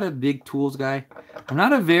 I'm not a big tools guy. I'm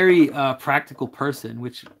not a very practical person,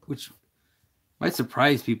 which might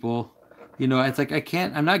surprise people. You know, it's like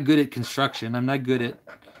I'm not good at construction. I'm not good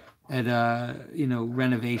at you know,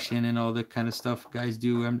 renovation and all the kind of stuff guys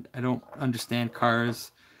do. I don't understand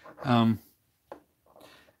cars.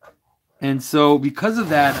 And so because of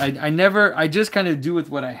that, I just kind of do with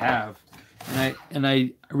what I have. And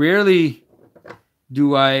I rarely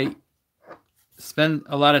do I spend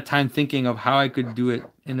a lot of time thinking of how I could do it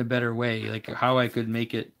in a better way, like how I could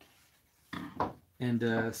make it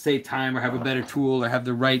and save time, or have a better tool, or have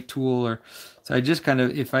the right tool. Or so I just kind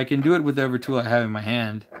of, if I can do it with whatever tool I have in my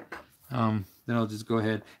hand, then I'll just go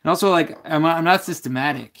ahead. And also, like, I'm not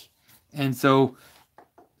systematic. And so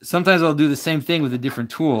sometimes I'll do the same thing with a different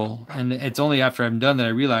tool, and it's only after I'm done that I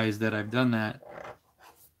realize that I've done that.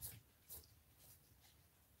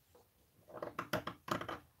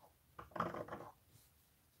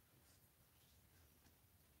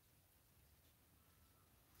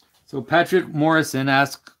 So Patrick Morrison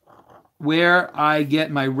asks where I get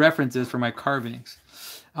my references for my carvings.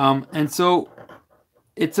 And so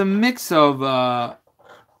it's a mix of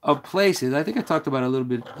places. I think I talked about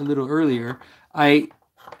it a little earlier. I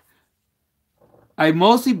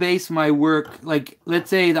mostly base my work, like, let's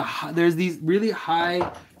say there's these really high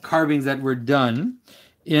carvings that were done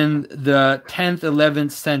in the 10th,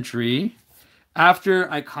 11th century after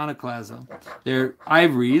iconoclasm. They're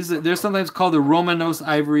ivories. They're sometimes called the Romanos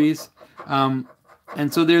ivories.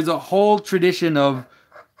 And so there's a whole tradition of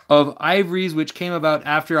ivories which came about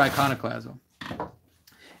after iconoclasm.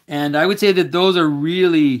 And I would say that those are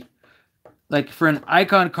really, like, for an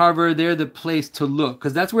icon carver, they're the place to look,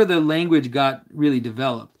 because that's where the language got really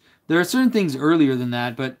developed. There are certain things earlier than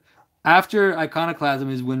that, but after iconoclasm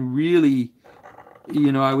is when really,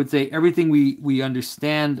 I would say everything we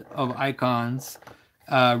understand of icons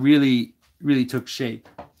really took shape.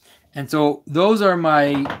 And so those are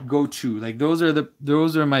my go-to. Like, those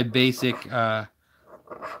are my basic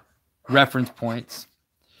reference points.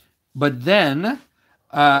 But then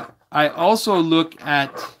I also look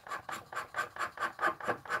at,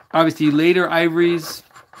 obviously, later ivories,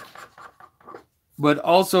 but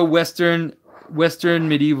also Western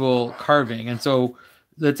medieval carving. And so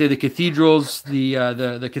let's say the cathedrals,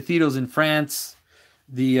 the cathedrals in France,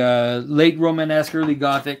 the late Romanesque, early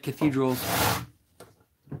Gothic cathedrals,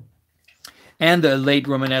 and the late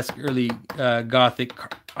Romanesque, early Gothic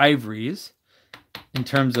ivories, in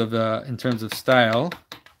terms of style.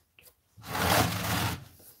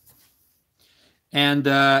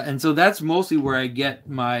 And so that's mostly where I get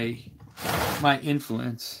my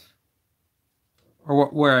influence, or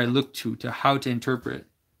where I look to how to interpret.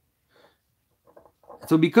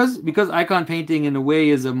 So because icon painting in a way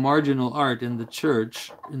is a marginal art in the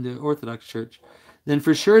church, in the Orthodox Church, then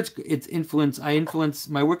for sure it's influenced.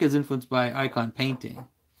 My work is influenced by icon painting.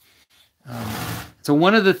 So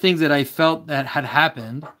one of the things that I felt that had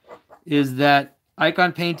happened is that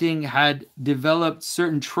icon painting had developed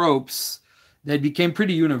certain tropes that became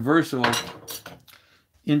pretty universal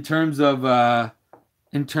in terms of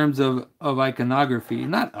iconography.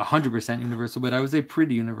 Not 100% universal, but I would say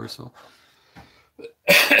pretty universal.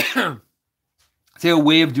 Say a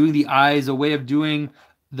way of doing the eyes, a way of doing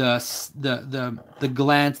the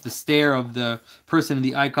glance, the stare of the person in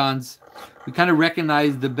the icons. We kind of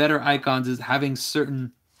recognize the better icons as having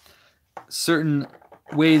certain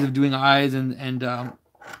ways of doing eyes and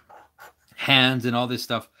hands and all this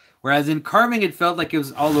stuff. Whereas in carving, it felt like it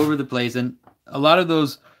was all over the place, and a lot of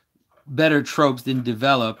those better tropes didn't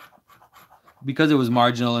develop because it was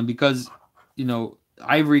marginal, and because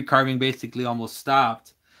ivory carving basically almost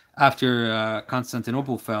stopped after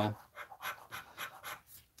Constantinople fell.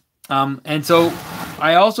 And so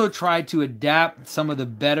I also tried to adapt some of the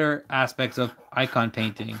better aspects of icon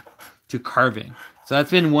painting to carving. So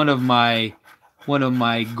that's been one of my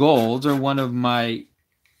goals, or one of my,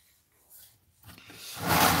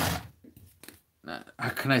 how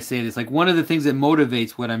can I say this? Like, one of the things that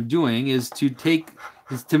motivates what I'm doing is to take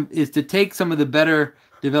some of the better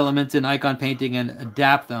developments in icon painting and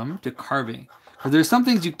adapt them to carving. Because there's some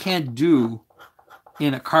things you can't do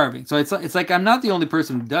in a carving. So it's like I'm not the only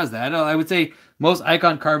person who does that. I would say most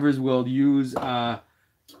icon carvers will use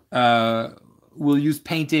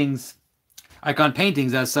paintings, icon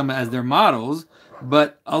paintings as their models,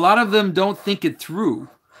 but a lot of them don't think it through.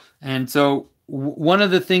 And so one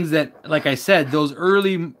of the things that, like I said, those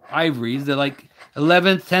early ivories, the like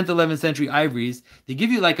 10th, 11th century ivories, they give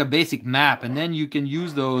you like a basic map, and then you can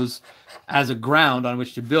use those as a ground on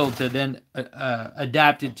which to build, to then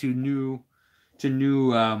adapt it to new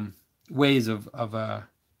ways of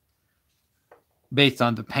based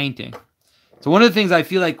on the painting. So one of the things I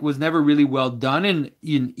feel like was never really well done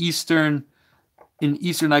in Eastern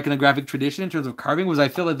iconographic tradition in terms of carving was, I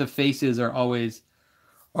feel like the faces are always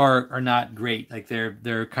are not great. Like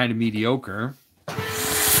they're kind of mediocre.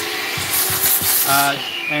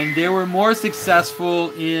 And they were more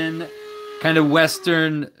successful in kind of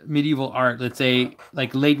Western medieval art, let's say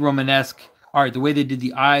like late Romanesque art, the way they did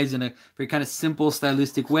the eyes in a very kind of simple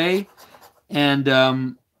stylistic way. And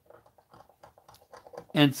so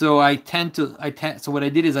so what I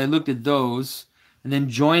did is I looked at those and then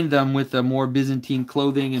joined them with a more Byzantine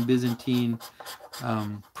clothing and Byzantine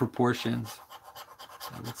proportions,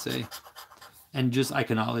 I would say, and just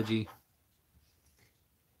iconology.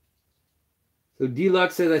 So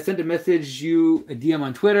Deluxe says, I sent a DM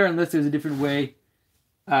on Twitter, unless there's a different way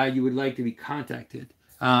you would like to be contacted.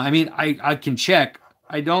 I mean, I can check.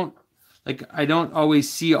 I don't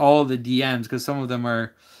always see all the DMs, because some of them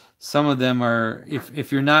are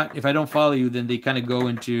if I don't follow you, then they kind of go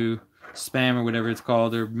into spam or whatever it's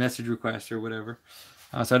called, or message requests or whatever.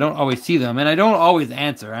 So I don't always see them, and I don't always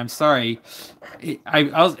answer. I'm sorry. I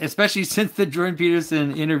was, especially since the Jordan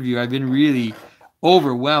Peterson interview, I've been really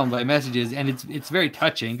overwhelmed by messages, and it's very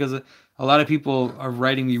touching, because a lot of people are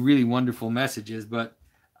writing me really wonderful messages, but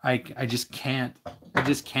I just can't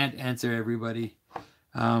answer everybody.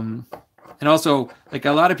 And also, like,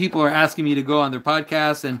 a lot of people are asking me to go on their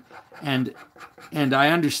podcast, and I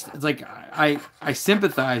understand. It's like I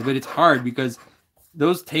sympathize, but it's hard because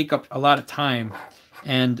those take up a lot of time,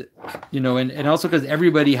 And and also because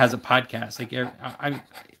everybody has a podcast. Like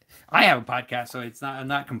I have a podcast, so I'm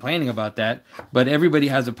not complaining about that. But everybody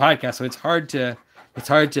has a podcast, so it's hard to it's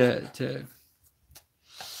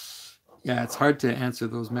hard to answer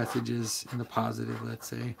those messages in the positive, let's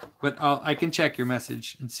say. But I can check your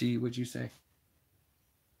message and see what you say.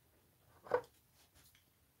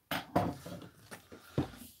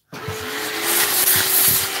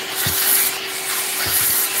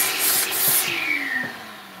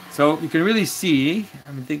 So you can really see,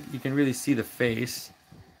 I think you can really see the face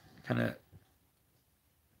kind of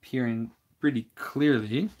appearing pretty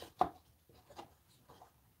clearly.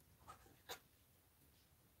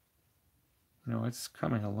 It's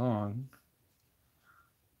coming along.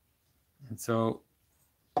 And so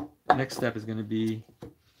next step is going to be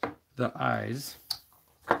the eyes.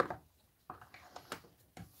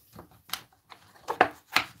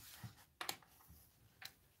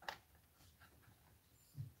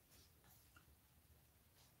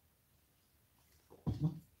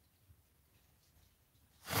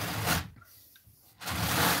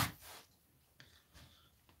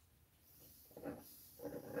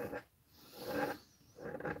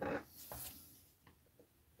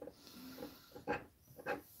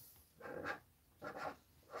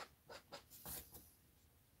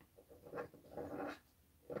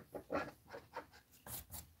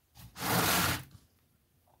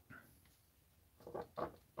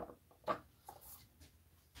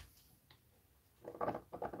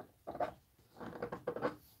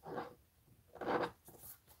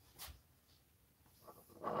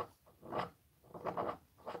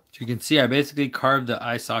 You can see I basically carved the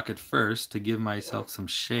eye socket first to give myself some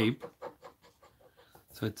shape.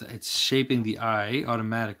 So it's shaping the eye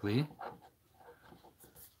automatically.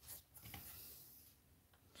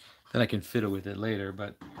 Then I can fiddle with it later,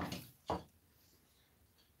 but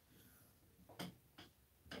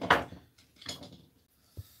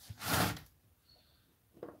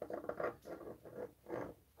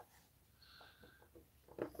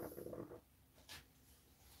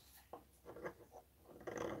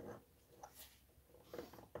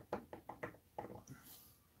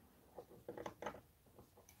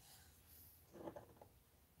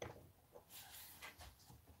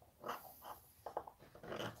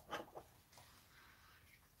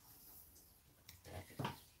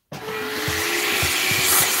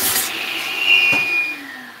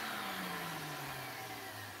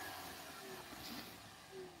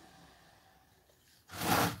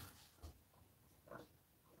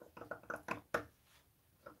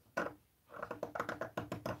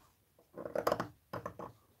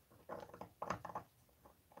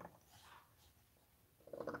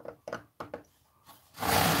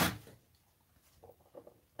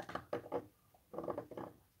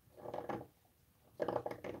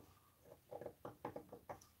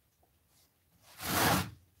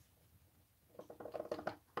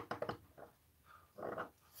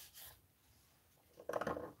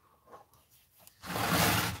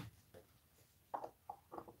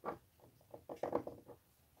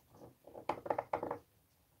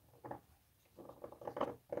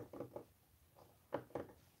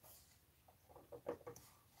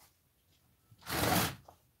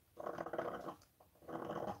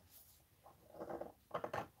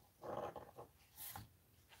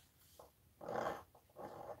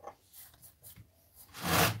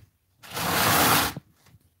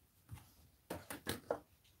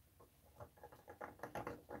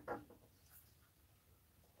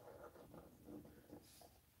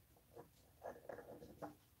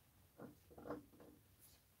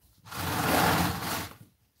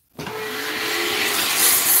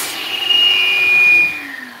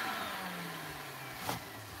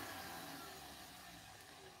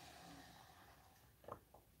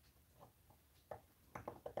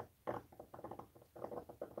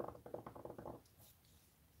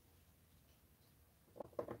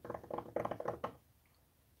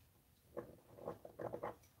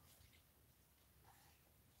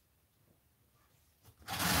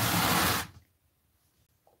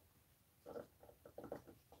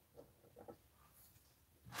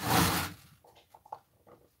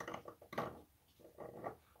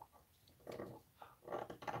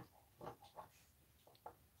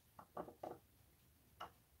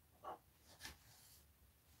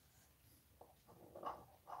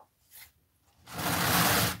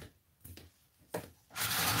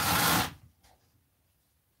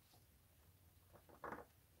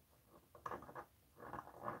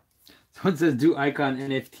someone says do icon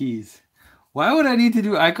NFTs. Why would I need to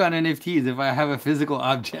do icon NFTs if I have a physical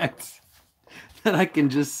object that I can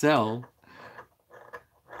just sell?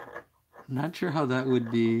 I'm not sure how that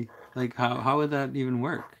would be Like how would that even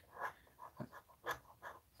work?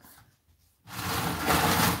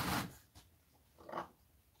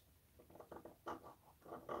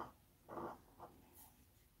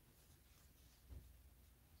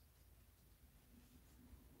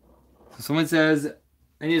 So someone says,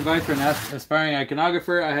 any advice for an aspiring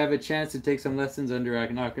iconographer? I have a chance to take some lessons under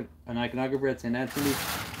an iconographer at St. Anthony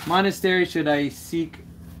Monastery. Should I seek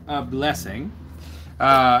a blessing?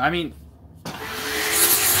 I mean,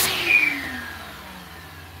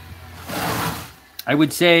 I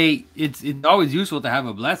would say it's always useful to have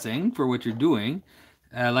a blessing for what you're doing.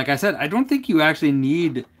 Like I said, I don't think you actually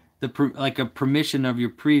need like a permission of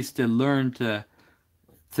your priest to learn to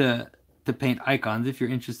to paint icons if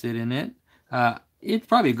you're interested in it. It's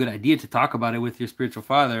probably a good idea to talk about it with your spiritual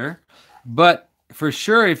father, but for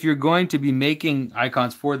sure, if you're going to be making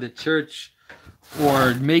icons for the church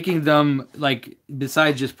or making them, like,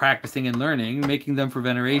 besides just practicing and learning, making them for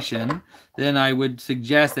veneration, then I would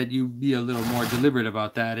suggest that you be a little more deliberate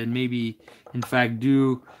about that and maybe, in fact,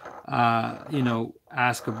 do,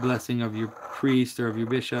 ask a blessing of your priest or of your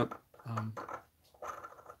bishop.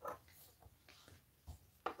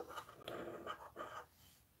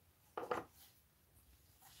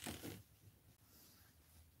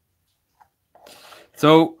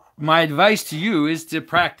 So my advice to you is to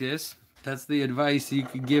practice. That's the advice you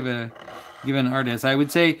could give an artist. I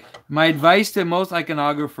would say my advice to most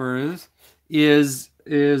iconographers is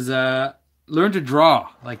learn to draw.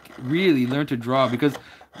 Like, really learn to draw, because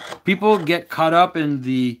people get caught up in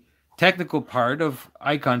the technical part of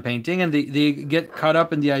icon painting, and they get caught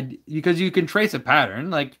up in the idea, because you can trace a pattern,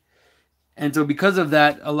 like, and so because of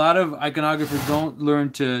that, a lot of iconographers don't learn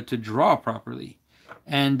to draw properly.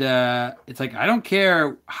 And it's like, I don't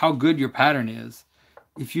care how good your pattern is.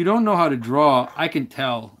 If you don't know how to draw, I can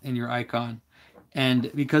tell in your icon.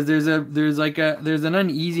 And because there's an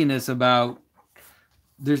uneasiness about,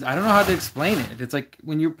 I don't know how to explain it. It's like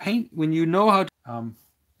when you know how to,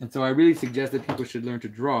 and so I really suggest that people should learn to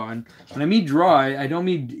draw. And when I mean draw, I don't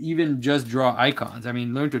mean even just draw icons. I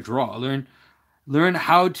mean, learn to draw, learn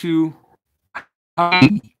how to,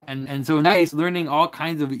 and so nice, learning all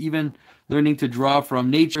kinds of, even learning to draw from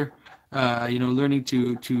nature, learning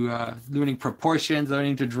learning proportions,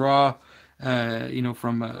 learning to draw,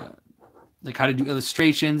 from like how to do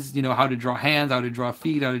illustrations, how to draw hands, how to draw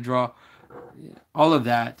feet, how to draw, all of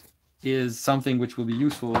that is something which will be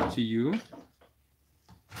useful to you.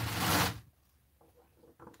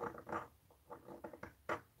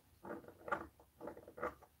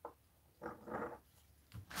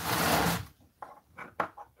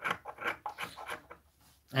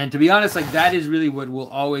 And to be honest, like, that is really what will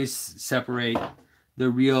always separate the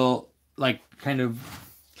real, like, kind of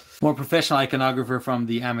more professional iconographer from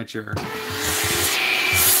the amateur,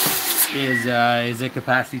 is a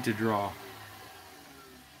capacity to draw.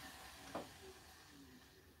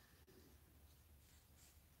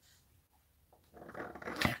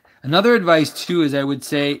 Another advice too is, I would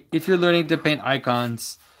say, if you're learning to paint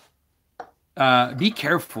icons, be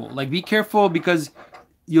careful. Like, be careful, because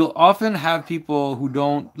you'll often have people who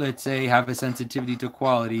don't, let's say, have a sensitivity to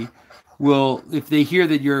quality, will, if they hear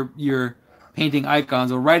that you're painting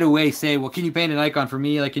icons, will right away say, well, can you paint an icon for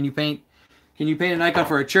me? Like, can you paint an icon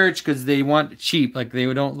for a church? Because they want cheap, like, they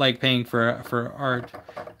don't like paying for art.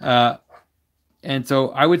 And so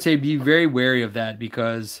I would say be very wary of that,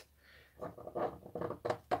 because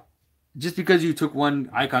just because you took one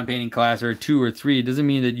icon painting class or two or three, it doesn't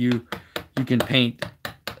mean that you can paint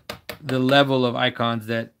the level of icons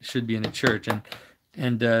that should be in a church. And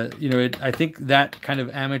I think that kind of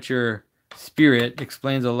amateur spirit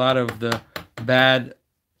explains a lot of the bad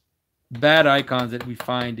icons that we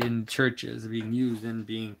find in churches being used and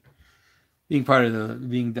being actually part of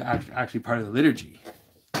the liturgy.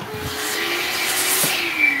 It's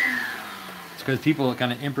because people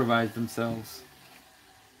kind of improvise themselves.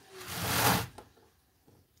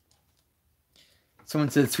 Someone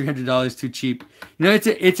says $300 too cheap.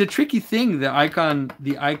 It's a tricky thing, the icon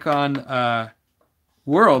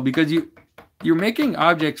world, because you're making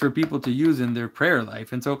objects for people to use in their prayer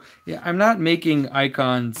life. And so, yeah, I'm not making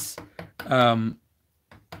icons. I'm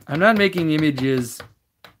not making images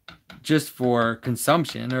just for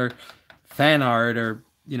consumption or fan art or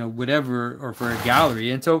whatever, or for a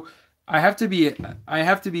gallery. And so I have to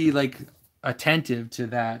be like attentive to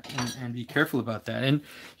that and be careful about that. And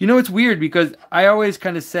it's weird, because I always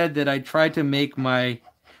kind of said that I try to make but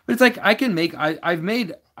it's like, I've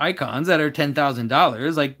made icons that are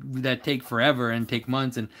 $10,000, like, that take forever and take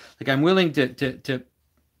months, and like, I'm willing to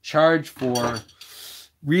charge for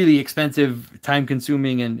really expensive, time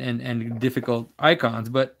consuming and difficult icons.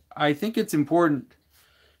 But I think it's important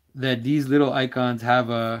that these little icons have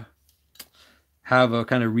a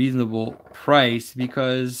kind of reasonable price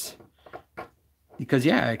because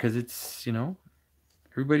yeah, because it's, you know,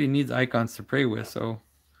 everybody needs icons to pray with. So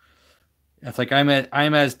it's like I'm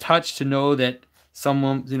as touched to know that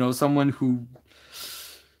someone, you know, someone who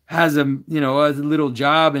has a, you know, has a little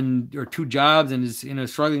job and or two jobs and is, you know,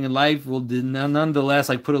 struggling in life will nonetheless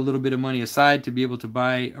like put a little bit of money aside to be able to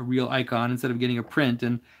buy a real icon instead of getting a print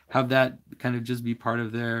and have that kind of just be part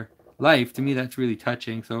of their life. To me, that's really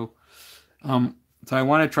touching. So so I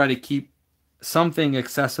want to try to keep something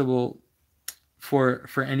accessible for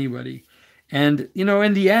anybody. And you know,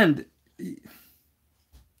 in the end,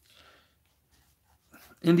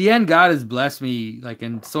 God has blessed me like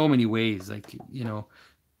in so many ways, like, you know,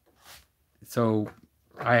 so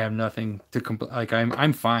I have nothing to complain. Like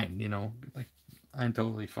I'm fine, you know, like I'm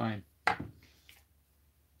totally fine.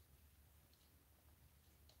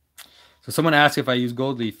 So someone asked if I use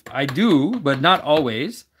gold leaf. I do, but not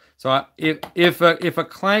always. So if a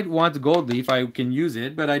client wants gold leaf, I can use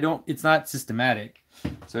it, but I don't. It's not systematic.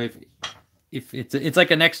 So if it's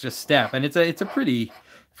like an extra step, and it's a pretty,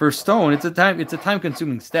 for stone. It's a time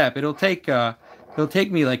consuming step. It'll take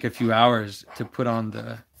me like a few hours to put on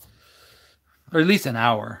the, or at least an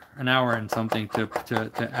hour and something to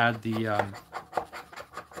add the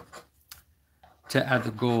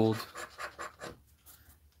gold.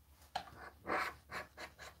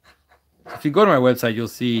 If you go to my website,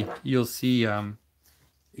 you'll see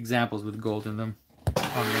examples with gold in them.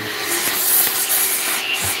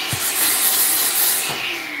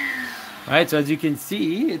 All right, so as you can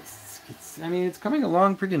see, I mean, it's coming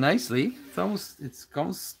along pretty nicely. It's almost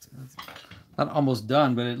not almost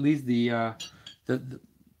done, but at least the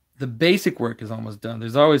basic work is almost done.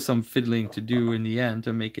 There's always some fiddling to do in the end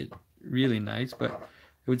to make it really nice, but I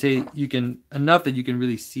would say you can enough that you can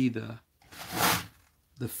really see the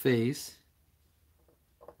face.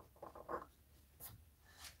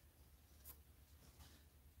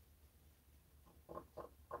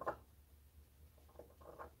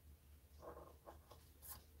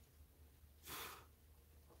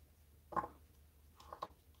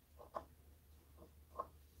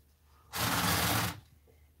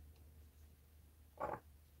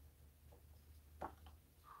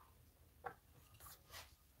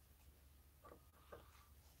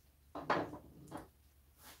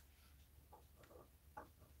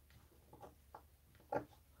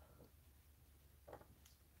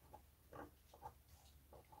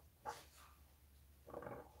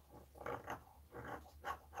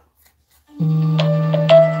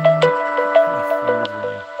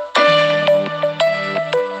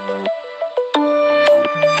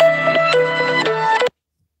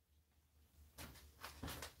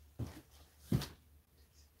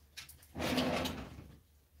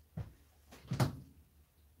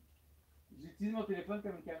 J'utilise mon téléphone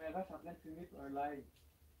comme une caméra, je suis en train de filmer un live.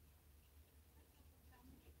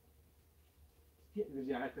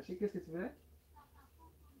 J'ai raccroché, qu'est-ce que tu voulais?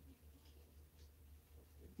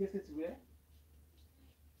 Qu'est-ce que tu voulais?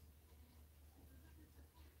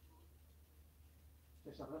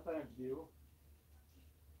 Je suis en train de faire une vidéo.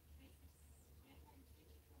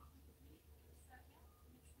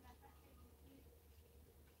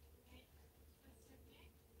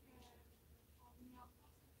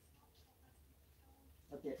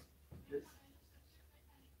 Ok.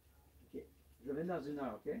 Ok. Je reviens dans une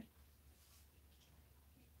heure, ok?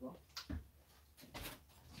 Bon.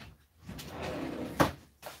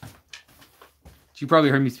 You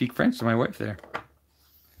probably heard me speak French to my wife there.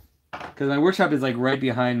 Because my workshop is like right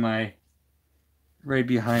behind my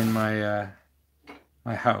my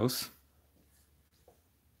house.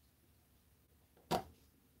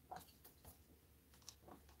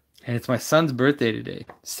 And it's my son's birthday today.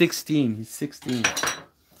 16. He's 16.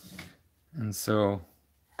 And so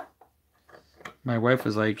my wife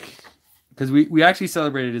was like, because we actually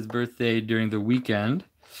celebrated his birthday during the weekend,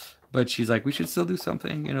 but she's like, we should still do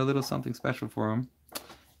something, you know, a little something special for him.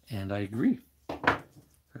 And I agree. I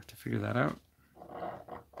have to figure that out.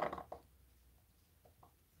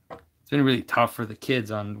 It's been really tough for the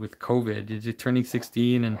kids with COVID. You're turning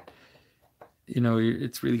 16 and, you know,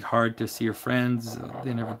 it's really hard to see your friends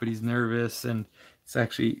and everybody's nervous. And it's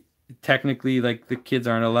actually technically like the kids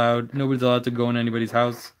aren't allowed. Nobody's allowed to go in anybody's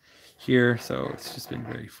house here. So it's just been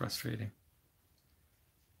very frustrating.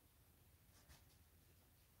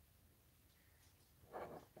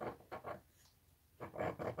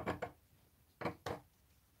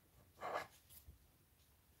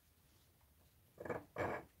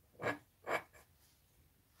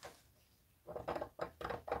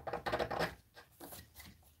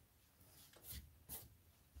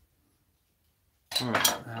 All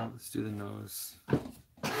right, now let's do the nose.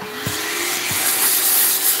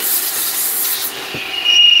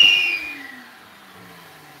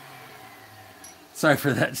 Sorry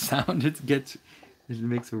for that sound. It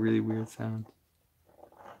makes a really weird sound.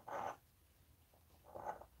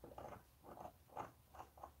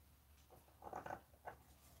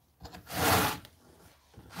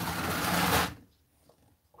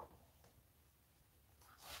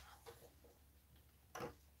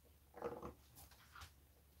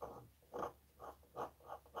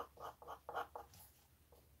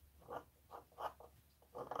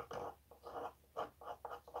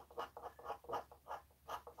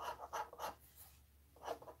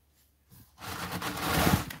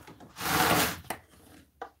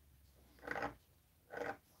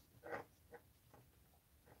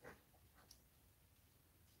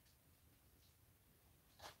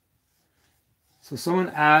 So someone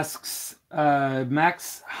asks,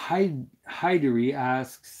 Max Heidery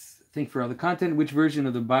asks, thank you for all the content. Which version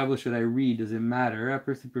of the Bible should I read? Does it matter? I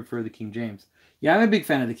personally prefer the King James. Yeah, I'm a big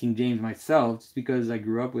fan of the King James myself, just because I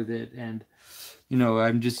grew up with it, and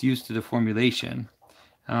I'm just used to the formulation.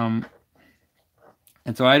 And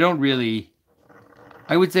so I don't really.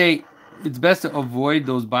 I would say it's best to avoid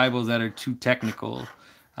those Bibles that are too technical,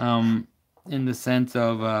 in the sense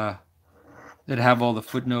of. That have all the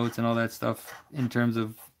footnotes and all that stuff in terms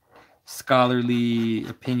of scholarly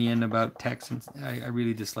opinion about text. And I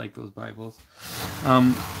really dislike those Bibles.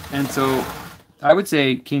 And so I would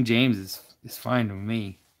say King James is fine with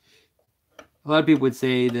me. A lot of people would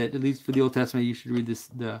say that, at least for the Old Testament, you should read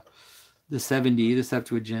the 70, the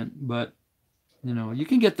Septuagint. But, you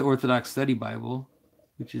can get the Orthodox Study Bible,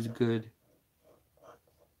 which is good.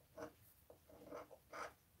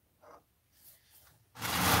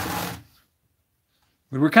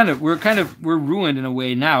 But we're ruined in a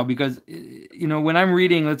way now, because when I'm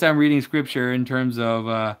reading, let's say I'm reading scripture in terms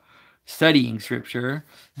of studying scripture,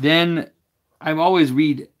 then I always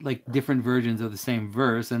read like different versions of the same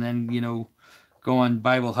verse, and then go on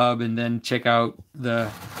Bible Hub and then check out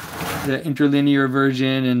the interlinear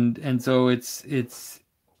version, and so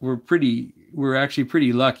we're actually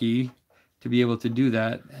pretty lucky to be able to do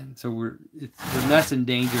that, and so we're less in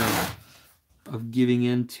danger of giving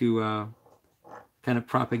into kind of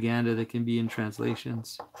propaganda that can be in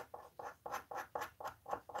translations.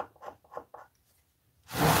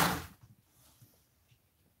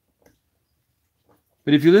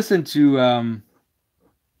 But if you listen to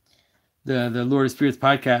the Lord of Spirits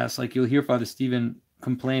podcast, like, you'll hear Father Stephen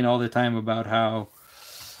complain all the time about how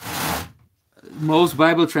most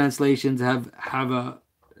Bible translations have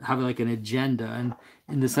like an agenda, and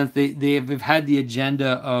in the sense they've had the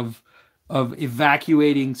agenda of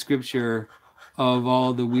evacuating scripture of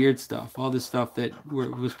all the weird stuff, all the stuff that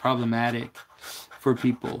was problematic for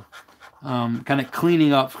people, kind of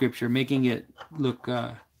cleaning up scripture, making it look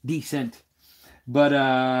decent. But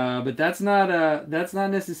that's not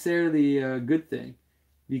necessarily a good thing,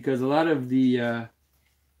 because a lot of the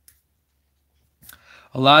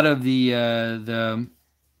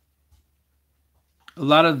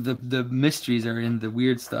mysteries are in the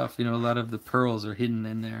weird stuff. A lot of the pearls are hidden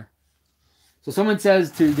in there. So someone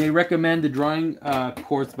says they recommend the drawing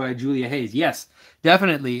course by Julia Hayes. Yes,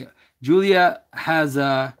 definitely. Julia has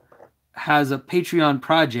a Patreon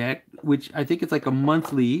project, which I think it's like a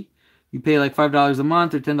monthly. You pay like $5 a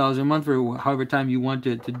month or $10 a month for however time you want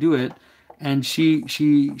to do it, and she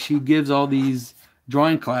gives all these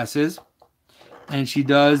drawing classes, and she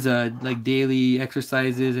does like daily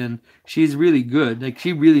exercises, and she's really good. Like,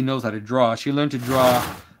 she really knows how to draw. She learned to draw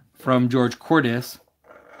from George Cordis,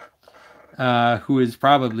 who is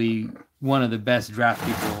probably one of the best draft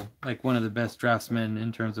people, like one of the best draftsmen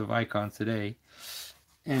in terms of icons today.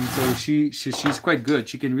 And so she's quite good.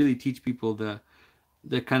 She can really teach people the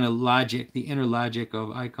kind of logic, the inner logic of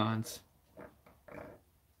icons.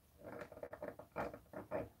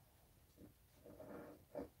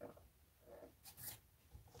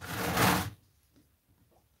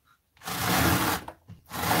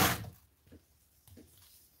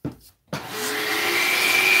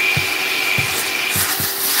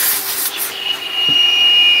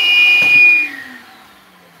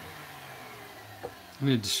 I'm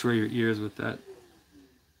going to destroy your ears with that.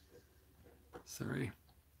 Sorry.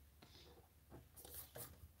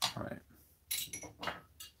 All right.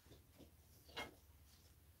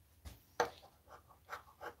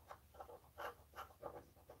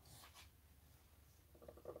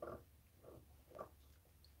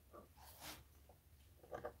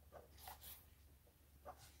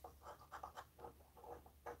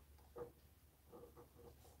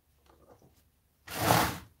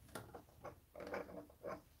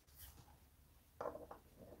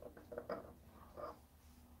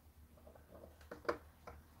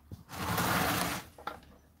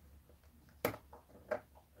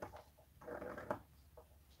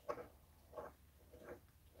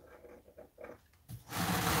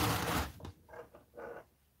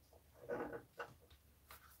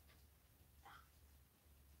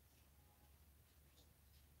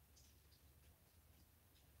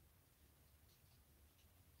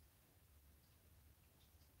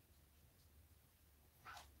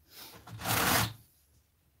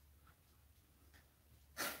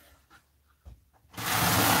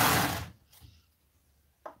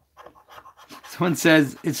 Someone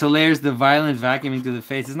says it's hilarious the violent vacuuming to the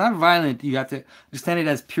face. It's not violent. You have to understand it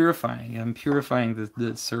as purifying. I'm purifying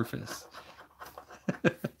the surface.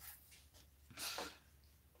 All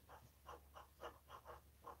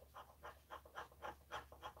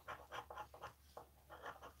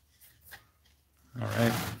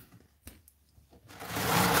right.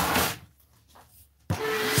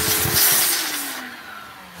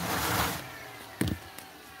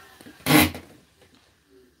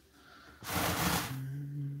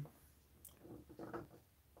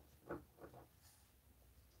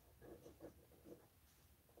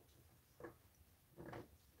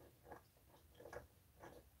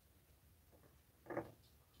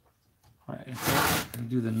 All right, so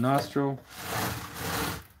do the nostril.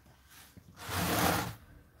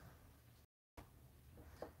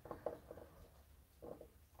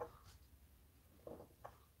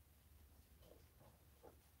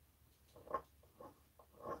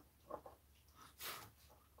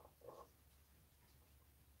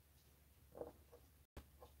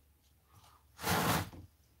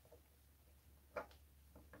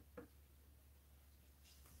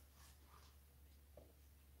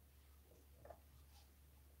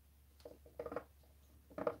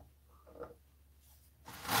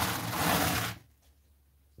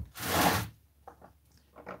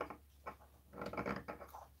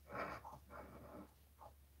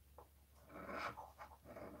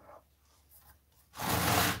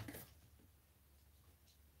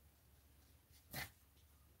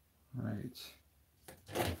 Right.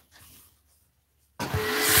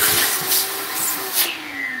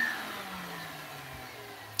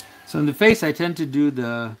 So in the face, I tend to do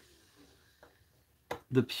the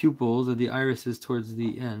pupils or the irises towards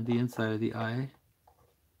the end, the inside of the eye.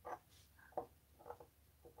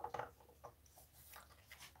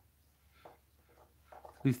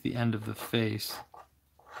 At least the end of the face.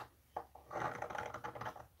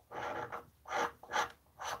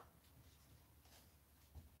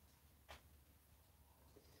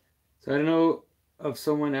 So I don't know if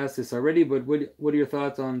someone asked this already, but what are your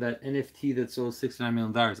thoughts on that NFT that sold $69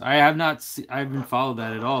 million? I have not. I haven't followed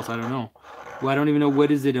that at all, so I don't know. Well, I don't even know what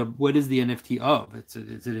is it. What is the NFT of? Is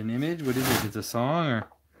it an image? What is it? It's a song, or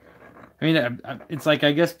I mean, it's like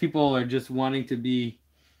I guess people are just wanting to be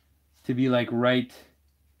like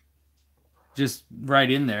just right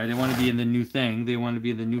in there. They want to be in the new thing. They want to be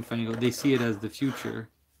in the new thing. They see it as the future.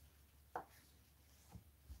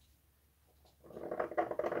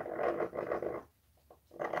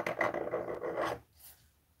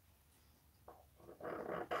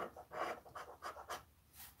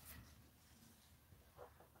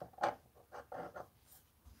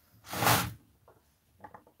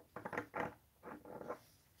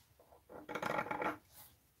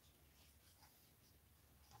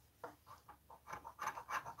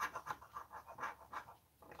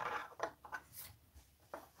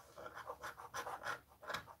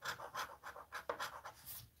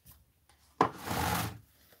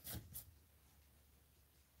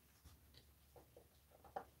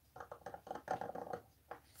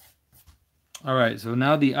 All right, so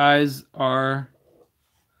now the eyes are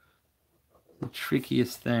the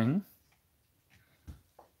trickiest thing.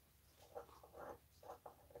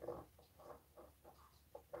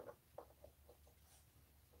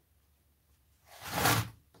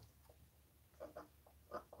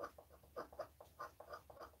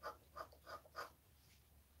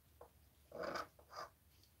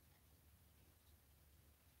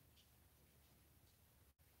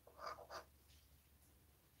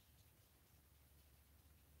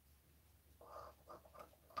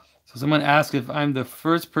 So someone asked if I'm the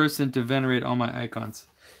first person to venerate all my icons.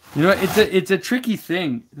 You know, it's a tricky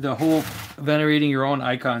thing, the whole venerating your own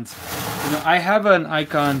icons. You know, I have an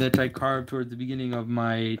icon that I carved towards the beginning of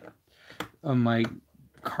my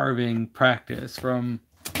carving practice from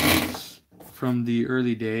the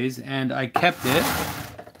early days, and I kept it.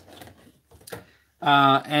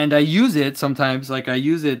 And I use it sometimes, like I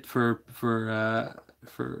use it for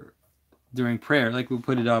during prayer, like we'll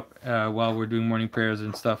put it up while we're doing morning prayers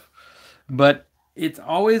and stuff. But it's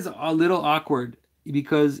always a little awkward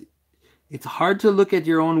because it's hard to look at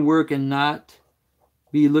your own work and not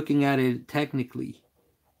be looking at it technically.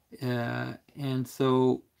 And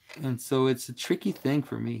so it's a tricky thing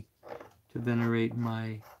for me to venerate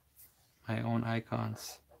my own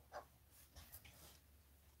icons.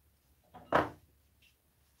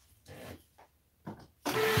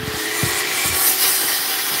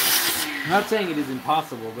 I'm not saying it is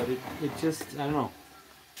impossible, but it just, I don't know.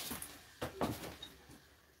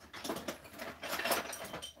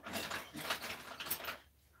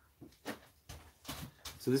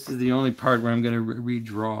 So this is the only part where I'm going to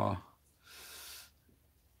redraw.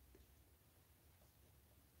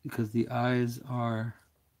 because the eyes are...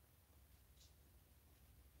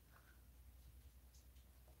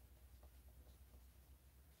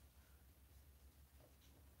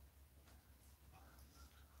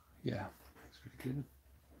 Yeah, that's pretty good.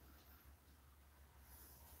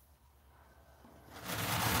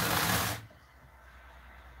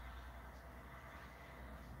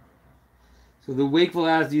 So the Wakeful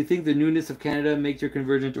asks, do you think the newness of Canada makes your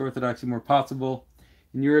conversion to Orthodoxy more possible?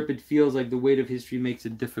 In Europe, it feels like the weight of history makes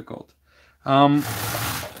it difficult.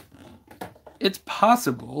 It's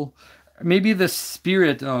possible. Maybe the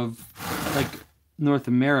spirit of like North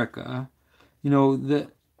America, you know,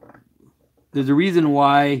 there's a reason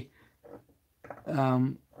why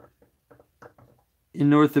in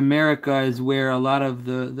North America is where a lot of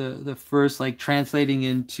the first like translating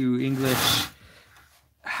into English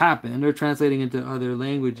happened, or translating into other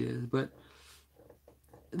languages. But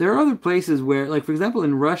there are other places where, like for example,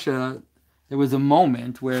 in Russia, there was a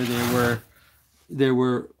moment where there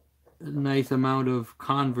were a nice amount of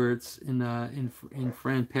converts in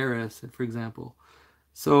France, Paris, for example.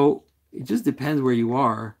 So it just depends where you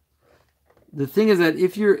are. The thing is that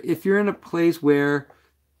if you're in a place where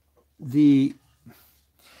the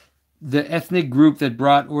ethnic group that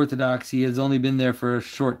brought Orthodoxy has only been there for a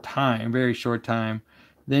short time, very short time,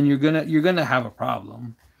 then you're gonna have a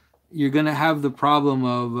problem. You're gonna have the problem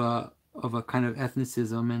of a kind of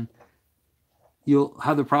ethnicism, and you'll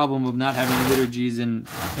have the problem of not having liturgies in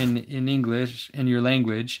English, in your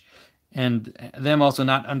language, and them also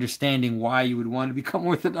not understanding why you would want to become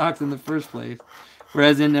Orthodox in the first place.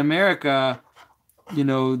 Whereas in America, you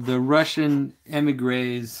know, the Russian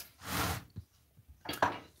emigres,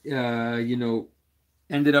 you know,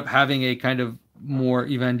 ended up having a kind of more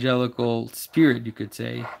evangelical spirit, you could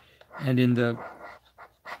say, and in the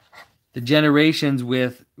generations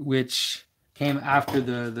with which came after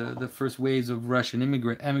the first waves of Russian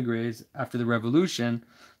emigres after the revolution,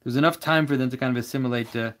 there was enough time for them to kind of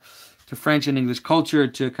assimilate to French and English culture,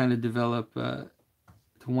 to kind of develop, to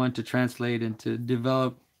want to translate and to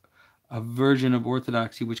develop a version of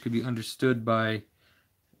Orthodoxy which could be understood by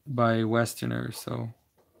Westerners. So,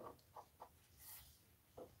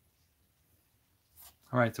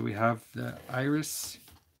 all right, so we have the iris.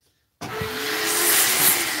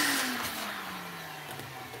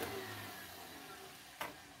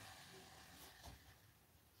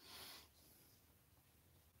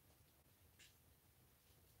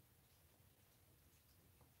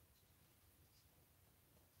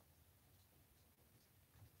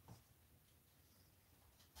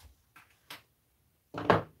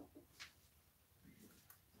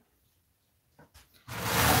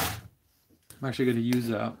 I'm actually going to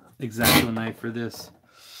use a X-Acto knife for this.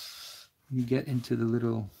 You get into the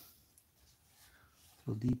little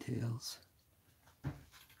details.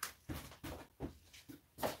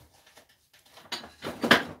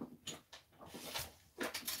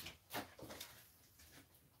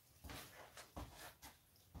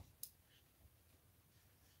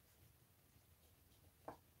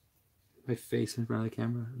 My face in front of the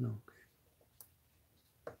camera? No. Okay.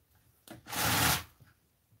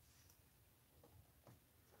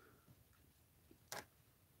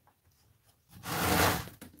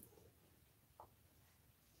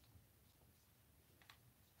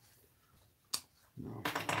 No,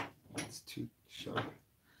 it's too sharp.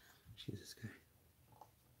 Jesus, guy.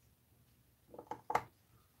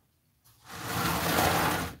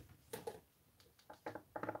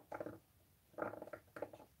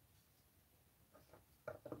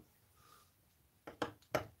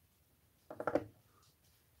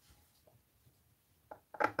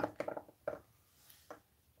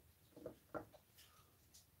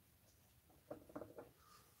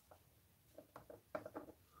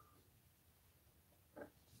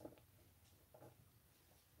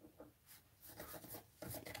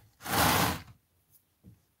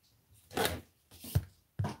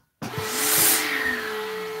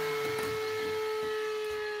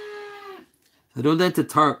 I don't like to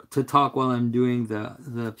talk while I'm doing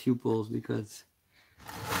the pupils, because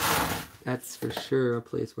that's for sure a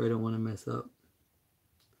place where I don't want to mess up.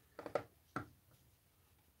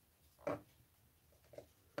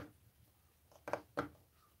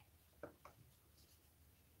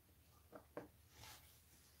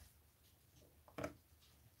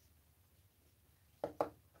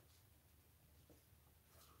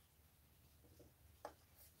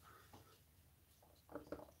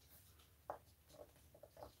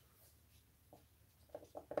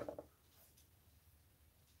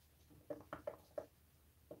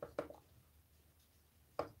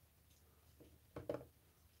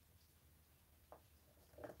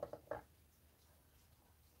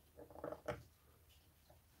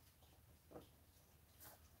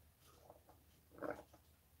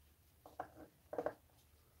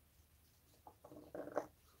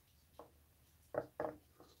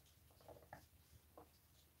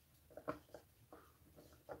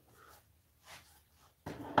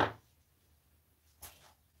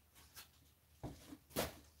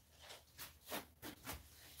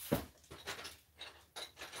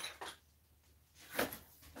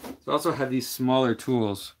 So I also have these smaller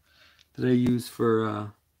tools that I use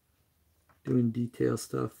for doing detail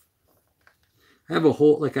stuff. I have a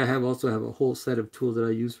whole, like I have also have a whole set of tools that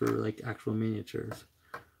I use for like actual miniatures.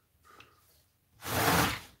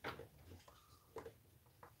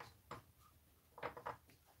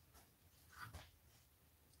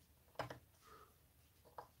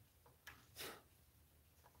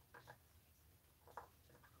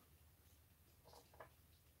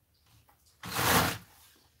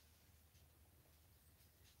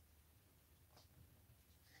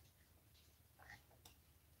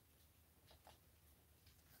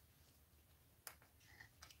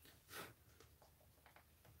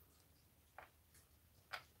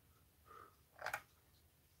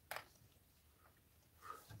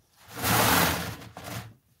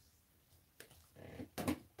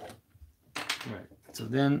 Right. So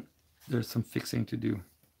then there's some fixing to do.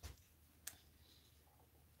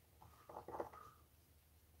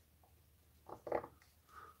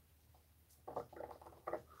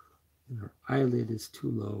 Her eyelid is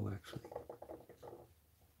too low, actually.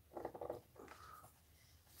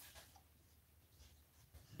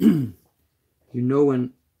 You know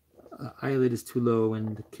when eyelid is too low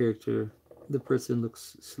when the person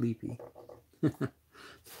looks sleepy. So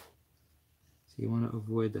you want to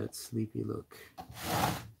avoid that sleepy look.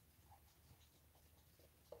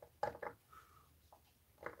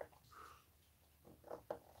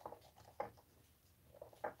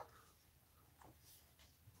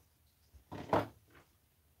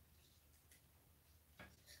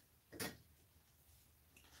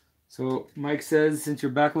 So Mike says, since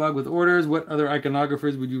you're backlogged with orders, what other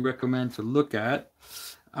iconographers would you recommend to look at?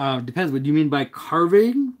 Depends. What do you mean by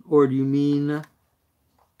carving, or do you mean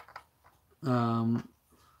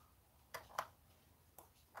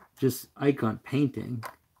just icon painting?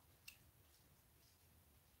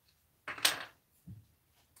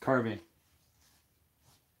 Carving.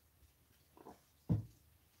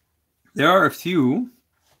 There are a few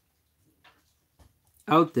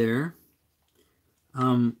out there.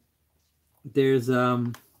 There's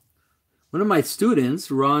one of my students,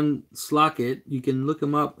 Ron Slockett. You can look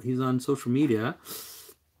him up. He's on social media.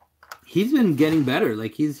 He's been getting better.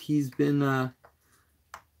 Like he's been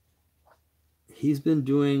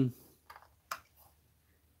doing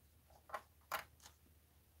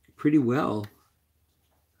pretty well.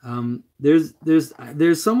 There's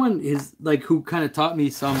someone who kind of taught me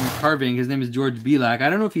some carving. His name is George Belak. I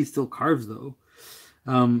don't know if he still carves though.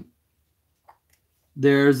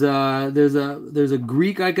 There's a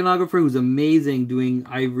Greek iconographer who's amazing doing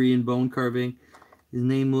ivory and bone carving. His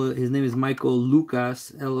name is Michael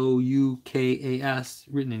Loukas, Loukas,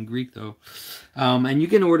 written in Greek though. And you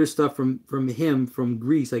can order stuff from him from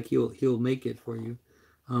Greece. Like he'll make it for you.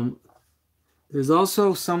 There's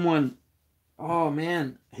also someone. Oh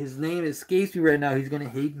man, his name escapes me right now. He's gonna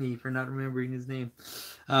hate me for not remembering his name.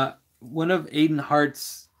 One of Aiden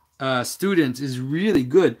Hart's students is really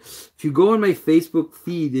good. If you go on my Facebook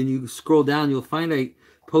feed and you scroll down, you'll find I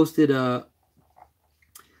posted an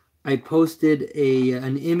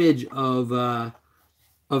image of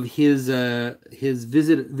his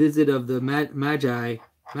visit of the Magi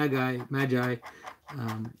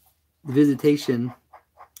visitation,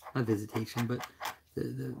 not visitation, but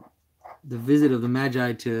the visit of the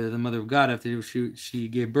Magi to the Mother of God after she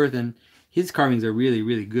gave birth, and his carvings are really,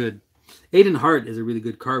 really good. Aiden Hart is a really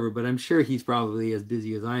good carver, but I'm sure he's probably as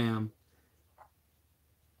busy as I am.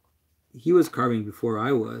 He was carving before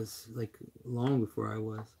I was, like long before I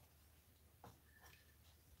was.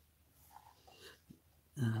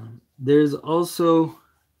 There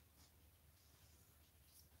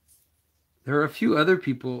are a few other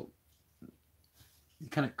people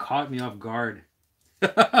kind of caught me off guard.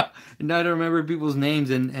 And I don't remember people's names,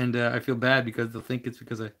 and I feel bad because they'll think it's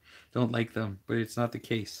because I don't like them, but it's not the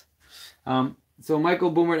case. So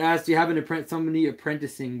Michael Boomer asked, do you have somebody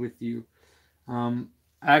apprenticing with you?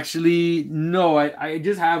 Actually, no, I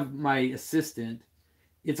just have my assistant.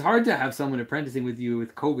 It's hard to have someone apprenticing with you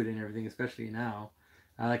with COVID and everything, especially now.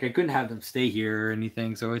 Like I couldn't have them stay here or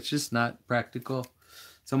anything, so it's just not practical.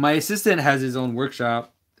 So my assistant has his own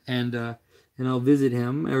workshop, and I'll visit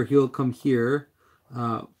him, or he'll come here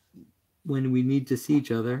when we need to see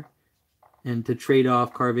each other and to trade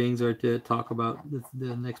off carvings or to talk about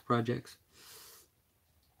the next projects.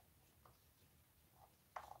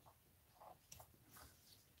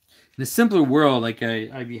 In a simpler world, like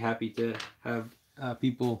I'd be happy to have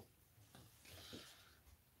people.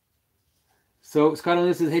 So Scott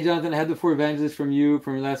O'Neill says, hey Jonathan, I had the 4 evangelists from you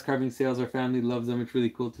from your last carving sales. Our family loves them. It's really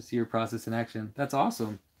cool to see your process in action. That's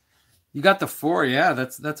awesome. You got the 4, yeah.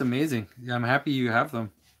 That's amazing. Yeah, I'm happy you have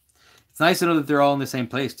them. It's nice to know that they're all in the same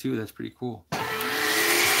place too. That's pretty cool.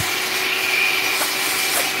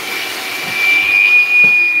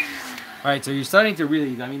 All right, so you're starting to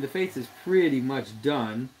really, I mean, the face is pretty much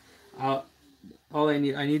done. All I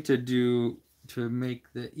need to do to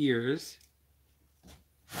make the ears.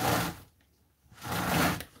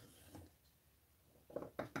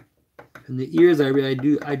 And the ears,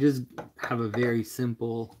 I just have a very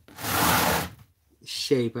simple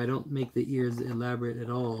shape. I don't make the ears elaborate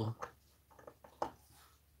at all.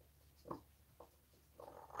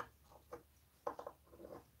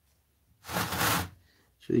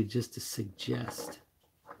 It's really just to suggest.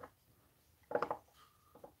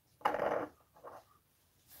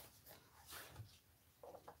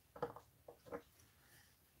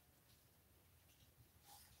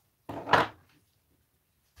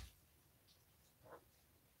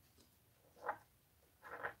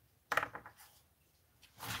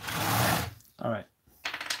 All right.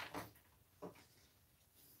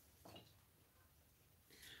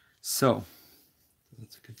 So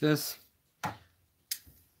let's look at this.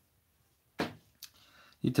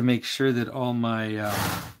 Need to make sure that all my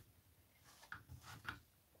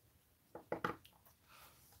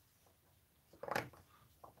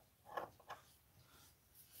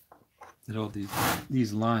that all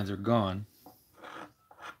these lines are gone.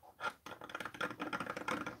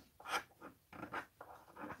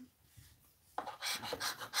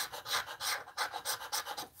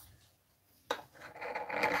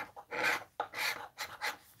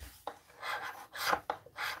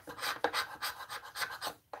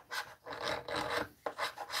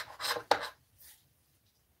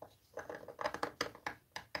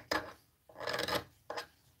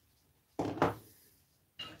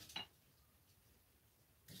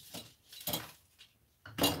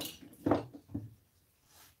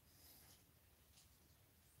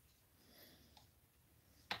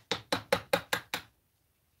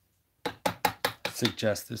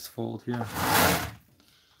 Suggest this fold here,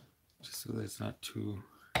 just so that it's not too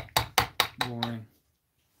boring.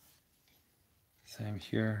 Same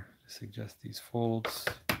here, suggest these folds.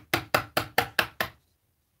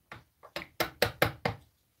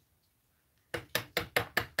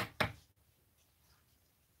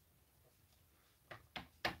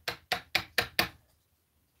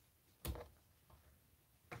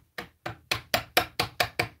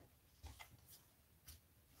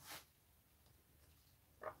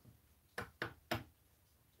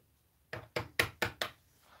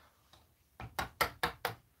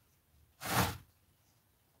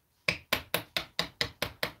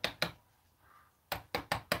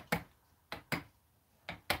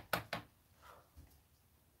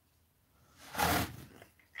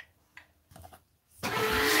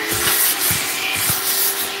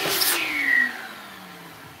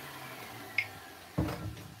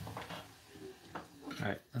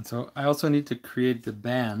 And so I also need to create the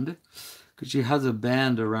band, because she has a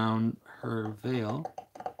band around her veil.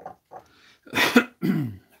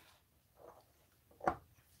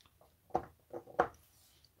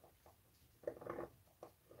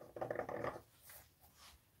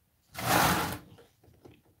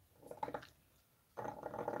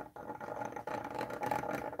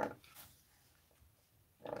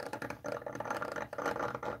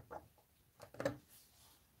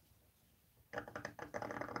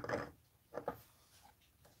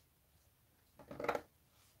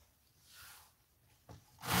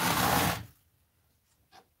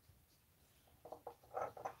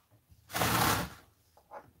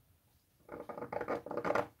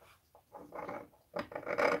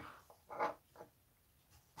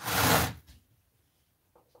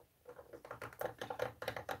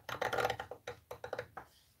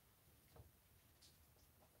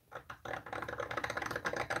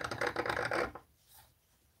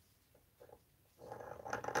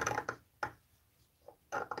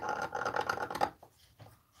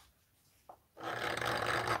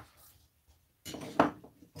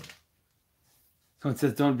 Someone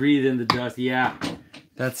says, don't breathe in the dust. Yeah,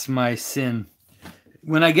 that's my sin.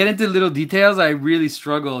 When I get into little details, I really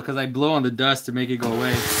struggle because I blow on the dust to make it go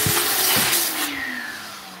away.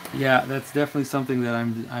 Yeah, that's definitely something that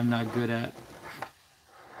I'm not good at.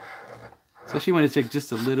 Especially when it's like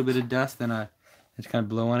just a little bit of dust, then I just kind of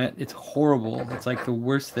blow on it. It's horrible. It's like the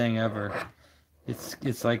worst thing ever.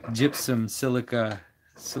 It's like gypsum, silica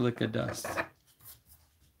dust.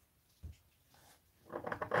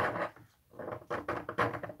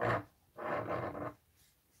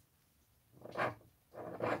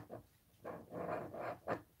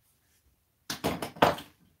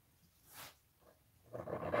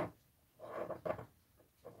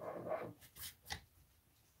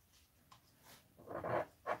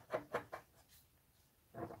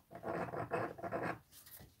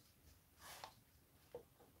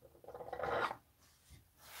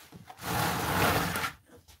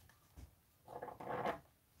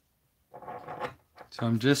 So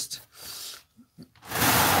I'm just,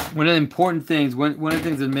 one of the important things, one of the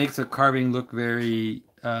things that makes a carving look very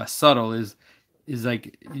subtle is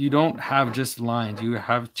like you don't have just lines, you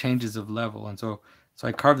have changes of level. And so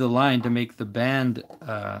I carved the line to make the band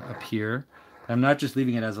appear. I'm not just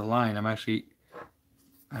leaving it as a line, I'm actually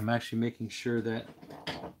making sure that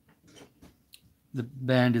the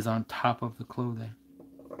band is on top of the clothing.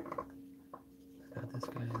 Got this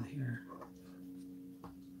guy in here.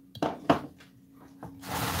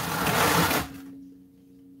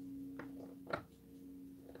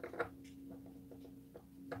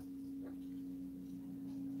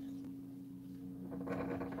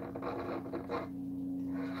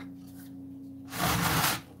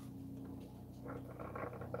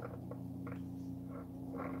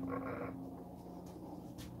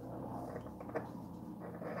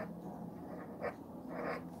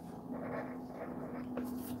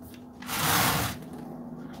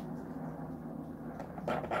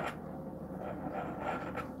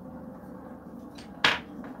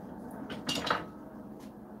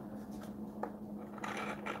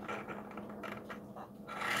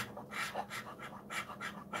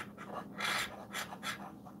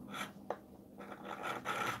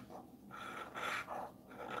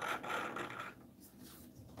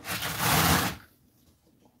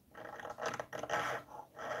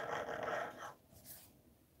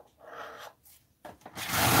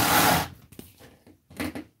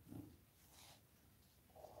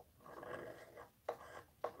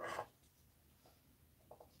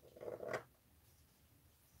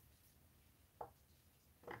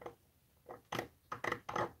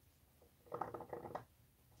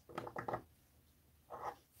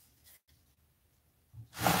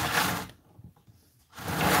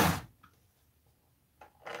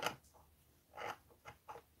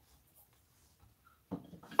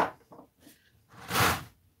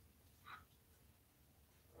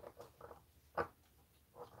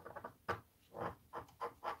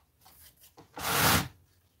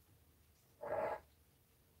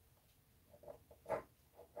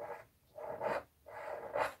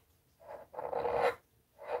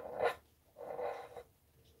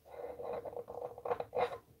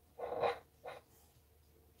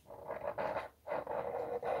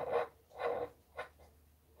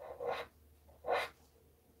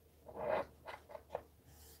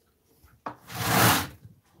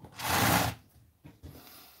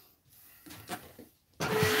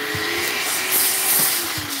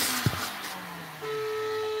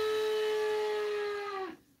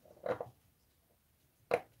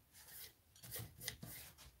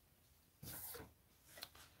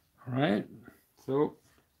 All right, so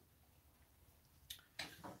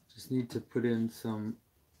just need to put in some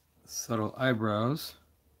subtle eyebrows.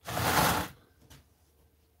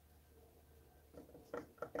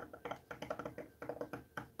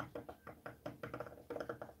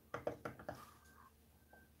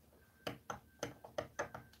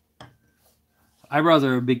 Eyebrows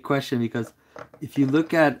are a big question because if you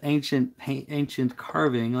look at ancient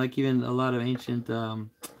carving, like even a lot of ancient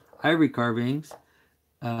ivory carvings,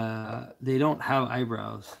 they don't have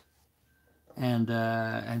eyebrows.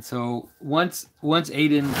 And so once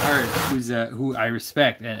Aiden Hart, who I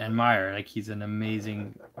respect and admire, like he's an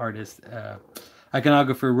amazing artist,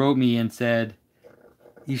 iconographer, wrote me and said,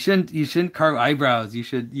 you shouldn't carve eyebrows. You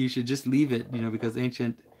should just leave it, because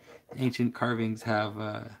ancient carvings have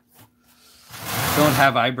don't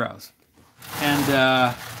have eyebrows.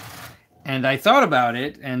 And I thought about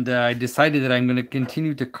it, and I decided that I'm going to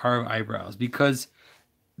continue to carve eyebrows, because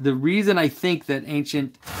the reason I think that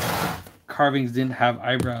ancient carvings didn't have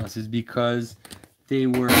eyebrows is because they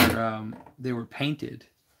were painted.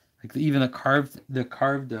 Like even the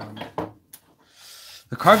carved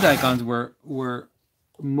icons were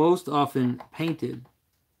most often painted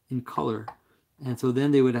in color, and so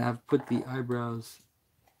then they would have put the eyebrows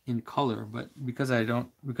in color. But because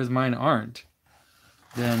mine aren't,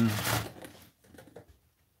 then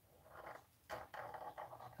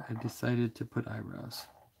I decided to put eyebrows.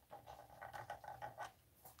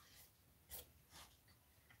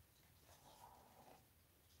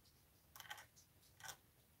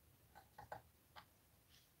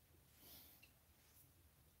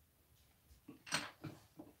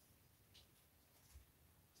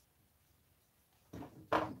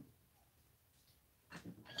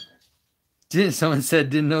 Someone said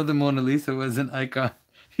didn't know the Mona Lisa was an icon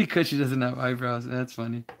because she doesn't have eyebrows. That's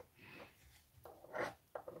funny.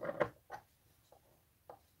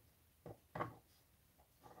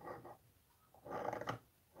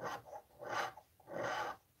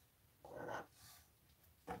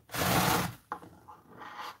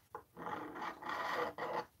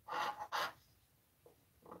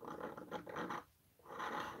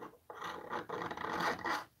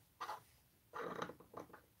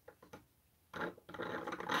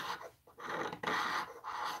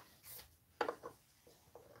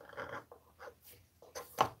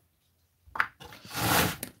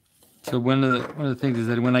 So one of the things is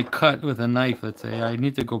that when I cut with a knife, let's say, I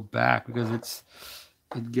need to go back because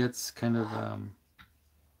it gets kind of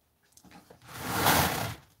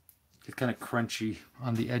it's kind of crunchy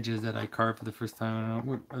on the edges that I carved for the first time. I don't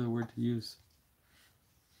know what other word to use.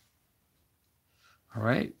 All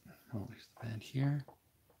right. Oh, there's the band here.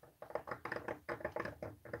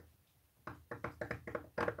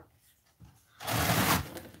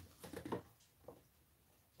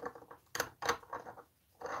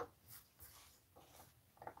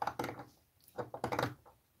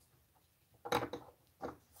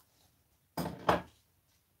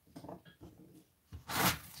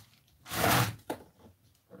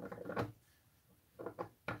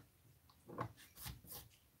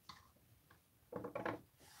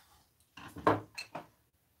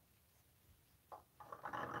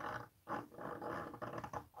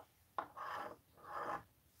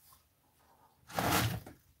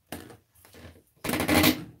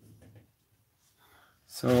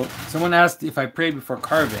 So someone asked if I pray before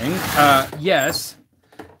carving. Yes,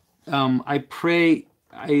 I pray.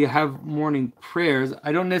 I have morning prayers.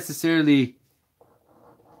 I don't necessarily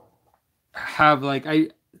have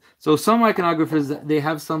so some iconographers, they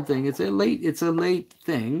have something. It's a late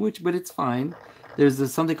thing, but it's fine.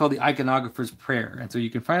 There's something called the iconographer's prayer, and so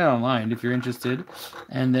you can find it online if you're interested.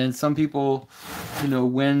 And then some people,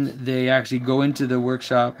 when they actually go into the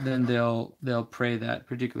workshop, then they'll pray that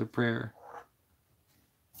particular prayer.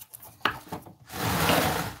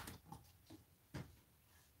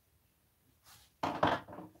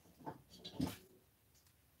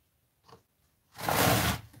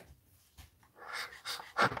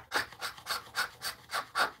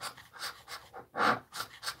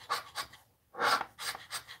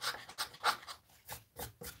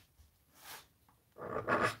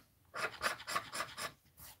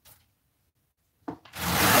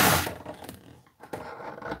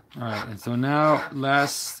 All right, and so now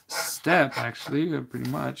last step, actually,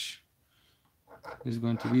 pretty much, is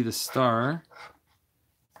going to be the star.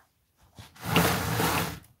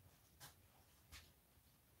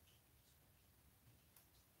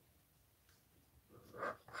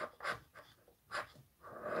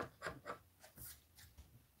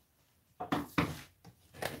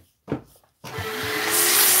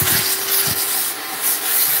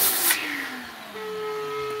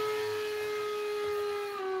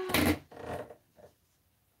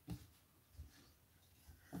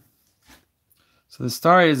 So the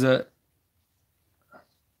star is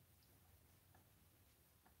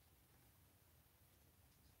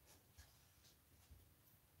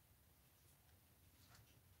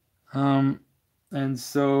and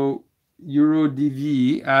so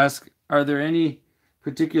EuroDV asks, are there any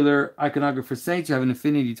particular iconographer saints you have an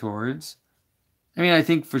affinity towards? I mean, I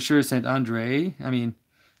think for sure Saint Andre. I mean,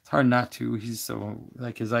 it's hard not to. He's so,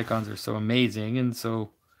 his icons are so amazing and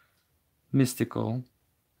so mystical.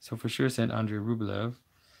 So for sure Saint Andre Rublev.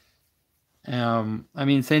 I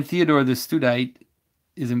mean, Saint Theodore the Studite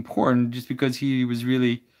is important just because he was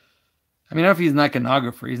really, I mean, I don't know if he's an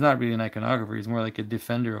iconographer. He's not really an iconographer. He's more like a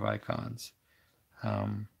defender of icons.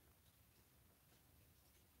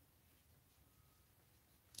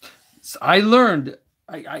 So I learned,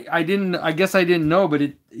 I guess I didn't know, but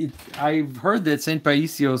I've heard that Saint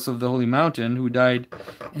Paisios of the Holy Mountain, who died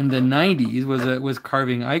in the 90s, was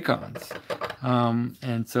carving icons.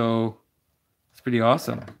 And so it's pretty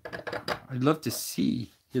awesome. I'd love to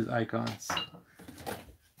see his icons.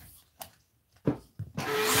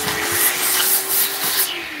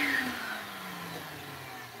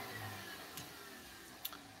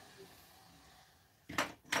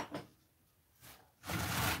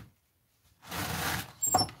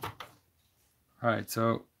 All right,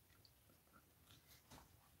 so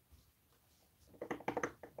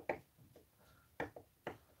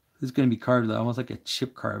this is going to be carved almost like a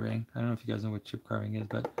chip carving. I don't know if you guys know what chip carving is,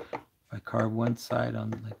 but if I carve one side on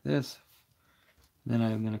like this, then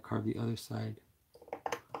I'm going to carve the other side.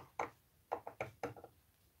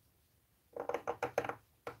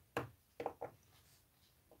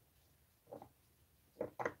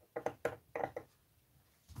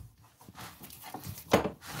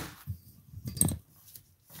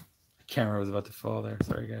 Camera was about to fall there.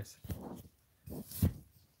 Sorry, guys.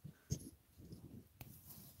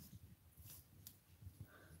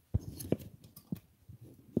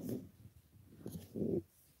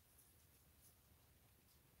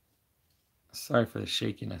 Sorry for the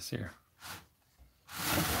shakiness here.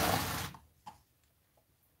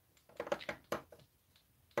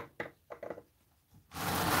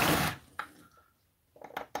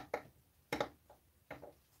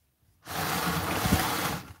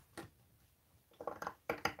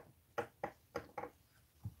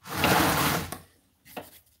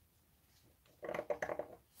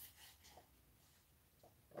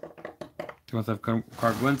 Once I've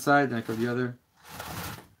carved one side, then I carve the other.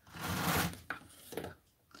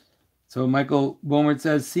 So Michael Beaumont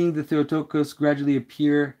says, seeing the Theotokos gradually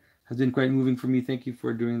appear has been quite moving for me. Thank you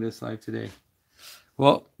for doing this live today.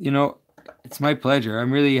 Well, you know, it's my pleasure.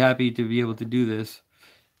 I'm really happy to be able to do this.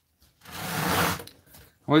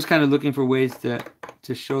 I'm always kind of looking for ways to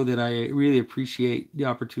show that I really appreciate the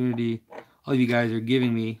opportunity all of you guys are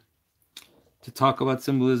giving me to talk about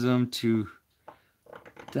symbolism, to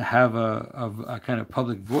have a kind of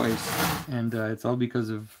public voice, and it's all because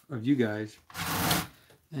of you guys,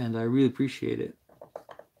 and I really appreciate it.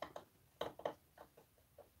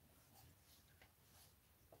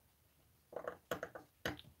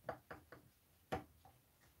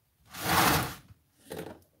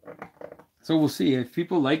 So we'll see if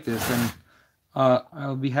people like this, and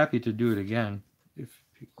I'll be happy to do it again if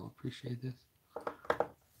people appreciate this.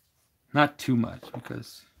 Not too much,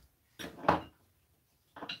 because I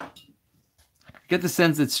get the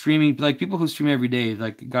sense that streaming, like people who stream every day,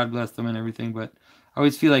 like God bless them and everything, but I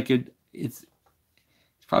always feel like it's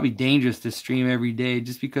probably dangerous to stream every day,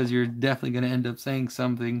 just because you're definitely going to end up saying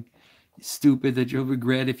something stupid that you'll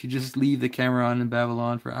regret if you just leave the camera on in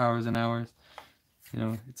Babylon for hours and hours. You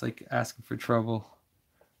know, it's like asking for trouble.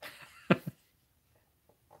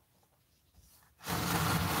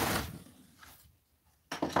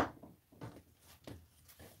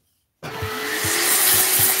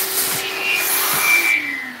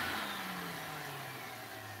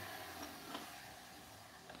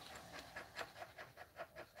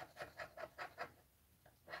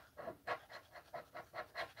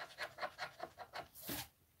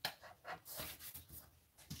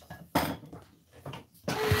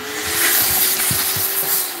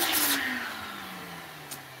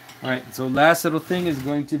 All right, so last little thing is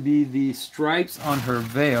going to be the stripes on her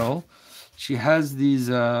veil. She has these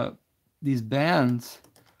bands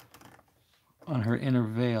on her inner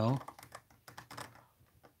veil.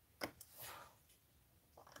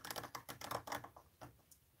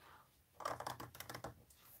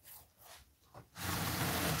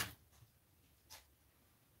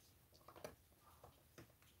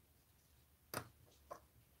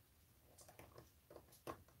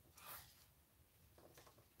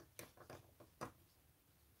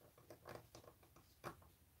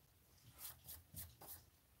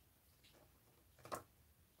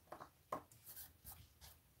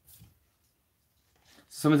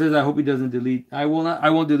 Someone says, I hope he doesn't delete. I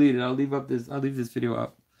won't delete it. I'll leave this video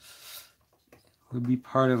up. It'll be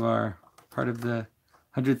part of the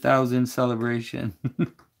 100,000 celebration.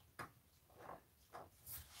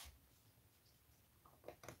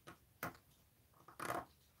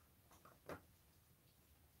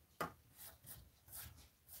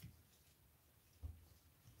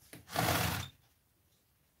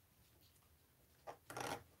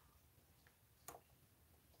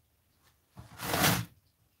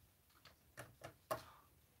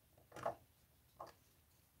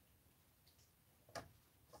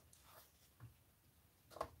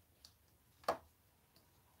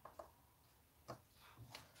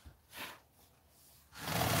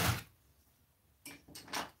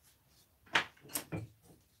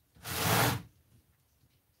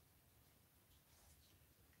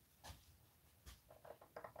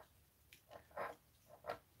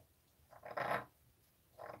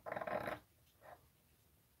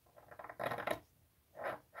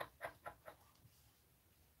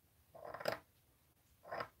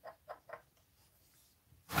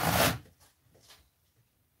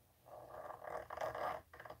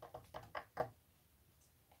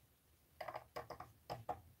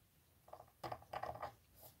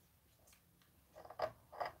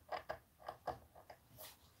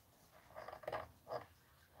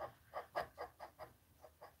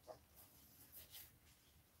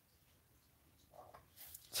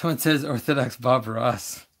 Someone says Orthodox Bob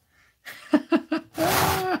Ross.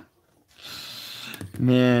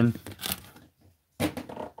 Man.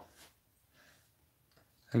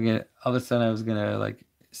 All of a sudden I was gonna like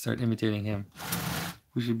start imitating him,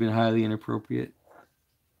 which would have been highly inappropriate.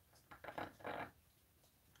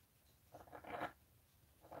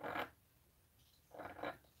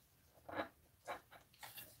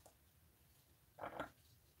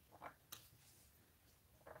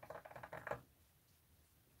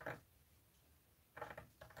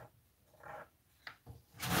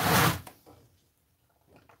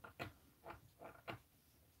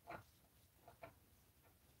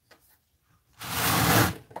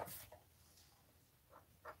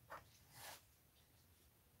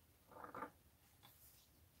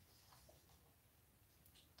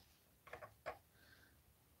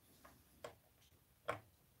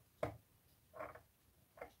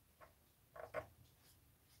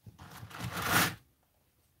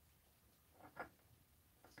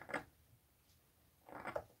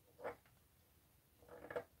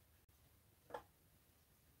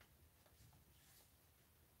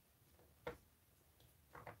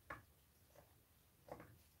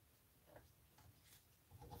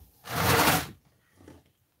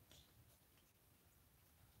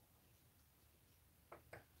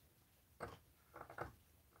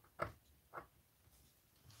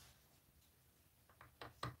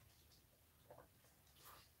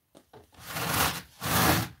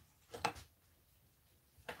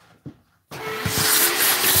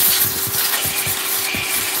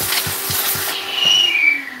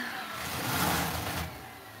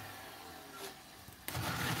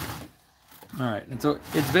 And so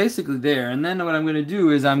it's basically there. And then what I'm going to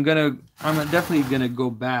do is I'm definitely going to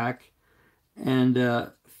go back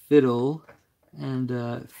and fiddle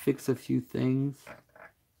and fix a few things.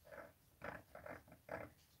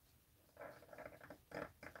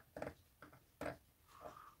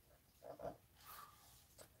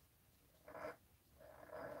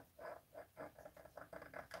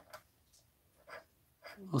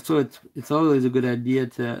 Also, it's always a good idea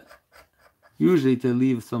to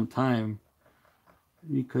leave some time,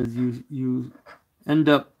 because you end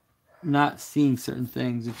up not seeing certain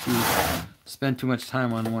things if you spend too much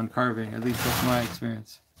time on one carving. At least that's my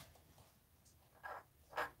experience.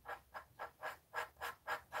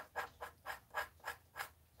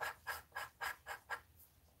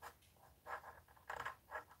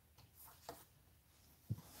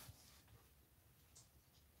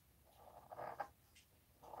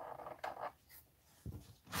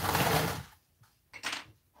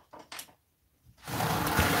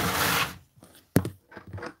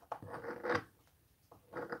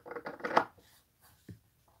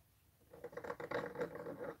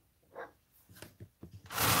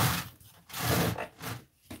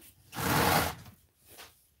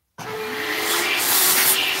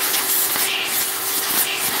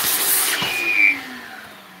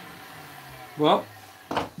 Well,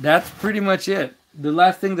 that's pretty much it. The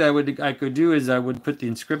last thing that I could do is I would put the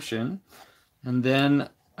inscription, and then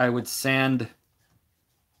I would sand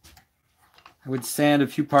a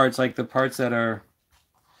few parts, like the parts that are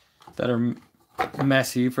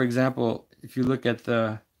messy. For example, if you look at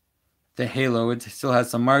the halo, it still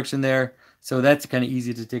has some marks in there, so that's kind of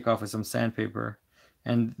easy to take off with some sandpaper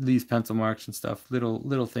and these pencil marks and stuff,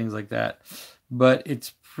 little things like that. But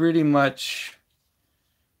it's pretty much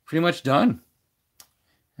done.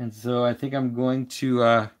 And so I think I'm going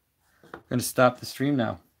to stop the stream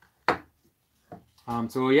now.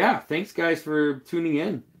 So yeah, thanks guys for tuning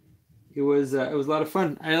in. It was a lot of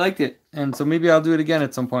fun. I liked it, and so maybe I'll do it again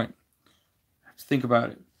at some point. I have to think about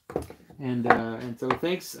it. And so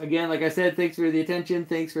thanks again. Like I said, thanks for the attention.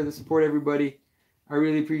 Thanks for the support, everybody. I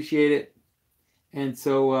really appreciate it. And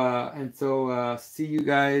so see you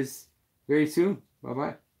guys very soon. Bye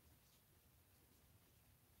bye.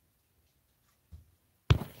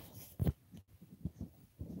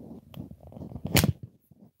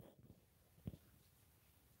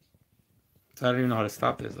 So I don't even know how to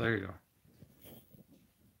stop this. There you go.